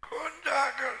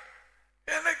கொஞ்சாக்கள்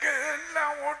எனக்கு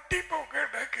எல்லாம் ஒட்டி போக்கு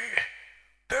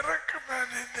திறக்க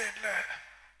மாதிரி இல்லை.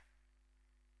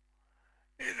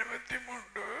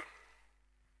 23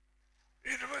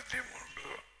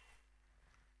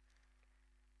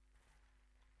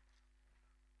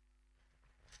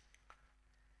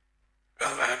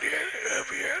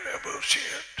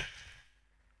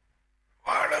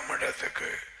 வாழமிடத்துக்கு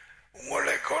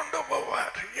உங்களை கொண்டு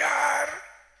போவார். யார்?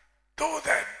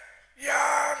 தூதன்.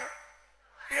 யார்?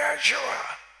 யேசுவா.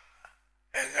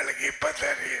 எங்களுக்கு இப்ப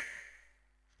தெரியும்,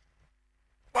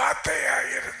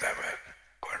 வார்த்தையாயிருந்தவர்.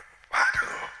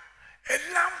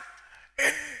 எல்லாம்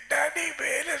என் டாடி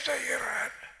வேலை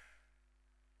செய்கிறார்.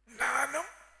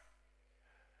 நானும்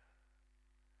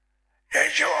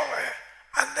யேசுவாவை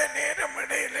அந்த நேரம்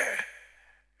இடையில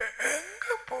எங்க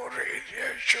போறேன்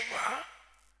யேசுவா?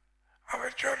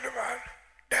 அவர் சொல்லுவார்,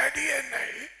 டாடி என்னை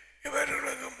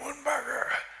இவர்களுக்கு முன்பாக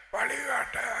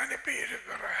வழிகாட்ட அனுப்பி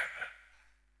இருக்கிறார்.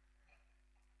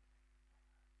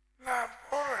 நான்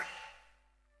போறேன்.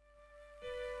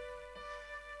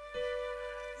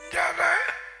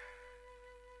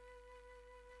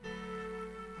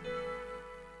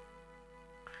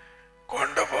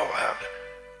 கொண்டு போவார்.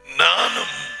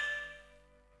 நானும்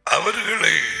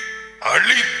அவர்களை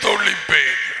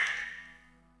அழித்தொழிப்பேன்.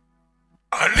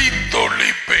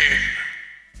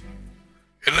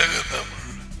 இலங்கை தமிழ்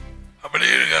அப்படி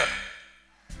இருக்க.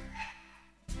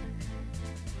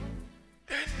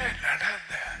 என்ன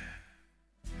நடந்த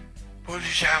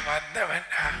புதுசா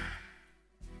வந்தவனா?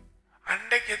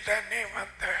 அன்னைக்கு தண்ணி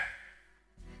வந்த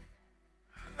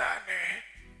நானே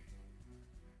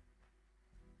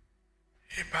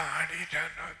இப்ப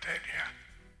ஆடிட்டானோ தெரியும்.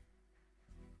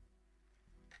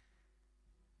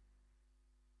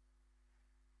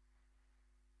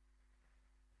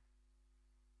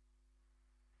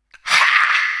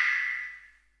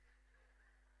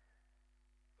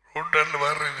 ரோட்டில்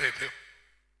வர்றது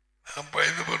நான்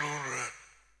பயந்து பண்ணுறேன்.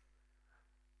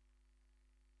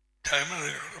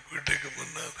 தமிழர்களோட வீட்டுக்கு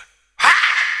முன்னால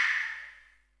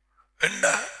என்ன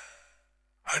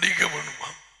அடிக்க பண்ணுமா?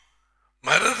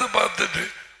 மரத்தை பார்த்துட்டு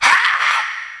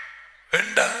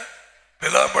வேண்டா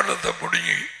பிலாப்பழத்தை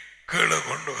பிடிங்கி கீழே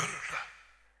கொண்டு வரட்டா.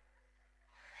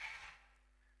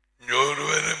 ஒரு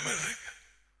வரை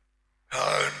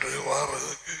என்று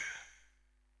வாரதுக்கு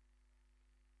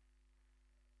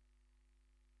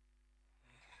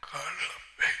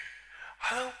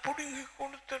அதை பிடுங்கி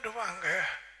கொடுத்துடுவாங்க.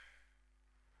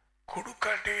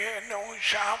 கொடுக்காட்டே என்னவும்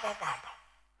சாபமாமா.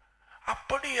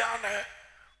 அப்படியான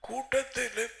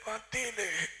கூட்டத்தில் மத்தியில்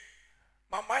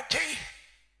மாமாச்சி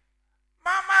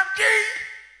மாமாச்சி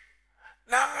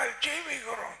நாங்கள்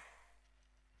ஜீவிக்கிறோம்.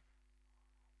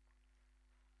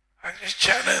 அது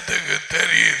ஜனத்துக்கு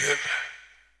தெரியுது.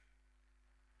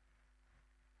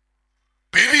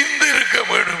 பிரிந்து இருக்க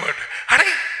வேண்டும். அடே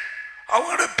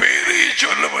அவங்களோட பேரையே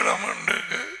சொல்ல வேண்டாம்.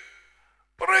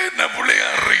 அப்புறம் என்ன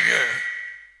பிள்ளையாடுறீங்க?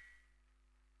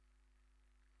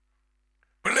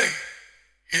 பிள்ளை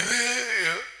இது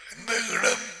இந்த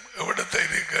இடம் எவிடத்தை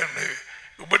இருக்கான்னு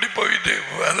இப்படி போயிட்டு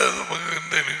வலது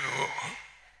பக்கம் இருக்கும்.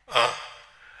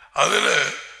 அதுல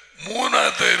 3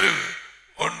 தெரு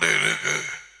ஒன்று இருக்கு.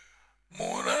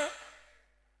 3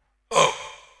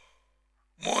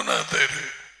 தெரு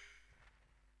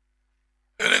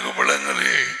எனக்கு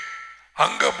விளங்கலே.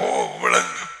 அங்க போ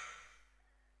விளங்கு.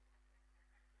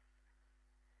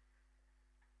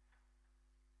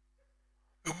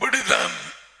 இப்படித்தான்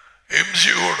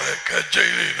எம்சியோட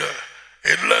கச்சேரியில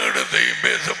எல்லா இடத்தையும்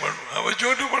பேச பண்ணும். அவ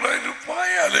சொல்லுபடா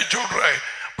வாயால சொல்றாய்.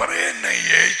 அப்புறம் என்ன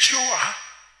ஏச்சுவா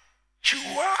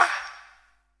சுவா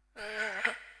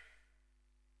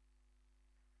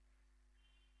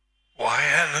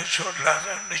வாயால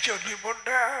சொல்லாதன்னு சொல்லி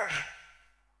போட்டார்.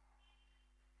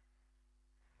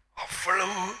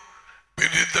 அவ்வளவு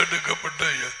பிரித்தெடுக்கப்பட்ட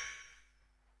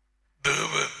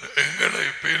தேவன் எங்களை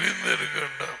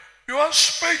பிரிந்திருக்கின்றார். You are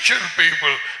special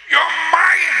people. You are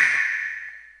mine.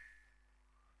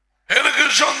 எனக்கு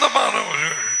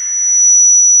சொந்தமானவர்கள்.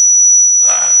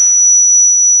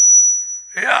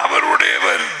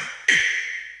 அவருடையவர்,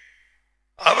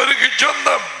 அவருக்கு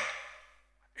சொந்தம்.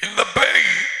 இந்த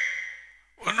பேய்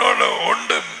உன்னோட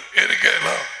ஒன்றும்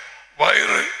இருக்கலாம்.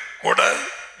 வயிறு, குடல்,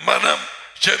 மனம்,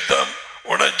 சித்தம்,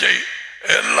 உணர்ச்சி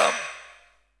எல்லாம்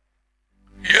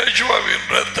இயேசுவின்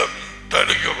ரத்தம்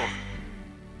தடுக்கிறோம்.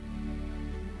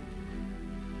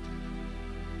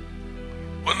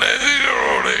 உன்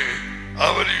எதிரிகளோடு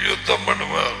அவர் யுத்தம்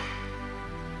பண்ணுவார்.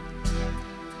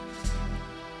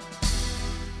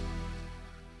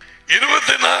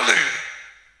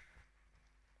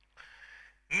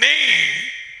 நீ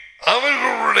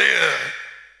அவர்களுடைய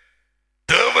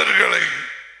தேவர்களை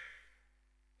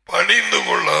பணிந்து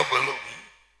கொள்ளாமலும்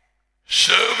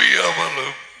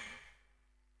சேவியாமலும்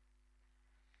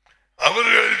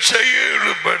அவர்கள்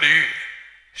செய்யும்படி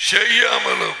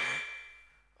செய்யாமலும்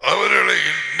அவர்களை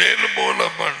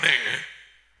நிர்மூலம் பண்ணி,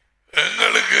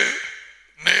 எங்களுக்கு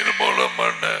நிர்மூலம்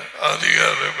பண்ண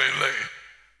அதிகாரம் இல்லை.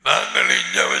 நாங்கள்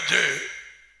இங்க வச்சு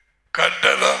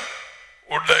கட்டலாம்,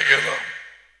 உடைக்கலாம்,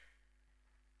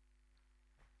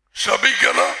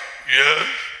 சபிக்கலாம்.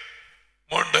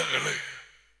 மண்டங்களை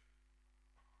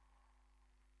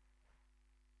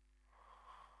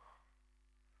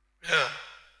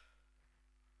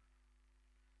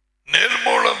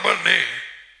நிர்மூலம் பண்ணி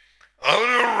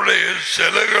அவர்களுடைய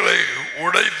சிலைகளை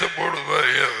உடைத்து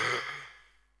போடுவாயாக.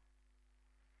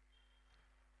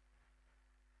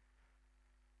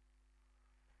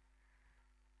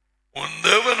 உன்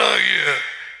தேவனாகிய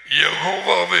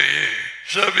யெகோவாவை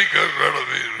சபிக்க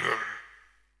கடவீர்கள்.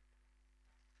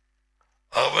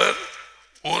 அவர்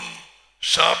உன்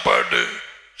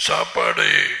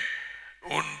சாப்பாடை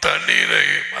உன் தண்ணீரை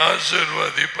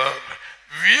ஆசீர்வதிப்பார்.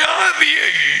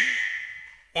 வியாதியை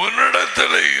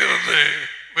உன்னிடத்தில் இருந்து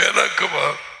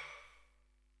விலக்குவார்.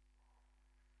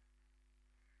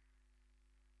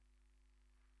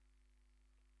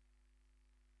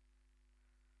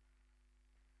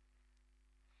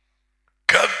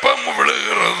 கற்பம்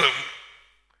விழுகிறதும்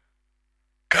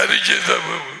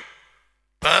கரிச்சிதவு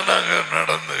தானாக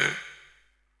நடந்து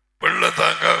பிள்ளை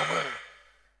தாங்காம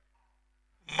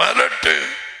மலட்டு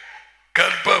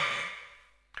கற்பம்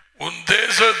உன்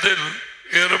தேசத்தில்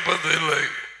இருப்பதில்லை.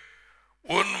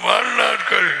 உன்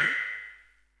வாழ்நாட்கள்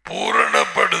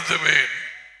பூரணப்படுத்துவேன்.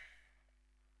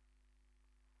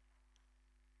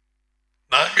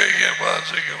 நாங்க இங்க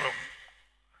வாசிக்கிறோம்.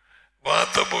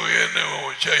 வாத்த போய் என்ன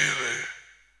செய்து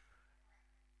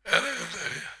எனக்கு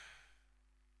தெரியும்.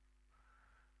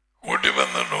 கூட்டி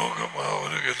வந்த நோக்கம்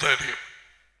அவருக்கு தெரியும்.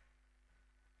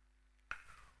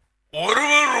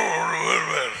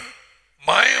 ஒருவர்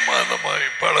மாயமானமாய்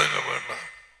பழக வேண்டாம்,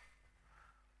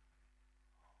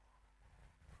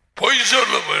 பொய்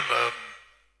சொல்ல வேண்டாம்,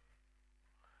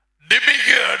 டிமிக்க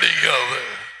அடிக்காத.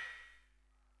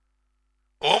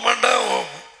 ஓமண்டா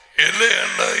ஓம், இல்லை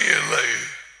அண்டா இல்லை.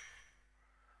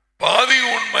 பாதி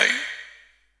உண்மை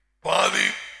பாதி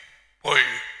பொய்.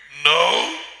 நோ,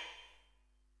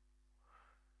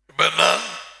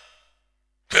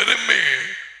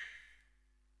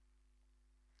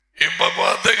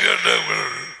 வார்த்தை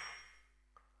கேட்டவர்கள்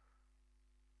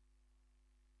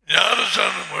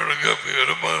ஞானஸ்தானம் எடுக்க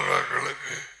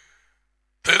விரும்புகிறார்களுக்கு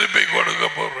திருப்பி கொடுக்க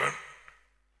போறேன்.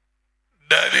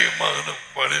 டேடி மகனும்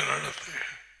வழி நடத்து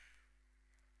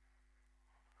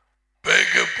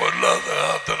பேய்க்கு பொல்லாத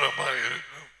ஆத்திரமாக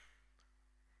இருக்கும்.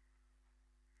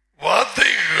 வார்த்தை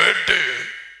கேட்டு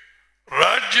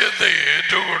ராஜ்யத்தை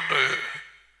ஏற்றுக்கொண்டு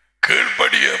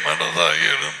கீழ்ப்படிய மனதாக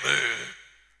இருந்து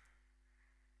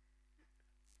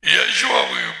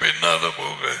யேசுவாவுக்கு பின்னால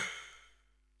போக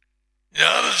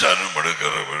ஞானஸ்தானம்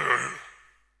எடுக்கிறவர்கள்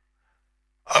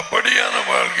அப்படியான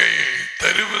வாழ்க்கையை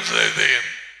தெரிவு செய்தேன்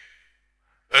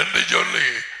என்று சொல்லி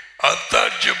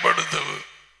அத்தாட்சிப்படுத்த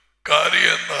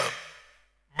காரியம்தான்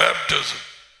பேப்டிசம்.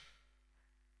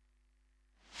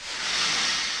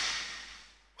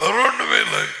 ஒன்றுமே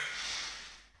இல்லை.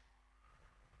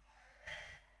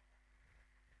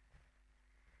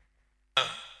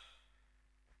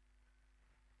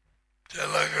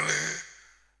 சிலங்களுக்கு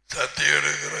சத்தி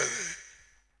எடுக்கிறது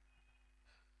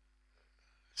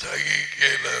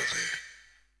சகிக்கலாது.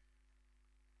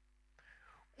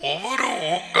 ஒவ்வொரு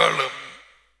ஊங்காலும்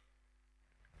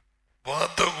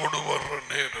பார்த்த கொடு வர்ற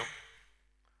நேரம்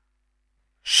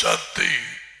சத்தி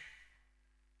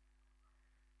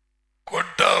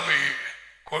கொட்டாவி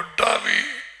கொட்டாவி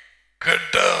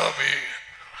கெட்டாவி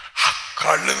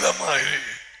கழுத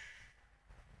மாதிரி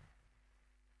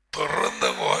திறந்த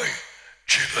வாய்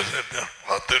சிலதை நான்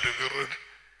பார்த்திருக்கிறேன்.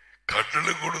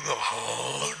 கண்ணில் கொடுத்த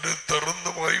ஆடு திறந்த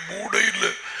வாய் மூட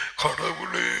இல்லை.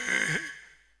 கடவுளே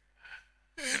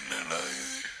என்னடா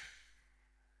இது?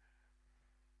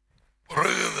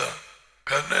 பிறகுதான்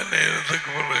கண்ண நேரத்துக்கு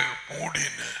பிறகு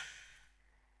மூடின.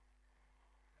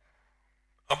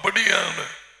 அப்படியான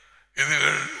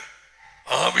இதுகள்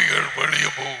ஆவிகள் வெளியே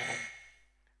போகும்.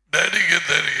 டேடிக்கு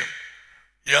தெரியும்,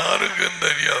 யாருக்கும்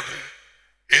தெரியாது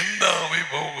எந்த ஆவி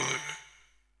போகுது,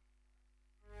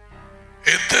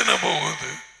 எத்தனை போகுது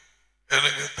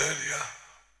எனக்கு தெரியா.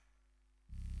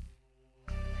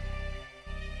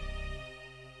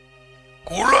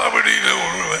 கூழாவடியில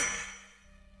ஒருவன்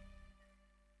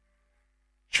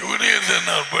சூரியத்தை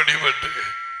நான் படிபட்டு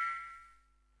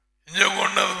இங்க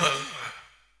கொண்டு வந்தாங்க.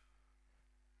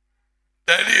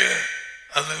 டேடிய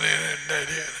அந்த நேரம்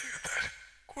டேடிய எனக்கு தெரியும்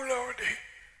கூழாவடி.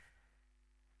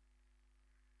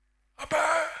 அப்ப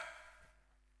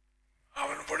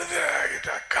அவன் விடுதலை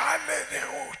ஆகிட்டா. காலில்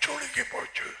சுளுக்கி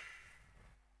போச்சு.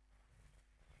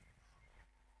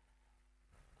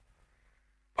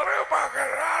 பிறகு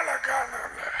பார்க்கற ஆளை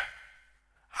காணல.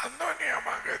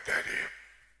 அந்தோனியமாக தெரியும்.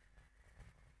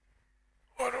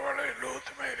 ஒருவேளை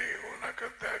லூத் மாரி உனக்கு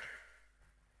தெரியும்.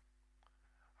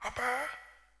 அப்ப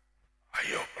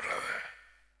ஐயோ பிரதர்,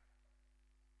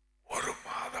 ஒரு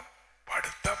மாதம்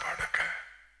படுத்த படுக்க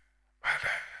வர.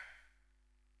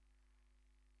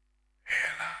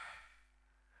 ஏன்னா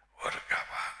ஒரு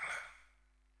வாங்கல.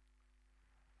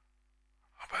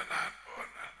 அப்ப நான்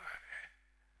போனேன்.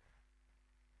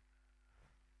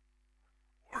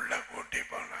 உள்ள கூட்டி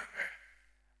போனாங்க.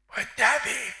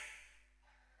 பஞ்சாதி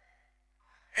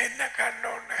என்ன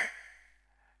கண்டோன்னு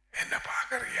என்ன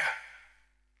பாக்குறியா?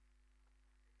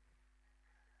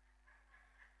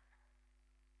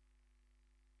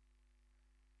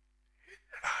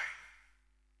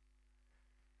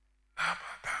 நான்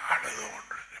பார்த்தா அழுது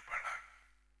ஒன்று படம்.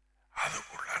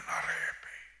 அதுக்குள்ள நிறைய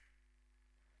பேய்.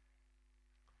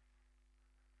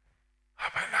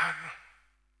 அப்ப நான்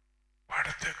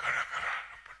படுத்து கிடக்கிறான்.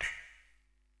 அப்படி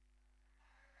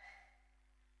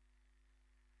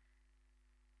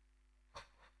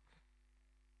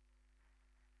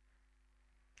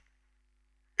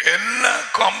எல்லா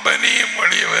கம்பெனியும்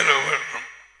வெளியே வர வேண்டும்.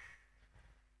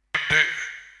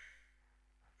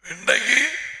 இன்றைக்கு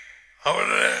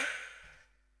அவளை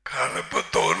கருப்பு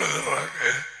தோலுகிறாங்க.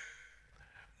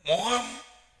 முகம்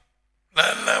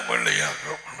நல்லா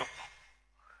வெள்ளையாகணும்.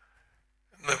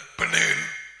 இந்த பிள்ளைகள்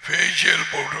ஃபேஷியல்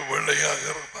போட்டு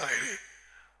வெள்ளையாகிற மாதிரி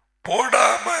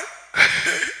போடாம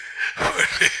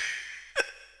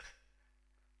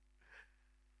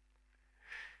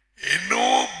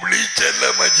இன்னும் பிளீச்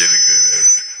எல்லாம்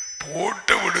வச்சிருக்கிறார்கள்.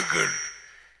 போட்டு விடுங்கள்.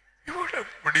 இவட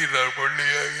எப்படி நான்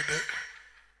வெள்ளையாகின?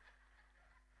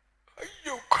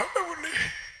 ஐயோ கடவுளே,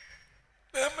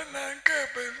 நாம நான்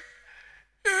கேட்பேன்,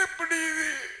 எப்படி இது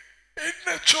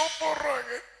என்ன சோப்பு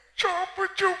போடுறாங்க? சோப்பு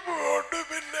சோப்பு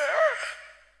ஒன்றும் இல்லை,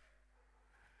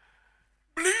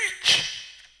 பிளீச்.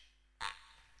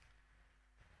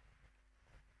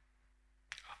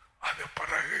 அது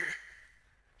பிறகு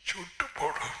சுட்டு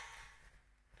போடும்.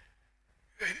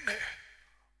 என்ன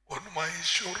ஒரு மாதிரி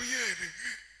சொறியா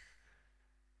இருக்கு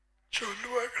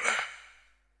சொல்லுவாங்களா?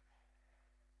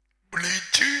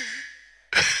 பிளீச்சு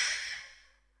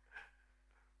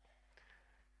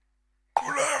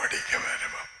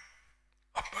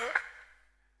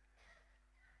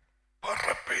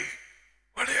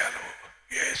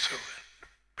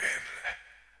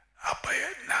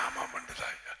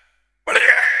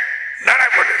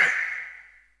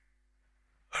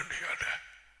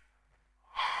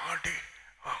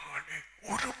மணி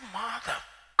ஒரு மாதம்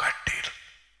கட்டில்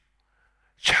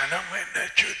ஜனம் என்ன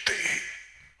சுத்தி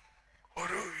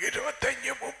ஒரு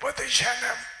 25-30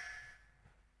 ஜனம்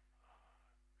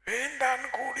வேண்டான்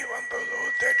கூடி வந்ததோ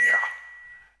தெரியா.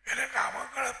 எனக்கு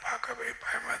அவங்களை பார்க்கவே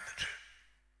பயம் வந்துட்டு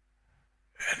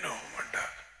என்ன பண்ணா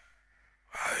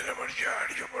அதில் படிச்சு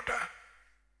அடிச்சு போட்டா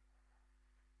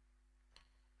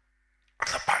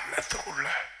அந்த பள்ளத்துக்குள்ள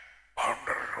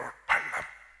பவுண்டர் ரோட்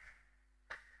பள்ளம்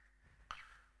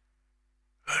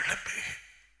எழுப்பி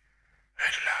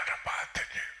எல்லாரும்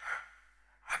பார்த்துட்டு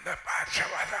அந்த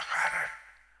பார்சவாதக்காரன்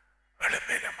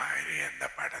எழுப்பின மாதிரி எந்த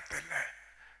படத்தில்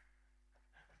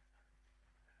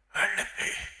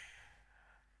எழுப்பி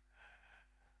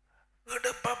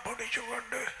இடுப்பை பிடிச்சு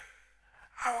கொண்டு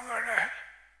அவங்கள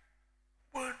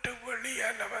வீட்டு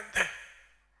வெளியால வந்து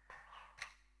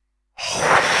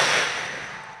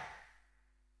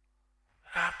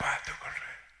நான் பார்த்து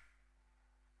கொள்றேன்.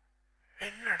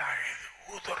 என்னடா இது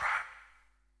ஊதுறான்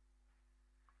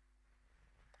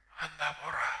அந்த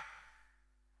புறா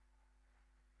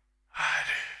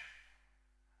ஆறு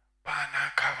பானா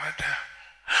கவத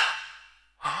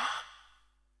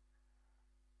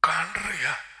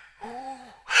காண்றியா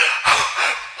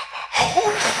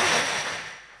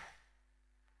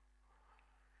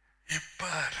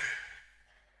இப்பாரு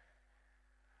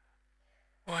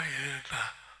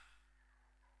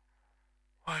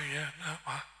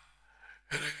வயனமா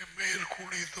எனக்கு மேல்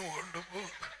குளித்து கொண்டு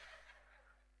போகுது.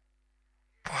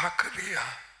 பார்க்கறியா?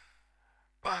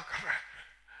 பார்க்கிறேன்.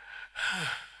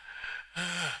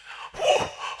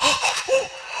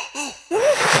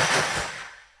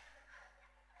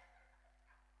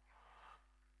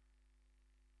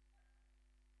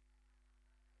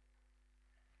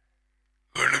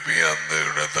 எழுப்பி அந்த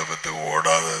இடத்தை பற்றி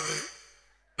ஓடாதது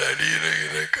நடிகிற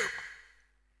இறக்கம்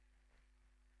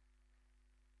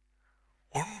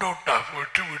உண்டோட்டா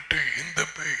விட்டு விட்டு இந்த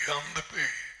பேய் அந்த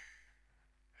பேய்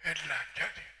எல்லாம்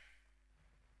சரி.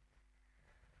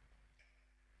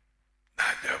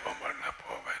 நான் ஜபம் பண்ண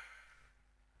போவேன்.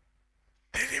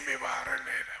 திரும்பி வார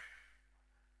நேரம்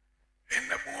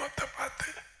என்ன முகத்தை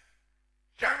பார்த்து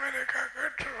ஜாமீனுக்கா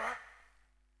கேட்டுருவா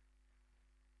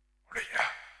முடியா.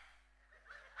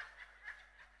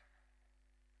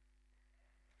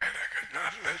 எனக்கு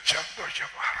நல்ல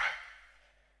சந்தோஷம் வர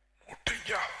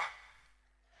முட்டிஞ்சாவா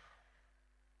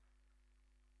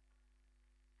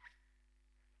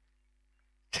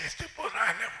செத்து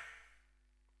போனாலும்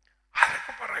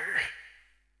அதுக்கு பிறகு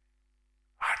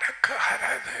அடக்க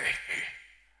ஆராதனைக்கு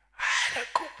ஆரை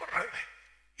கூப்பிடுறது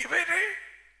இவரே.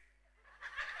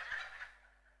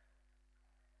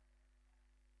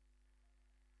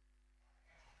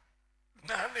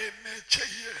 நான் என்ன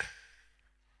செய்ய?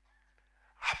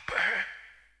 அப்ப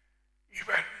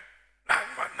இவன்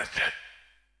நான் வந்துட்டேன்.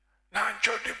 நான்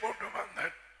சொல்லி போட்டு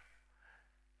வந்தேன்.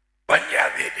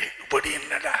 பஞ்சாதேரி இப்படி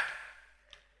என்னடா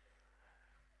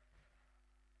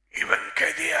இவன்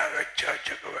கதியாக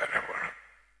சர்ச்சுக்கு வர வேணும்.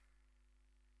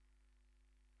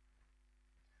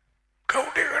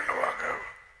 கவுடி கண்டுவாங்க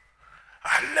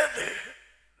அல்லது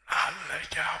நல்ல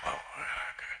ஜாபம்.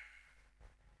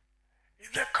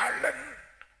 இந்த கள்ளன்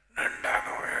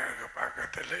நண்டானோ எனக்கு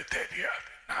பக்கத்தில் தெரியாது.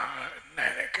 நான்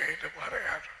நினைக்கிட்டு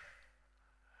வரையாது.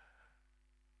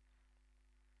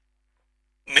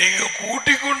 நீங்க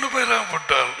கூட்டி கொண்டு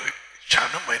வராமட்டால்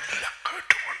சனம் எல்லாம்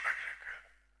கேட்டுக்கொண்டாங்க.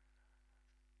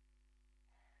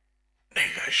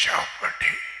 நீங்க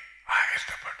சாப்பிட்டு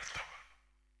ஆயத்தப்படுத்தவன்.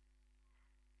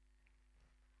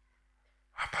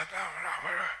 அப்பதான்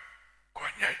அவள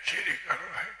கொஞ்சம்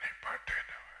சிரிக்கிறவன் பாட்டேன்.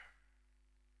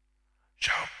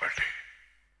 சாப்பிட்டு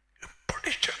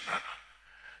இப்படி சொன்னான்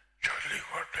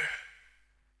சொல்லிக்கொண்டு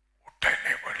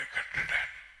உடனே வழி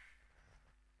கட்டுட்டேன்.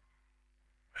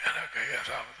 எனக்கு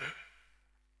ஏதாவது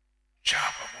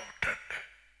சாபம் விட்டு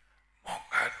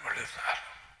மொங்கான்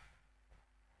விழுந்தாலும்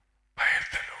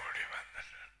பயத்தில் ஓடி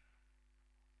வந்துட்டேன்.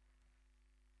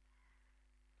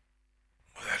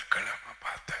 முதற்கிழமை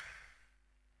பார்த்தேன்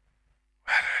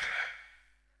வேற இல்லை.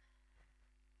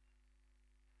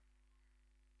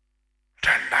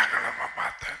 ரெண்டாம் கிழமை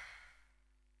பார்த்தேன்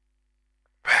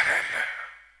வேற இல்லை.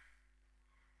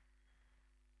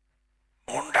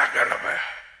 மூன்றாம் கிழமை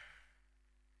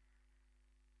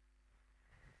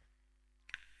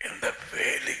இந்த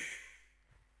வேலி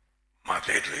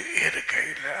மதில்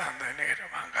இருக்கையில் அந்த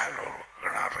நேரம் அங்கால ஒரு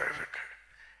கிணறு இருக்கு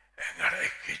எங்களை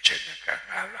கிச்சனுக்கு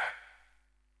அங்கால.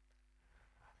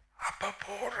 அப்ப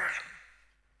போறேன்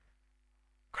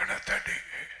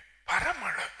கிணத்தடிக்கு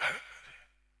பரமழங்கள்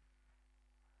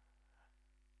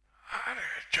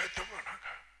செத்து போனாங்க.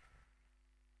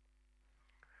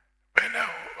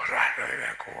 ஒரு ஆள்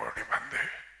எனக்கு ஓடி வந்து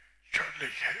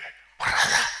சொல்லிச்சு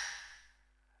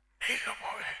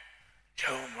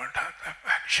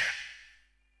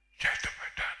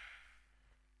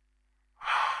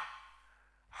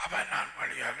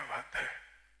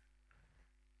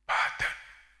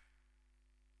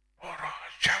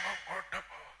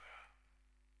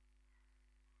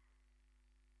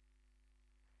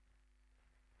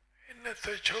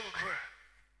வார்த்தை சொல்ற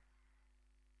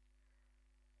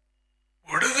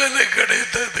விடுதலை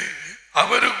கிடைத்தது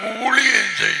அவருக்கு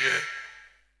ஊழியம் செய்ய.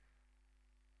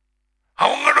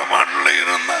 அவங்களோட மாட்டில்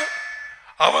இருந்தா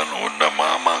அவன் உன்ன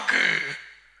மாமாக்கு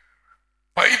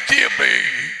பைத்திய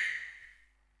பேய்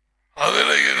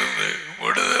அதுல இருந்து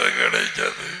விடுதலை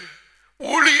கிடைச்சது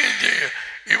ஊழியம் செய்ய.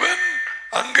 இவன்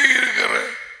அங்க இருக்கிற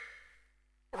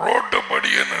ரோட்டு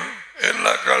படியனும்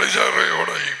எல்லா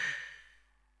கலிசாரையோடையும்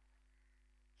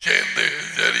சேர்ந்து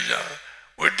சரியா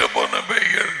விட்டு போன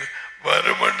பேய்கள்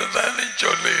வருமென்று தானே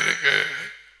சொல்லி இருக்கு.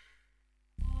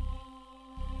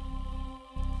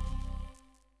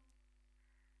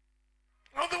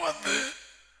 அது வந்து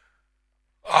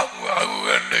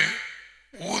கண்டு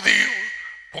ஊதி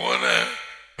போன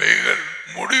பேய்கள்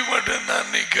முடி மட்டும் தான்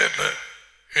நீ கேட்ட.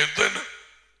 எத்தனை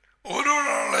ஒரு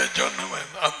நாளை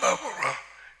சொன்னவன் அந்த போறான்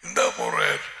இந்த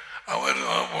போறார் அவர்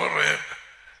போறார்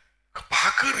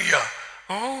பாக்குறியா?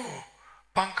 ஓ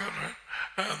பாக்குறேன்.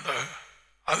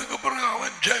 அதுக்கப்புறம்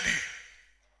அவன் சரி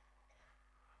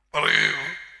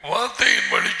வார்த்தையின்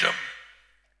வெளிச்சம்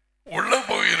உள்ள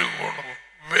போயிருக்கணும்.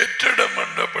 வெற்றிடம்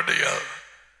என்றபடியா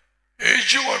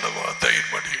ஏசுவான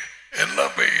வார்த்தையின்படி எல்லா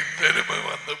பையும் பெருமை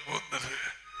வந்து போந்தது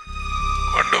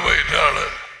கொண்டு போயிட்டால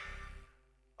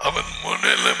அவன்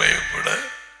முன்னிலைமை விட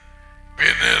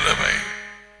பின்னிலைமை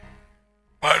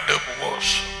பாட்டு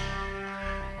மோசம்.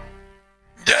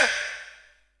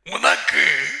 உனக்கு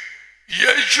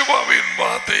இயேசுவின்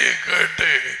வார்த்தையை கேட்டு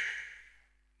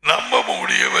நம்ப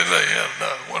முடியவில்லை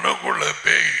என்றால் உனக்குள்ள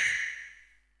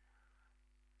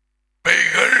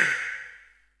பேய்கள்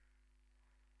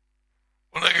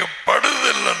உனக்கு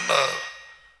படுதில்லைன்னா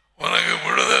உனக்கு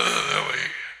விடுதலை தேவை.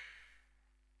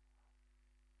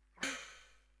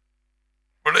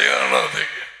 விளையாடாதே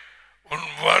உன்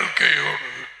வாழ்க்கையோடு.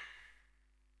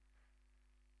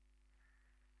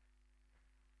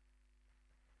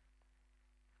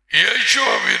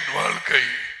 இயேசுவின் வாழ்க்கை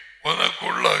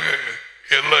உனக்குள்ளாக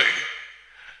இல்லை.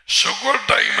 சுகர்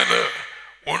டைம்ல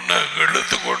உன்னை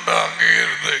இழுத்து கொண்டு அங்கே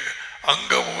இருந்து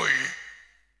அங்க போய்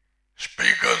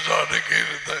ஸ்பீக்கர்ஸ் அடுக்கி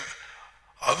இருந்த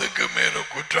அதுக்கு மேல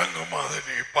குற்றங்க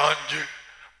மாதிரி பாஞ்சு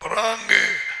பிராங்கு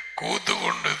கூத்து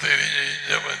கொண்டு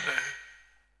தெரிஞ்சவன்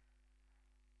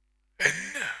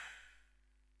என்ன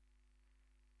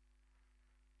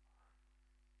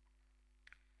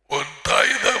உன்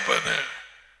தாய் தப்பன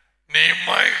நீ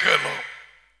மயக்கலாம்.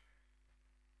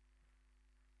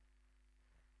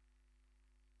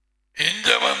 இங்க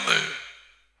வந்து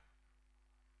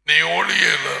நீ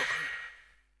ஒளியல.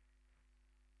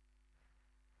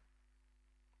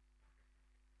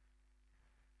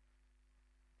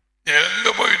 எங்க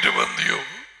போயிட்டு வந்தியோ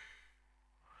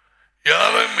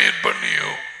யாரை மீட்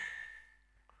பண்ணியோ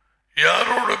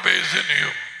யாரோட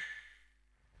பேசினியோ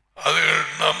அதுகள்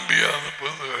நம்பி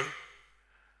அனுப்புதுகள்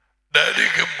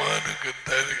டேடிக்கு மானுக்கு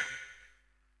தெரியும்.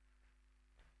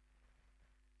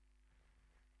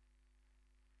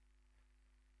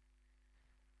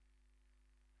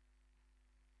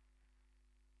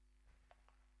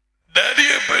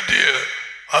 டேடியை பற்றிய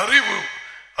அறிவு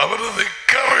அவரது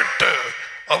கேரக்டர்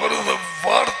அவரது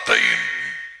வார்த்தையின்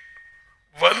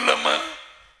வல்லமை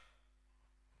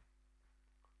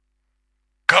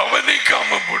கவனிக்காம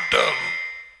விட்டால்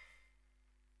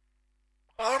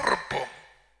அறுப்போம்.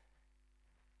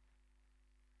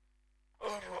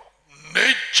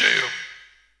 நிச்சயம்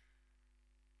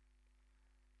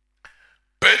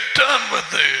பெற்றான்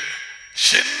வந்து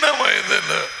சின்ன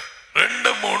வயதுல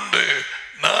 2, 3,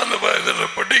 4 வயதுல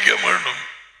படிக்க வேண்டும்.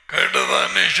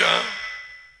 கேட்டதான் நிஷா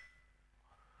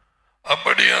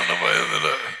அப்படியான வயதுல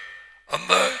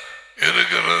அந்த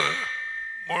இருக்கிற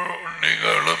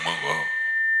நிகழ்முகம்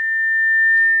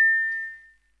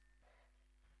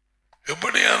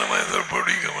எப்படியான வயதில்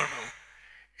படிக்க வேண்டும்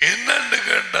என்னன்னு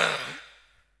கேட்டா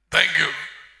தேங்க்யூ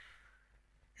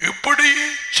இப்படி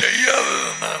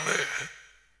செய்யாததுனால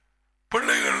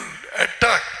பிள்ளைகள்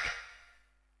அட்டாக்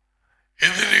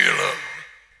எதிரிகளால்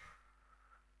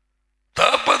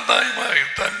தாப்பன் தாய்மாய்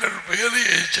தங்கள்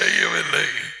வேலையை செய்யவில்லை.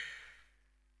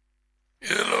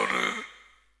 இதில் ஒரு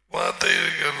வார்த்தை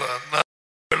இருக்கலாம்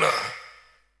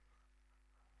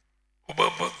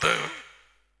உபபத்த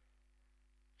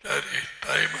சரி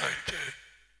டைம் ஆயிடுச்சு.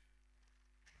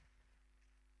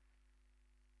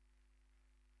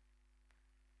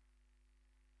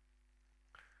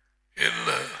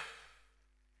 இல்லை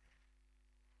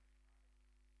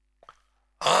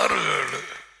 6, 7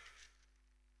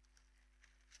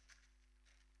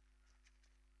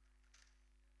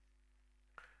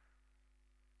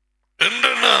 என்று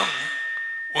நாம்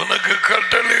உனக்கு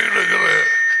கட்டளையிடுகிற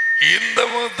இந்த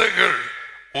வார்த்தைகள்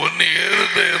உன்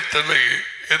இருதயத்தில்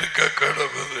இருக்க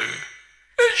கடவுது.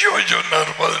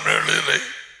 சொன்னார் 17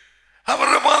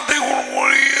 அவரை மாத்தி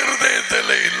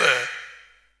இருதயத்தில் இல்ல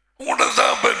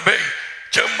உனதாம்பை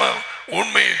செம்மா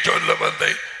உண்மையை சொல்ல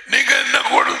வந்தேன். நீங்க என்ன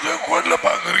கொடுத்து கொல்ல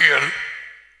பார்க்கிறீர்கள்?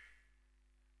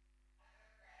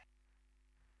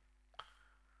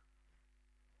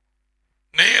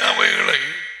 நீ அவைகளை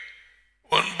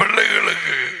உன்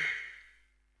பிள்ளைகளுக்கு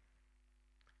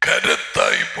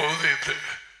கருத்தாய் போதித்து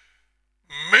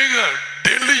மிக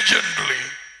டெலிஜென்ட்லி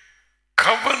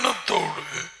கவனத்தோடு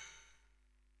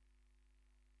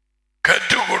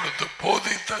கற்றுக் கொடுத்து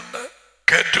போதித்தந்த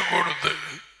கற்றுக் கொடுத்து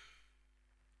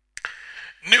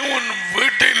நீ உன்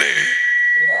வீட்டிலே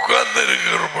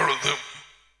உட்கார்ந்திருக்கிற பொழுதும்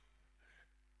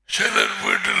சிலர்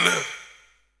வீட்டில்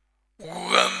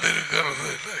உட்கார்ந்திருக்கிறது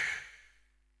இல்லை,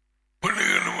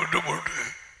 பிள்ளைகள் விட்டு போட்டு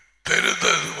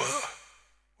தெரிந்ததுவா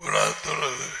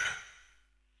விழாத்துறது.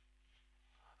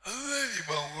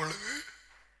 அதுதான் உங்களுக்கு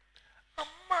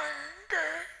அம்மா எங்க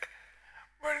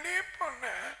வெளியே போன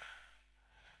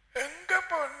எங்க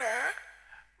போன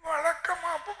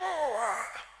வழக்கமா போவா,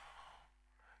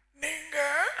 நீங்க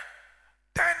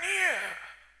தனிய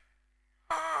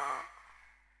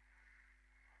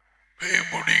பேய்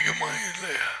பிடிக்குமா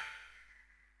இல்லையா?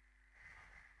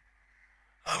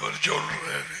 அவர் சொல்ற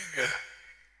நீங்க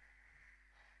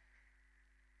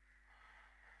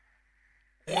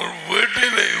உன்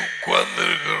வீட்டிலே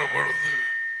உட்கார்ந்திருக்கிற பொழுது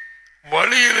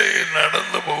வழியிலே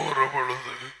நடந்து போகிற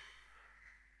பொழுது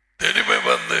திரும்பி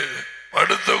வந்து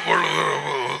படுத்துக் கொள்கிற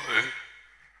போது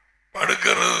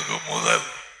படுக்கிறதுக்கு முதல்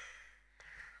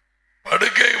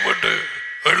படுக்கை விட்டு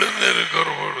எழுந்திருக்கிற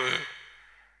பொழுது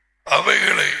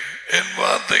அவைகளை என்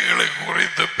வார்த்தைகளை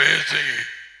குறித்து பேசி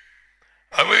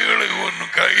அவைகளை உன்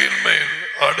கையின் மேல்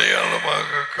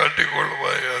அடையாளமாக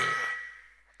கட்டிக்கொள்வாயாக.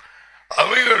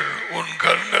 அவைகள் உன்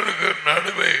கண்களுக்கு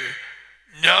நடுவே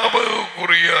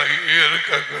ஞாபகக்குறியாய்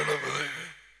இருக்க கிடப்பது.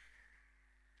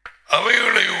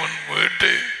 அவைகளை உன்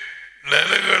வீட்டு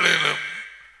நிலைகளிலும்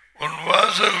உன்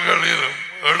வாசல்களிலும்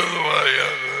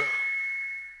எழுதுவாயாக.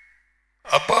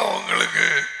 அப்பா உங்களுக்கு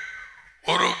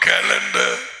ஒரு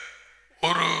கேலண்டர்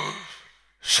ஒரு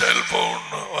செல்போன்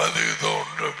அது இது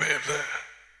ஒன்று பேர்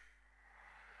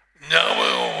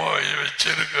ஞாபகமாய்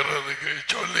வச்சிருக்கிறதுக்கு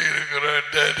சொல்லி இருக்கிற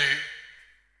டேடி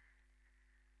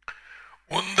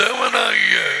உன்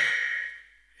தேவனாகிய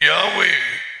யாவை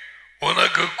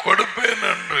உனக்கு கொடுப்பேன்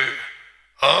என்று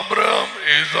ஆபிரகாம்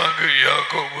ஈசாக்கு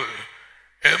யாக்கோபு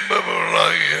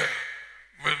என்பவர்களாகிய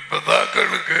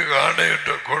பிதாக்களுக்கு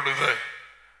ஆணையிட்டு கொடுத்த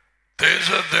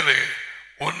தேசத்திலே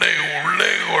உன்னை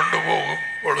உள்ளே கொண்டு போகும்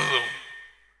பொழுதும்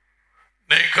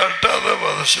நீ கட்டாத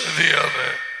வசதியான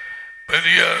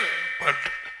பெரிய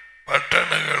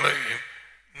பட்டணங்களையும்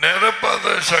நிரப்பாத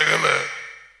சகல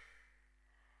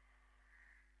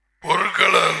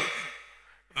பொருட்களால்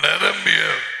நிரம்பிய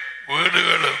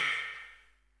வீடுகளும்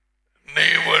நீ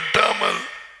வெட்டாமல்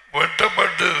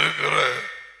வெட்டப்பட்டு இருக்கிற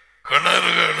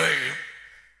கிணறுகளையும்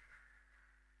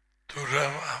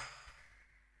துறவாம்.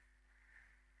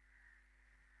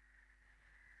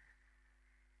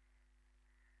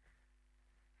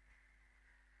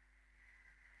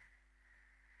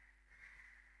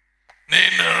 நீ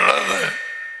நடாத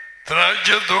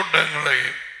திராட்சை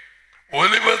தோட்டங்களையும்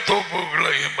ஒலிவ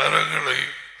தோப்புகளையும்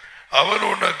மரங்களையும் அவர்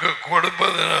உனக்கு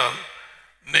கொடுப்பதனால்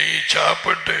நீ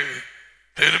சாப்பிட்டு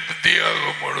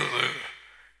திருப்தியாகும் பொழுது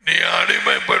நீ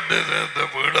அடிமைப்பட்டிருந்த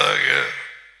வீடாக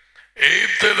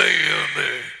எய்த்தலை இருந்து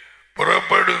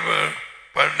புறப்படும்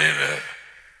பண்ணின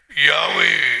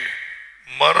யாவை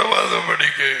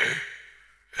மறவாதபடிக்கு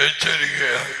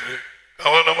எச்சரிக்கையாக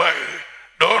கவனமாக.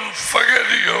 Don't forget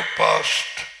your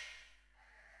past.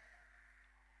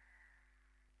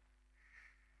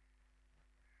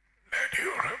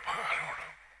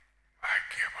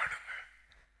 வாக்கியப்படுங்க.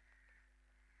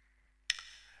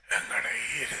 எங்களுடைய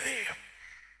இருதயம்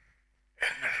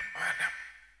எங்கள் மனம்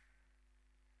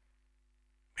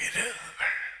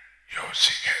மிருகங்கள்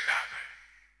யோசிக்கலாக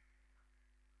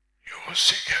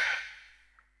யோசிக்க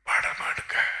படம்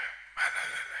எடுக்க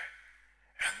மனதில்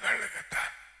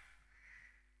எங்களுக்குத்தான்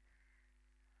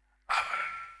அவர்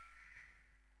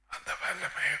அந்த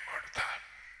வல்லமையை கொடுத்தார்.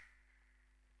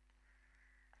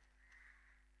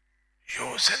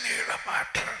 யோசனைகளை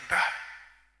மாற்றண்டா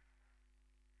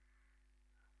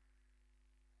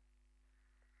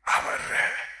அவர்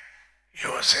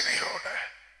யோசனையோட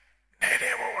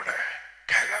நிறைவோட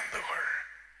கலந்து கொள்.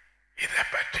 இதை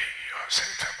பற்றி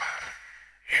யோசித்தவர்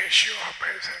ஏசுவா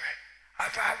பேசுறேன்.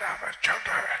 அதான் அவர் சொல்ற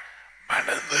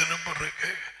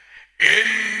மனதிரும்புக்கு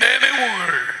என்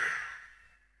நினைவுகள்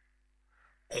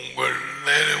உங்கள்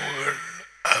நினைவுகள்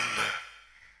அல்ல,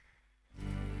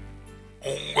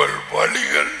 உங்கள்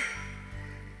வழிகள்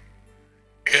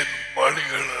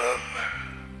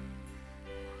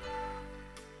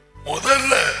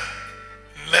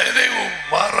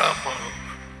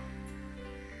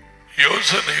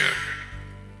யோசனைகள்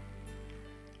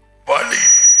வழி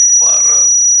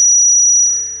மாறாது.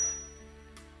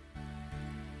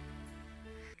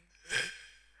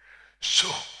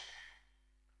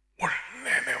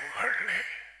 நினைவுகளே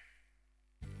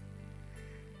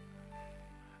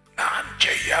நான்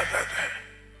செய்யாதத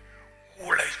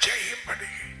உங்களை செய்யும்படி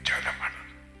சொல்லப்படும்.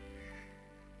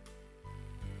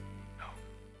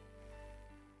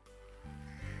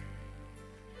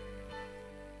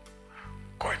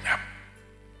 கொஞ்சம்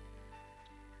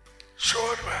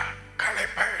சோர்வா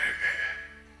களைப்பா இருக்கு,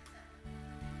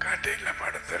 கட்டில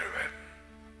படுத்துருவேன்.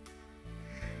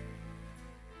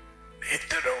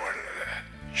 நித்திரவுள்ள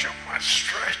சும்மா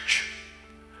ஸ்ட்ரெச்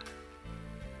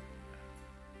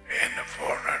என்ன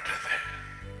போன் எடுத்தது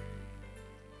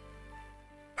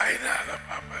 14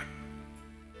 பாப்பன்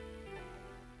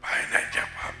 15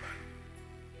 பாப்பன்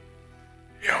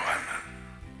யோகானன்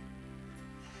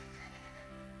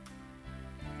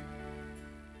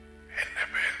என்ன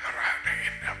பேசுறாரு.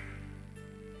 என்ன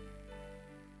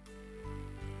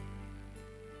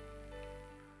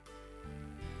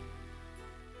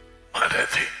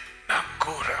மறதி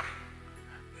நங்கூரம்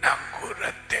நங்கூர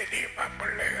தெரியுமா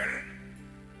பிள்ளைகள்?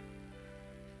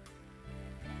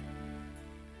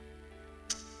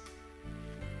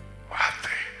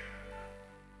 வார்த்தை.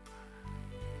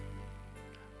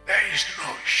 There is no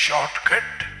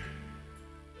shortcut.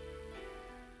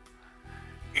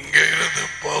 இங்க இருந்து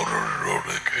பவுரல்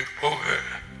ரோடுக்கு போக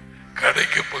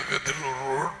கடைக்கு பக்கத்தில் ஒரு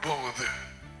ரோடு போகுது,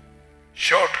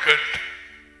 ஷார்ட்கட்.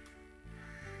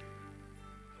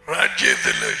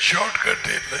 ராஜ்யத்தில் ஷார்ட்கட்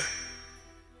இல்லை.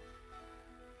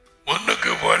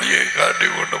 முன்னுக்கு வழியை காட்டி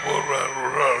கொண்டு போறார்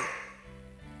ஒரு ஆள்.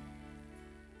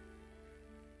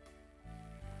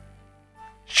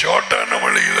 ஷார்ட்டான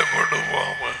வழியில கொண்டு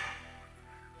போகாம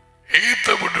ஈத்த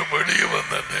விட்டு வெளியே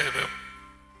வந்த நேரம்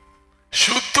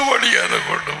சுத்து வழியால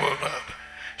கொண்டு போனார்.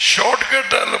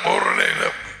 ஷார்ட்கட்டால போற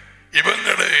நேரம்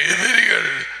இவங்கள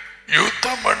எதிரிகள்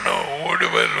யுத்தம் பண்ண ஓடி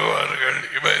வருவார்கள்.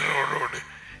 இவங்களோடு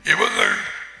இவங்கள்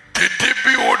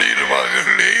திருப்பி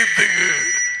ஓடிடுவார்கள். ஏத்துக்கு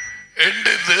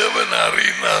என்று தேவன்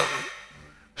அறிந்தால்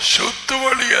சுத்து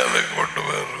வழியால கொண்டு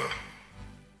வர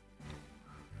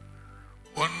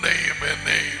உன்னையும்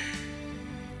என்னையும்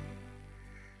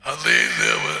அதே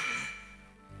தேவன்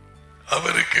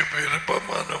அவருக்கு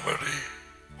விருப்பமானபடி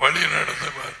வழி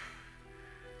நடத்துவார்.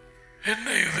 என்ன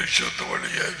இது சுத்து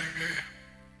வழியா இருக்கு,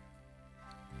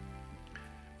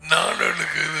 நான்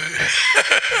எடுக்குது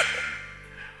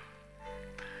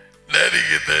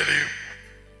நரிக்கு தெரியும்.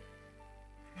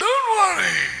 Don't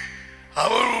worry,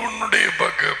 அவர் உன்னுடைய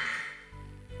பக்கம்,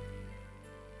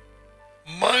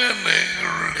 மகன்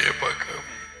எங்களுடைய பக்கம்.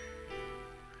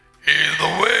 Is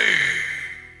the way.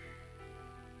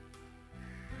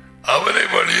 அவரை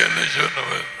வழி என்று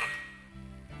சொன்னவர்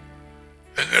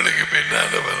எங்களுக்கு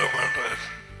பின்னால வர மாட்டார்,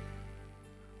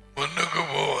 முன்னுக்கு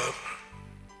போவார்.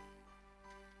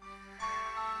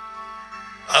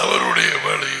 அவருடைய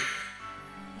வழி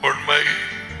உண்மை,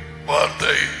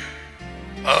 வார்த்தை,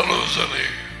 ஆலோசனை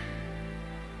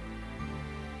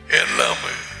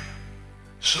எல்லாமே.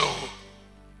 சோ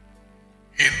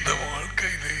இந்த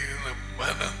வாழ்க்கையிலே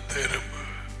மனம் திரும்ப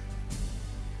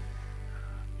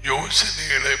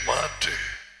யோசனைகளை மாற்று.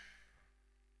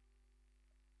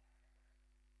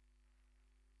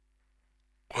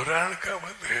 ஒரு ஆளுக்கா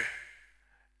வந்து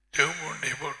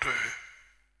ஜெவமுண்டி போட்டு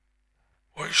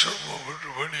வைஷ்ணவ போட்டு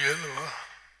வெளியேதுவா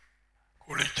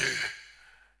குளிச்சு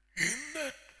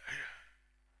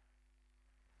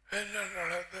என்ன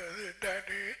நடந்தது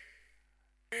டாடி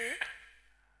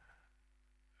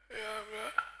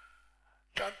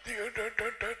சக்தி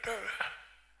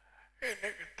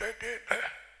எனக்கு தெரியல,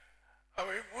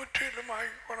 அவை முற்றிலுமாய்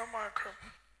குணமாக்கும்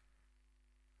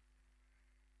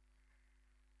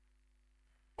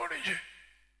முடிஞ்சு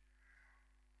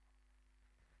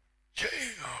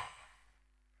செய்யுங்க.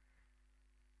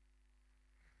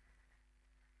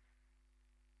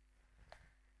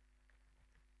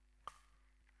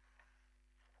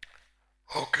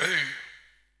 Okay.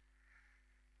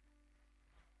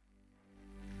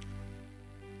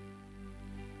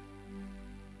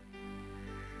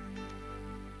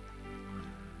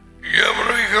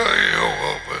 Yavrika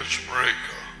Yehova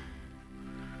Spreka.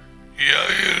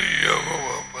 Yair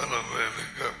Yehova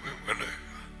Panavelika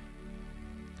Pimeneka.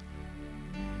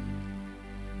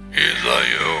 Iza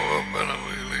Yehova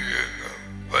Panavelika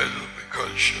Paizamika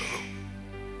Shalom.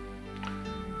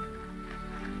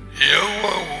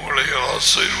 Jehovah உங்களை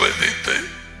ஆசீர்வதித்து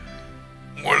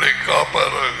உங்களை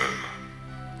காப்பாராக.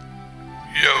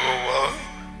 யெகோவா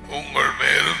உங்கள்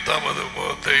மேல் தமது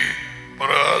முகத்தை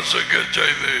பிரகாசிக்க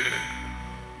செய்து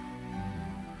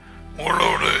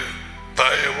உங்களோடு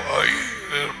தயவாய்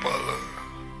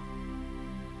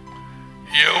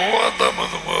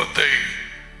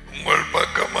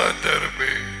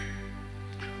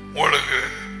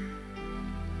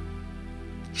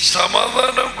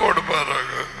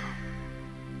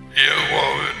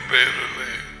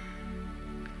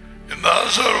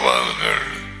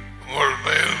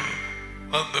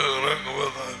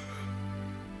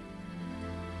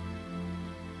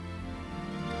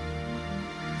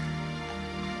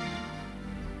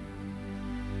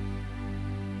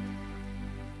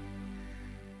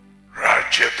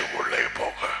ராஜ்யத்துக்குள்ளே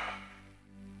போக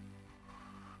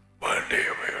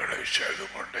வேண்டியவைகளை செய்து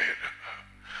கொண்டே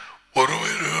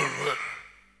ஒருவர்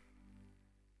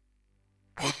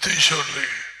புத்தி சொல்லி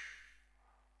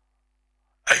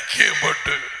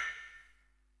ஐக்கியப்பட்டு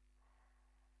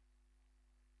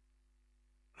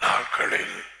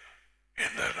நாட்களில்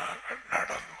இந்த நாட்கள்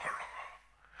நடந்து கொள்ளும்.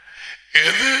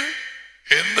 எது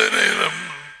எந்த நேரம்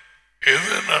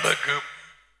எது நடக்கும்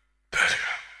தெரியும்.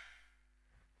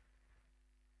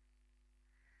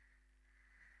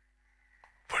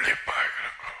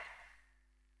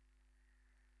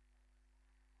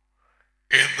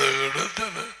 இந்த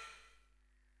இடத்துல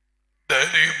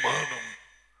தைரியமானும்